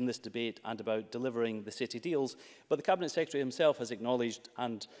semantics in this debate and about delivering the city deals, but the Cabinet Secretary himself has acknowledged,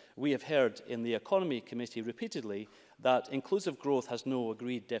 and we have heard in the Economy Committee repeatedly, that inclusive growth has no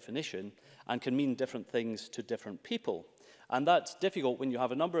agreed definition and can mean different things to different people. And that's difficult when you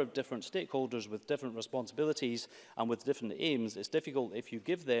have a number of different stakeholders with different responsibilities and with different aims. It's difficult if you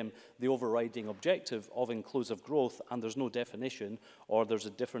give them the overriding objective of inclusive growth and there's no definition, or there's a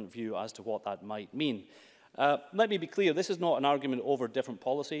different view as to what that might mean. Let me be clear, this is not an argument over different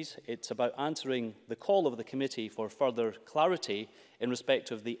policies. It's about answering the call of the committee for further clarity in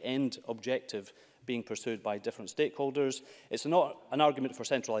respect of the end objective being pursued by different stakeholders. It's not an argument for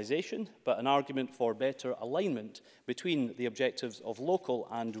centralisation, but an argument for better alignment between the objectives of local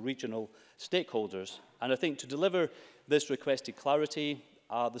and regional stakeholders. And I think to deliver this requested clarity,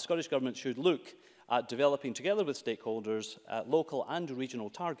 the Scottish Government should look at developing, together with stakeholders, local and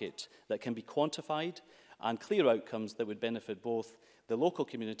regional targets that can be quantified and clear outcomes that would benefit both the local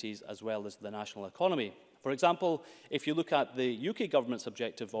communities as well as the national economy. For example, if you look at the UK Government's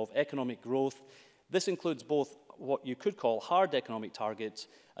objective of economic growth, this includes both what you could call hard economic targets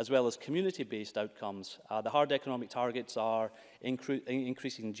as well as community-based outcomes. The hard economic targets are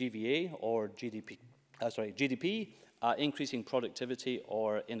increasing GVA or GDP, increasing productivity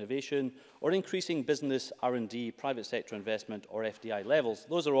or innovation, or increasing business R&D, private sector investment or FDI levels.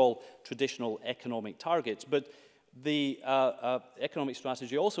 Those are all traditional economic targets, but the economic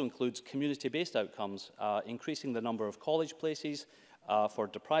strategy also includes community-based outcomes, increasing the number of college places, for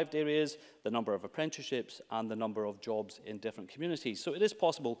deprived areas, the number of apprenticeships and the number of jobs in different communities. So it is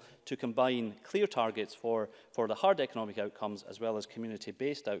possible to combine clear targets for the hard economic outcomes as well as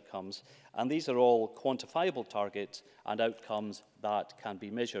community-based outcomes, and these are all quantifiable targets and outcomes that can be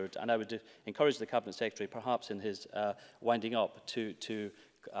measured. And I would encourage the Cabinet Secretary, perhaps in his winding up, to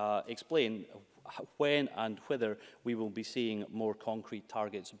explain when and whether we will be seeing more concrete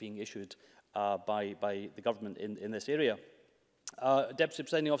targets being issued by the government in this area. Deputy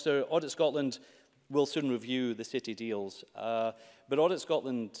Presiding Officer, Audit Scotland will soon review the city deals, but Audit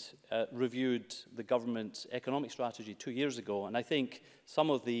Scotland reviewed the government's economic strategy 2 years ago, and I think some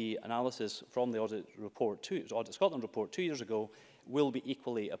of the analysis from the Audit Scotland report 2 years ago will be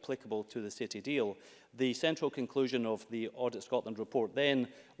equally applicable to the city deal. The central conclusion of the Audit Scotland report then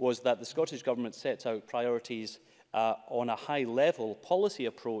was that the Scottish Government sets out priorities on a high-level policy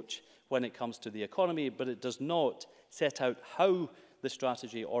approach when it comes to the economy, but it does not set out how the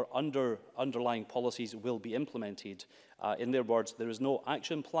strategy or underlying policies will be implemented. In their words, there is no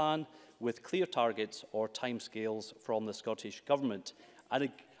action plan with clear targets or timescales from the Scottish Government. And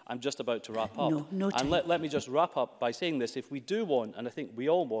I'm just about to wrap up. And let me just wrap up by saying this. If we do want, and I think we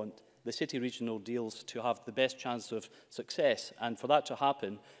all want, the city regional deals to have the best chance of success, and for that to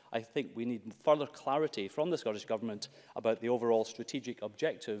happen, I think we need further clarity from the Scottish Government about the overall strategic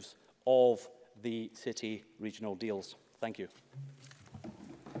objectives of the city regional deals. Thank you.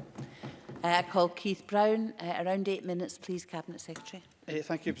 I call Keith Brown. Around 8 minutes, please, Cabinet Secretary.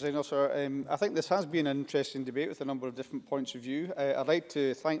 Thank you, President Officer. I think this has been an interesting debate with a number of different points of view. I'd like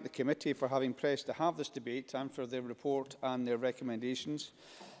to thank the committee for having pressed to have this debate and for their report and their recommendations.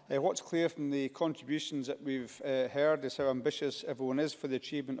 What's clear from the contributions that we've heard is how ambitious everyone is for the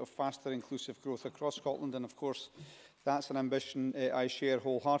achievement of faster inclusive growth across Scotland, and of course That's an ambition I share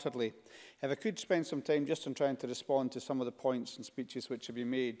wholeheartedly. If I could spend some time just on trying to respond to some of the points and speeches which have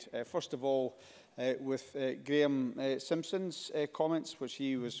been made. First of all, with Graham Simpson's comments, which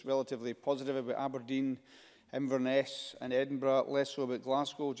he was relatively positive about Aberdeen, Inverness and Edinburgh, less so about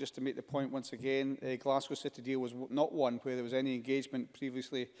Glasgow. Just to make the point once again, Glasgow City deal was not one where there was any engagement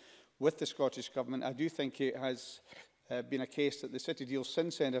previously with the Scottish Government. I do think it has been a case that the City deals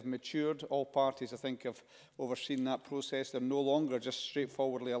since then have matured. All parties, I think, have overseen that process. They're no longer just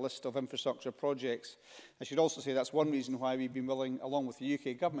straightforwardly a list of infrastructure projects. I should also say that's one reason why we've been willing, along with the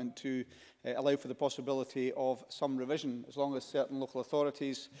UK Government, to allow for the possibility of some revision, as long as certain local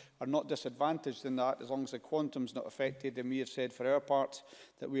authorities are not disadvantaged in that, as long as the quantum's not affected. And we have said for our part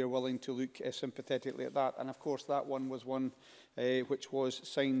that we are willing to look sympathetically at that. And of course, that one was one which was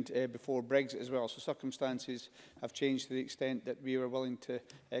signed before Brexit as well. So circumstances have changed to the extent that we were willing to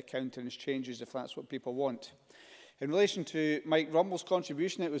countenance changes if that's what people want. In relation to Mike Rumble's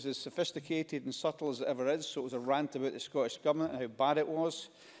contribution, it was as sophisticated and subtle as it ever is. So it was a rant about the Scottish Government and how bad it was.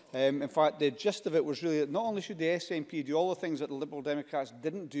 In fact, the gist of it was really that not only should the SNP do all the things that the Liberal Democrats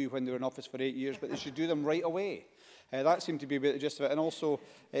didn't do when they were in office for 8 years, but they should do them right away. That seemed to be a bit the gist of it. And also,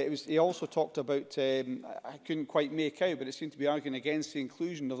 he also talked about, I couldn't quite make out, but it seemed to be arguing against the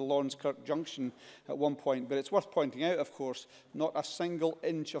inclusion of the Lawrence-Kirk Junction at one point. But it's worth pointing out, of course, not a single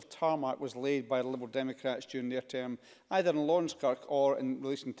inch of tarmac was laid by the Liberal Democrats during their term, either in Lawrence-Kirk or in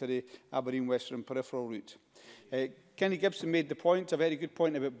relation to the Aberdeen-Western peripheral route. Kenny Gibson made the point, a very good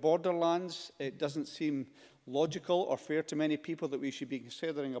point, about borderlands. It doesn't seem logical or fair to many people that we should be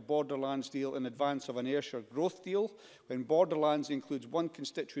considering a borderlands deal in advance of an Ayrshire growth deal, when borderlands includes one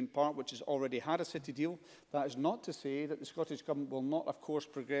constituent part which has already had a city deal. That is not to say that the Scottish Government will not, of course,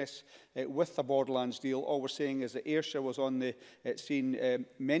 progress with the borderlands deal. All we're saying is that Ayrshire was on the scene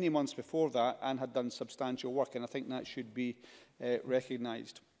many months before that and had done substantial work, and I think that should be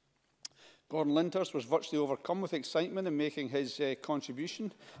recognised. Gordon Lindhurst was virtually overcome with excitement in making his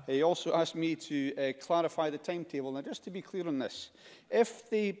contribution. He also asked me to clarify the timetable. Now, just to be clear on this, if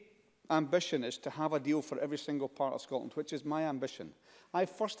the ambition is to have a deal for every single part of Scotland, which is my ambition, I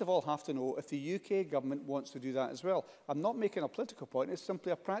first of all have to know if the UK Government wants to do that as well. I'm not making a political point, it's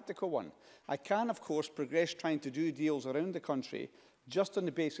simply a practical one. I can, of course, progress trying to do deals around the country just on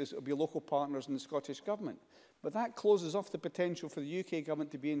the basis it will be local partners in the Scottish Government. But that closes off the potential for the UK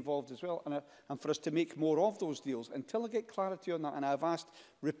Government to be involved as well and for us to make more of those deals. Until I get clarity on that, and I've asked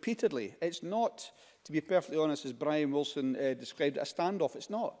repeatedly, it's not, to be perfectly honest, as Brian Wilson described it, a standoff.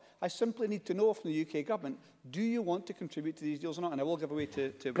 It's not. I simply need to know from the UK Government, do you want to contribute to these deals or not? And I will give away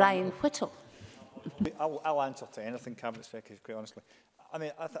to Brian Whittle. I'll answer to anything, Cabinet Secretary, quite honestly. I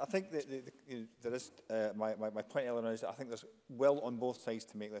mean, I think that there is, my point earlier is that I think there's will on both sides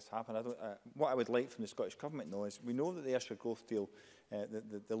to make this happen. What I would like from the Scottish Government, though, is we know that the Ayrshire growth deal,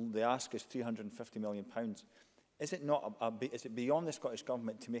 the ask is £350 million. Is it not? Is it beyond the Scottish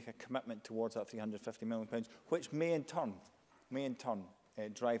Government to make a commitment towards that £350 million, which may in turn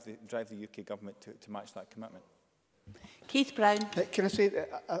drive the UK Government to match that commitment? Keith Brown. Can I say,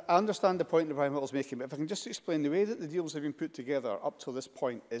 I understand the point that Brian Whittle's making, but if I can just explain, the way that the deals have been put together up to this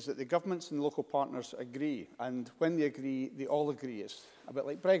point is that the governments and local partners agree, and when they agree, they all agree. It's a bit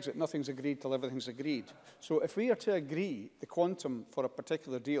like Brexit, nothing's agreed till everything's agreed. So if we are to agree the quantum for a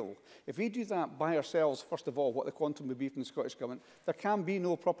particular deal, if we do that by ourselves, first of all, what the quantum would be from the Scottish Government, there can be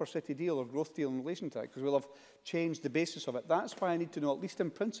no proper city deal or growth deal in relation to that, because we'll have changed the basis of it. That's why I need to know, at least in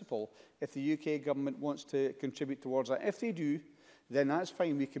principle, if the UK Government wants to contribute towards that. If they do, then that's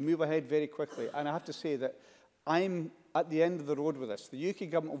fine. We can move ahead very quickly. And I have to say that I'm at the end of the road with this. The UK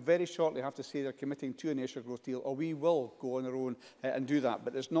Government will very shortly have to say they're committing to an Ayrshire growth deal, or we will go on our own and do that.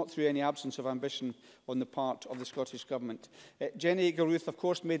 But it's not through any absence of ambition on the part of the Scottish Government. Jenny Akerruth, of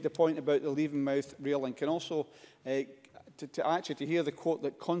course, made the point about the Leavenmouth rail link, and also to hear the quote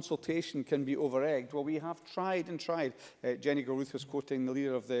that consultation can be over-egged. Well, we have tried and tried. Jenny Akerruth was quoting the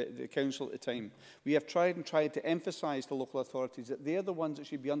leader of the council at the time. We have tried and tried to emphasise to local authorities that they're the ones that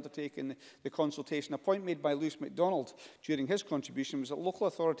should be undertaking the consultation. A point made by Lewis MacDonald during his contribution was that local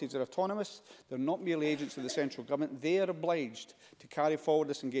authorities are autonomous. They're not merely agents of the central government. They are obliged to carry forward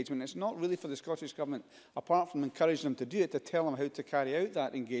this engagement. It's not really for the Scottish Government, apart from encouraging them to do it, to tell them how to carry out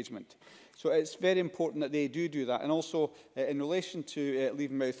that engagement. So it's very important that they do that. And also, in relation to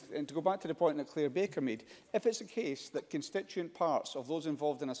Leavenmouth, and to go back to the point that Claire Baker made, if it's a case that constituent parts of those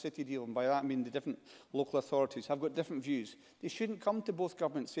involved in a city deal, and by that I mean the different local authorities, have got different views, they shouldn't come to both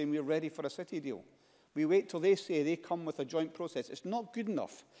governments saying we're ready for a city deal. We wait till they say they come with a joint process. It's not good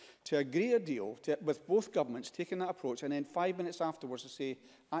enough to agree a deal with both governments taking that approach and then 5 minutes afterwards to say,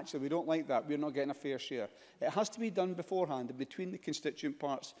 actually, we don't like that, we're not getting a fair share. It has to be done beforehand and between the constituent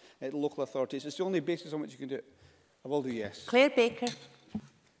parts at the local authorities. It's the only basis on which you can do it. I will do yes. Claire Baker.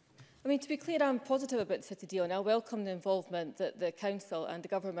 I mean, to be clear, I'm positive about the City deal and I welcome the involvement that the Council and the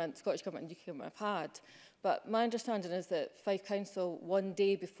Government, Scottish Government and UK Government have had. But my understanding is that Fife Council, one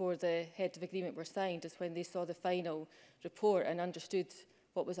day before the head of agreement were signed, is when they saw the final report and understood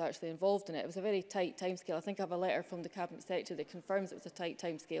what was actually involved in it. It was a very tight timescale. I think I have a letter from the Cabinet Secretary that confirms it was a tight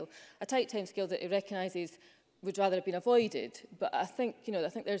timescale that he recognises would rather have been avoided. But I think,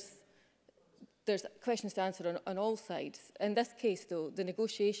 there's questions to answer on all sides. In this case, though, the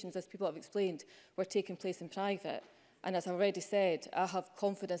negotiations, as people have explained, were taking place in private. And as I already said, I have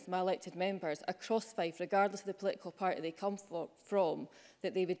confidence in my elected members across Fife, regardless of the political party they come from,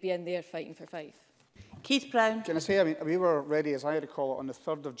 that they would be in there fighting for Fife. Keith Brown. Can I say, we were ready, as I recall it, on the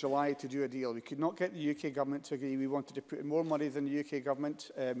 3rd of July to do a deal. We could not get the UK government to agree. We wanted to put in more money than the UK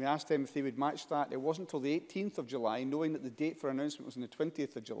government. We asked them if they would match that. It wasn't until the 18th of July, knowing that the date for announcement was on the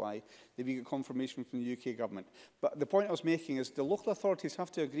 20th of July, that we got confirmation from the UK government. But the point I was making is the local authorities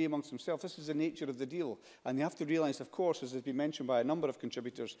have to agree amongst themselves. This is the nature of the deal. And they have to realise, of course, as has been mentioned by a number of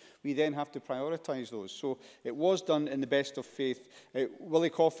contributors, we then have to prioritise those. So it was done in the best of faith.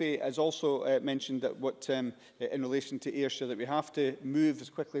 Willie Coffey has also mentioned that in relation to Ayrshire, that we have to move as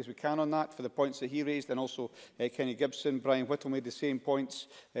quickly as we can on that for the points that he raised, and also Kenny Gibson. Brian Whittle made the same points,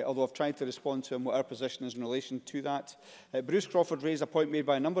 although I've tried to respond to him what our position is in relation to that. Bruce Crawford raised a point made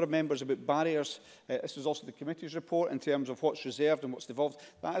by a number of members about barriers. This was also the committee's report in terms of what's reserved and what's devolved.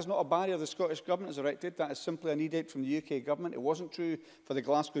 That is not a barrier the Scottish Government has erected. That is simply an edict from the UK Government. It wasn't true for the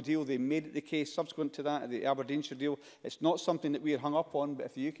Glasgow deal. They made it the case subsequent to that, the Aberdeenshire deal. It's not something that we are hung up on, but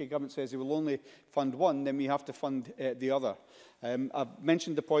if the UK Government says they will only fund one, then we have to fund the other. I've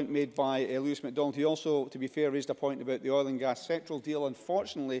mentioned the point made by Lewis MacDonald. He also, to be fair, raised a point about the oil and gas sectoral deal.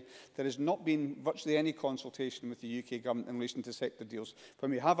 Unfortunately, there has not been virtually any consultation with the UK Government in relation to sector deals.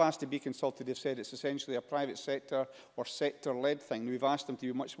 When we have asked to be consulted, they've said it's essentially a private sector or sector-led thing. We've asked them to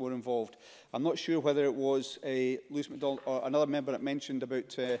be much more involved. I'm not sure whether it was Lewis MacDonald or another member that mentioned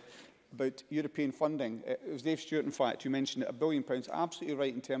about European funding. It was Dave Stewart, in fact, who mentioned it, £1 billion. Absolutely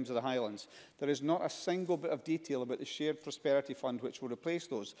right in terms of the Highlands. There is not a single bit of detail about the Shared Prosperity Fund which will replace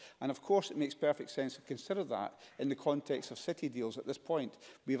those. And of course, it makes perfect sense to consider that in the context of city deals at this point.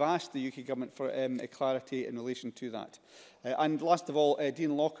 We've asked the UK Government for clarity in relation to that. And last of all,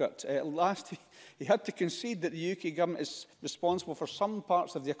 Dean Lockhart. He had to concede that the UK Government is responsible for some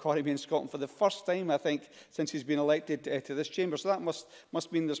parts of the economy in Scotland for the first time, I think, since he's been elected to this chamber. So that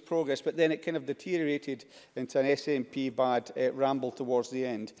must mean there's progress. But then it kind of deteriorated into an SNP bad ramble towards the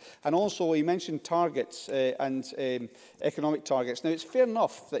end. And also, he mentioned targets and economic targets. Now, it's fair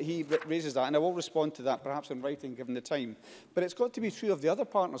enough that he raises that, and I will respond to that, perhaps in writing, given the time. But it's got to be true of the other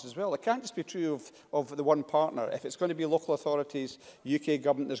partners as well. It can't just be true of the one partner. If it's going to be local authorities, UK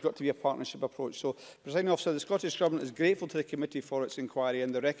Government, there's got to be a partnership approach. So, Presiding Officer, the Scottish Government is grateful to the committee for its inquiry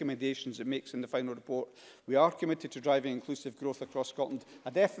and the recommendations it makes in the final report. We are committed to driving inclusive growth across Scotland,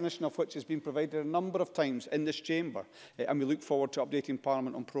 a definition of which has been provided a number of times in this chamber, and we look forward to updating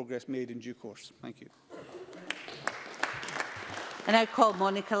Parliament on progress made in due course. Thank you. I now call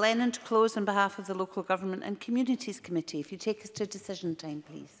Monica Lennon to close on behalf of the Local Government and Communities Committee. If you take us to decision time,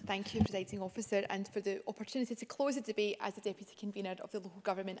 please. Thank you, Presiding Officer, and for the opportunity to close the debate as the Deputy Convener of the Local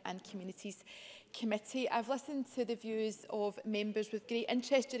Government and Communities Committee. I've listened to the views of members with great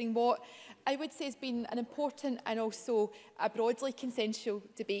interest during what I would say has been an important and also a broadly consensual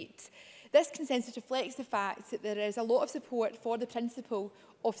debate. This consensus reflects the fact that there is a lot of support for the principle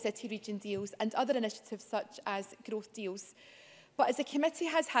of city-region deals and other initiatives such as growth deals. But as the committee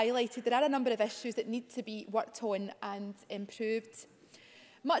has highlighted, there are a number of issues that need to be worked on and improved.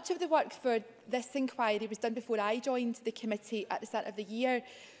 Much of the work for this inquiry was done before I joined the committee at the start of the year,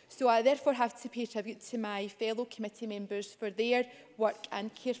 so I therefore have to pay tribute to my fellow committee members for their work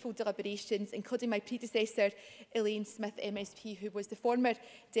and careful deliberations, including my predecessor, Elaine Smith MSP, who was the former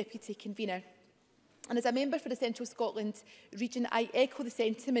Deputy Convener. And as a member for the Central Scotland region, I echo the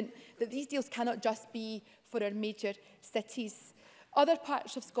sentiment that these deals cannot just be for our major cities. Other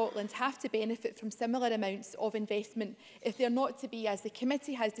parts of Scotland have to benefit from similar amounts of investment if they are not to be, as the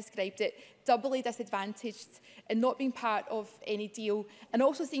committee has described it, doubly disadvantaged in not being part of any deal, and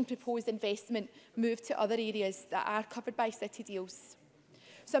also seeing proposed investment move to other areas that are covered by city deals.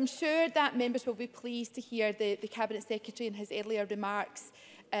 So I'm sure that members will be pleased to hear the Cabinet Secretary in his earlier remarks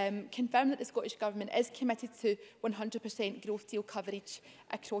confirm that the Scottish Government is committed to 100% growth deal coverage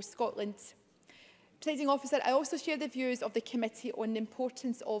across Scotland. Presiding Officer, I also share the views of the committee on the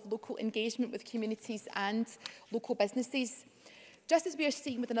importance of local engagement with communities and local businesses. Just as we are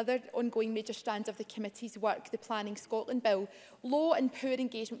seeing with another ongoing major strand of the committee's work, the Planning Scotland Bill, low and poor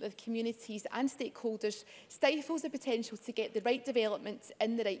engagement with communities and stakeholders stifles the potential to get the right development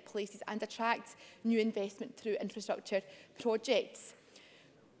in the right places and attract new investment through infrastructure projects.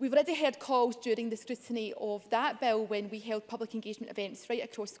 We've already heard calls during the scrutiny of that bill when we held public engagement events right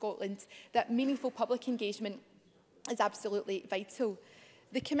across Scotland that meaningful public engagement is absolutely vital.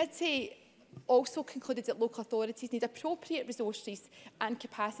 The committee also concluded that local authorities need appropriate resources and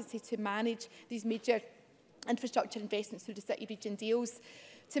capacity to manage these major infrastructure investments through the city region deals.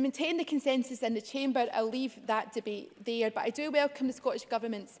 To maintain the consensus in the Chamber, I'll leave that debate there, but I do welcome the Scottish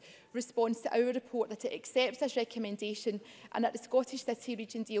Government's response to our report that it accepts this recommendation and that the Scottish City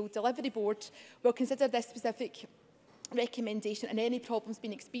Region Deal Delivery Board will consider this specific recommendation and any problems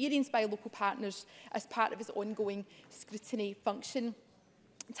being experienced by local partners as part of its ongoing scrutiny function.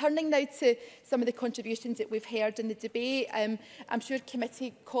 Turning now to some of the contributions that we've heard in the debate, I'm sure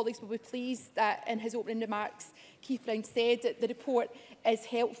committee colleagues will be pleased that in his opening remarks, Keith Brown said that the report is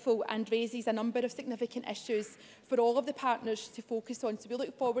helpful and raises a number of significant issues for all of the partners to focus on. So we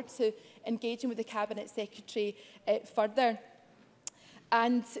look forward to engaging with the Cabinet Secretary further.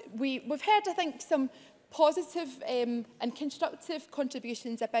 And we've heard, I think, some positive and constructive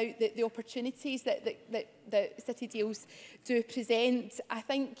contributions about the opportunities that city deals do present. I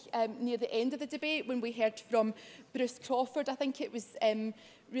think near the end of the debate, when we heard from Bruce Crawford, I think it was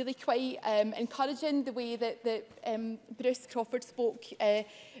really quite encouraging the way that Bruce Crawford spoke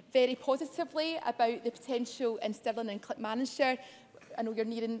very positively about the potential in Stirling and Clackmannanshire. I know you're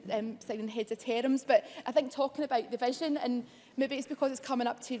nearing signing heads of terms, but I think talking about the vision, and maybe it's because it's coming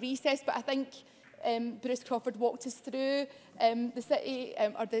up to recess, but I think Bruce Crawford walked us through the city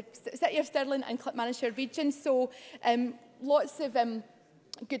of Stirling and Clackmannanshire region. So lots of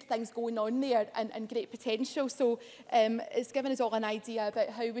good things going on there and great potential. So it's given us all an idea about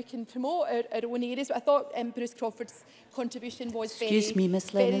how we can promote our own areas. But I thought Bruce Crawford's contribution was Excuse me,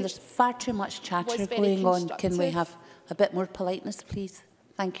 Miss Lennon, there's far too much chatter going on. Can we have a bit more politeness, please?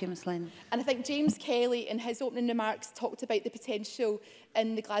 Thank you, Ms Lennon. And I think James Kelly, in his opening remarks, talked about the potential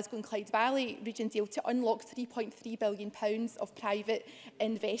in the Glasgow and Clyde Valley region deal to unlock £3.3 billion of private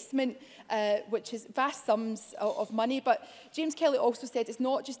investment, which is vast sums of money. But James Kelly also said it's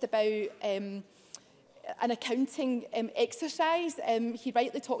not just about an accounting exercise. He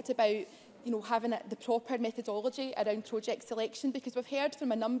rightly talked about having the proper methodology around project selection, because we've heard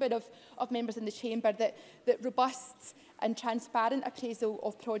from a number of members in the Chamber that robust and transparent appraisal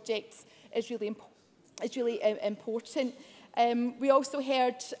of projects is really important. We also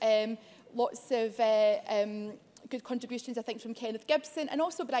heard lots of good contributions, I think, from Kenneth Gibson and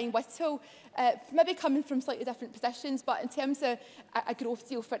also Brian Whittle, maybe coming from slightly different positions, but in terms of a growth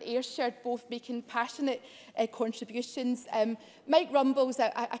deal for Ayrshire, both making passionate contributions. Mike Rumbles,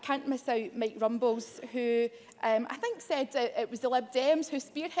 I can't miss out Mike Rumbles, who I think said it was the Lib Dems who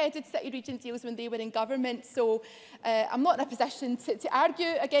spearheaded city region deals when they were in government. So I'm not in a position to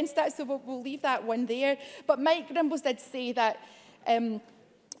argue against that, so we'll leave that one there. But Mike Rumbles did say that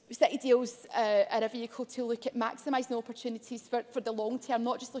city deals are a vehicle to look at maximising opportunities for the long term,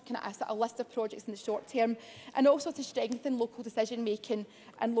 not just looking at a list of projects in the short term, and also to strengthen local decision making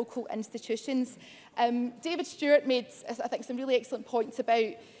and local institutions. David Stewart made, I think, some really excellent points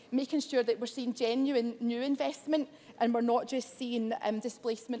about making sure that we're seeing genuine new investment and we're not just seeing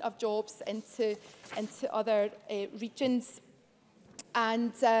displacement of jobs into other regions.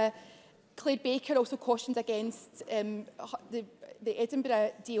 And Claire Baker also cautioned against the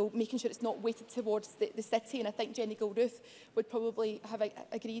Edinburgh deal, making sure it's not weighted towards the city, and I think Jenny Gilruth would probably have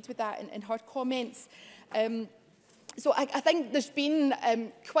agreed with that in her comments. So I think there's been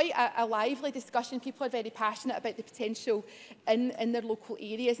quite a lively discussion. People are very passionate about the potential in their local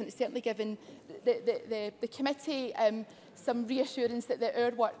areas, and it's certainly given the committee some reassurance that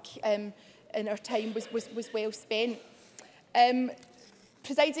our work in our time was well spent.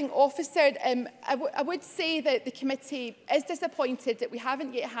 Presiding Officer, I would say that the committee is disappointed that we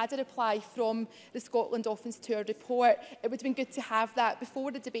haven't yet had a reply from the Scotland Office to our report. It would have been good to have that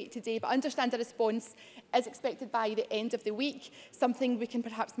before the debate today, but I understand a response is expected by the end of the week, something we can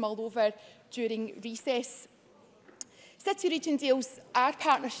perhaps mull over during recess. City region deals are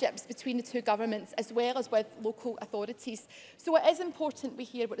partnerships between the two governments as well as with local authorities. So it is important we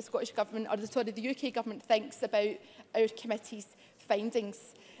hear what the Scottish Government, or the UK Government thinks about our committee's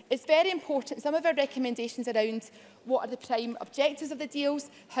findings. It's very important, some of our recommendations around what are the prime objectives of the deals,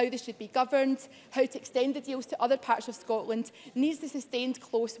 how they should be governed, how to extend the deals to other parts of Scotland, needs the sustained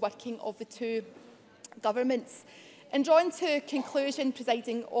close working of the two governments. And drawn to conclusion,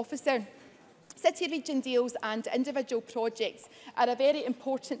 presiding officer, city region deals and individual projects are a very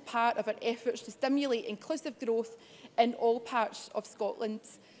important part of our efforts to stimulate inclusive growth in all parts of Scotland.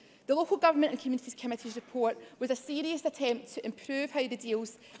 The Local Government and Communities Committee's report was a serious attempt to improve how the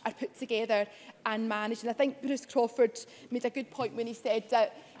deals are put together and managed. And I think Bruce Crawford made a good point when he said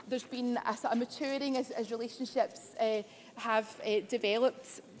that there's been a sort of maturing as relationships have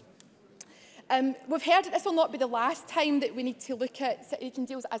developed. We've heard that this will not be the last time that we need to look at city region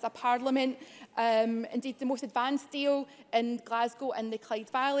deals as a parliament. Indeed, the most advanced deal in Glasgow and the Clyde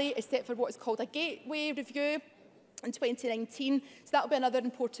Valley is set for what is called a gateway review in 2019. So that will be another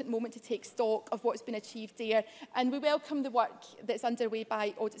important moment to take stock of what's been achieved there. And we welcome the work that's underway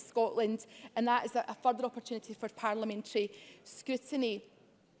by Audit Scotland, and that is a further opportunity for parliamentary scrutiny.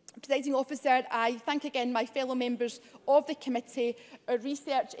 Presiding officer, I thank again my fellow members of the committee, our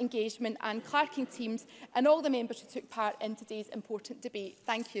research, engagement and clerking teams, and all the members who took part in today's important debate.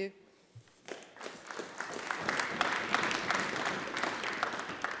 Thank you.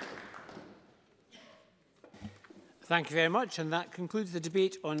 Thank you very much, and that concludes the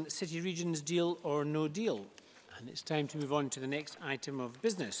debate on City Regions Deal or No Deal. And it's time to move on to the next item of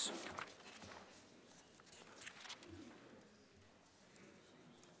business.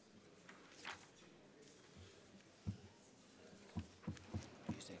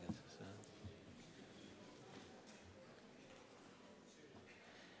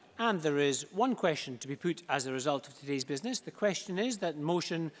 And there is one question to be put as a result of today's business. The question is that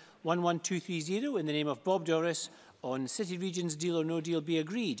motion 11230 in the name of Bob Doris on City Regions Deal or No Deal be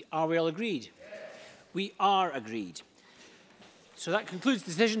agreed. Are we all agreed? We are agreed. So that concludes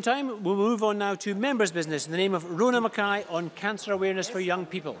decision time. We'll move on now to members' business in the name of Rona Mackay on cancer awareness for young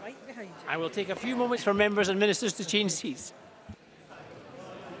people. I will take a few moments for members and ministers to change seats.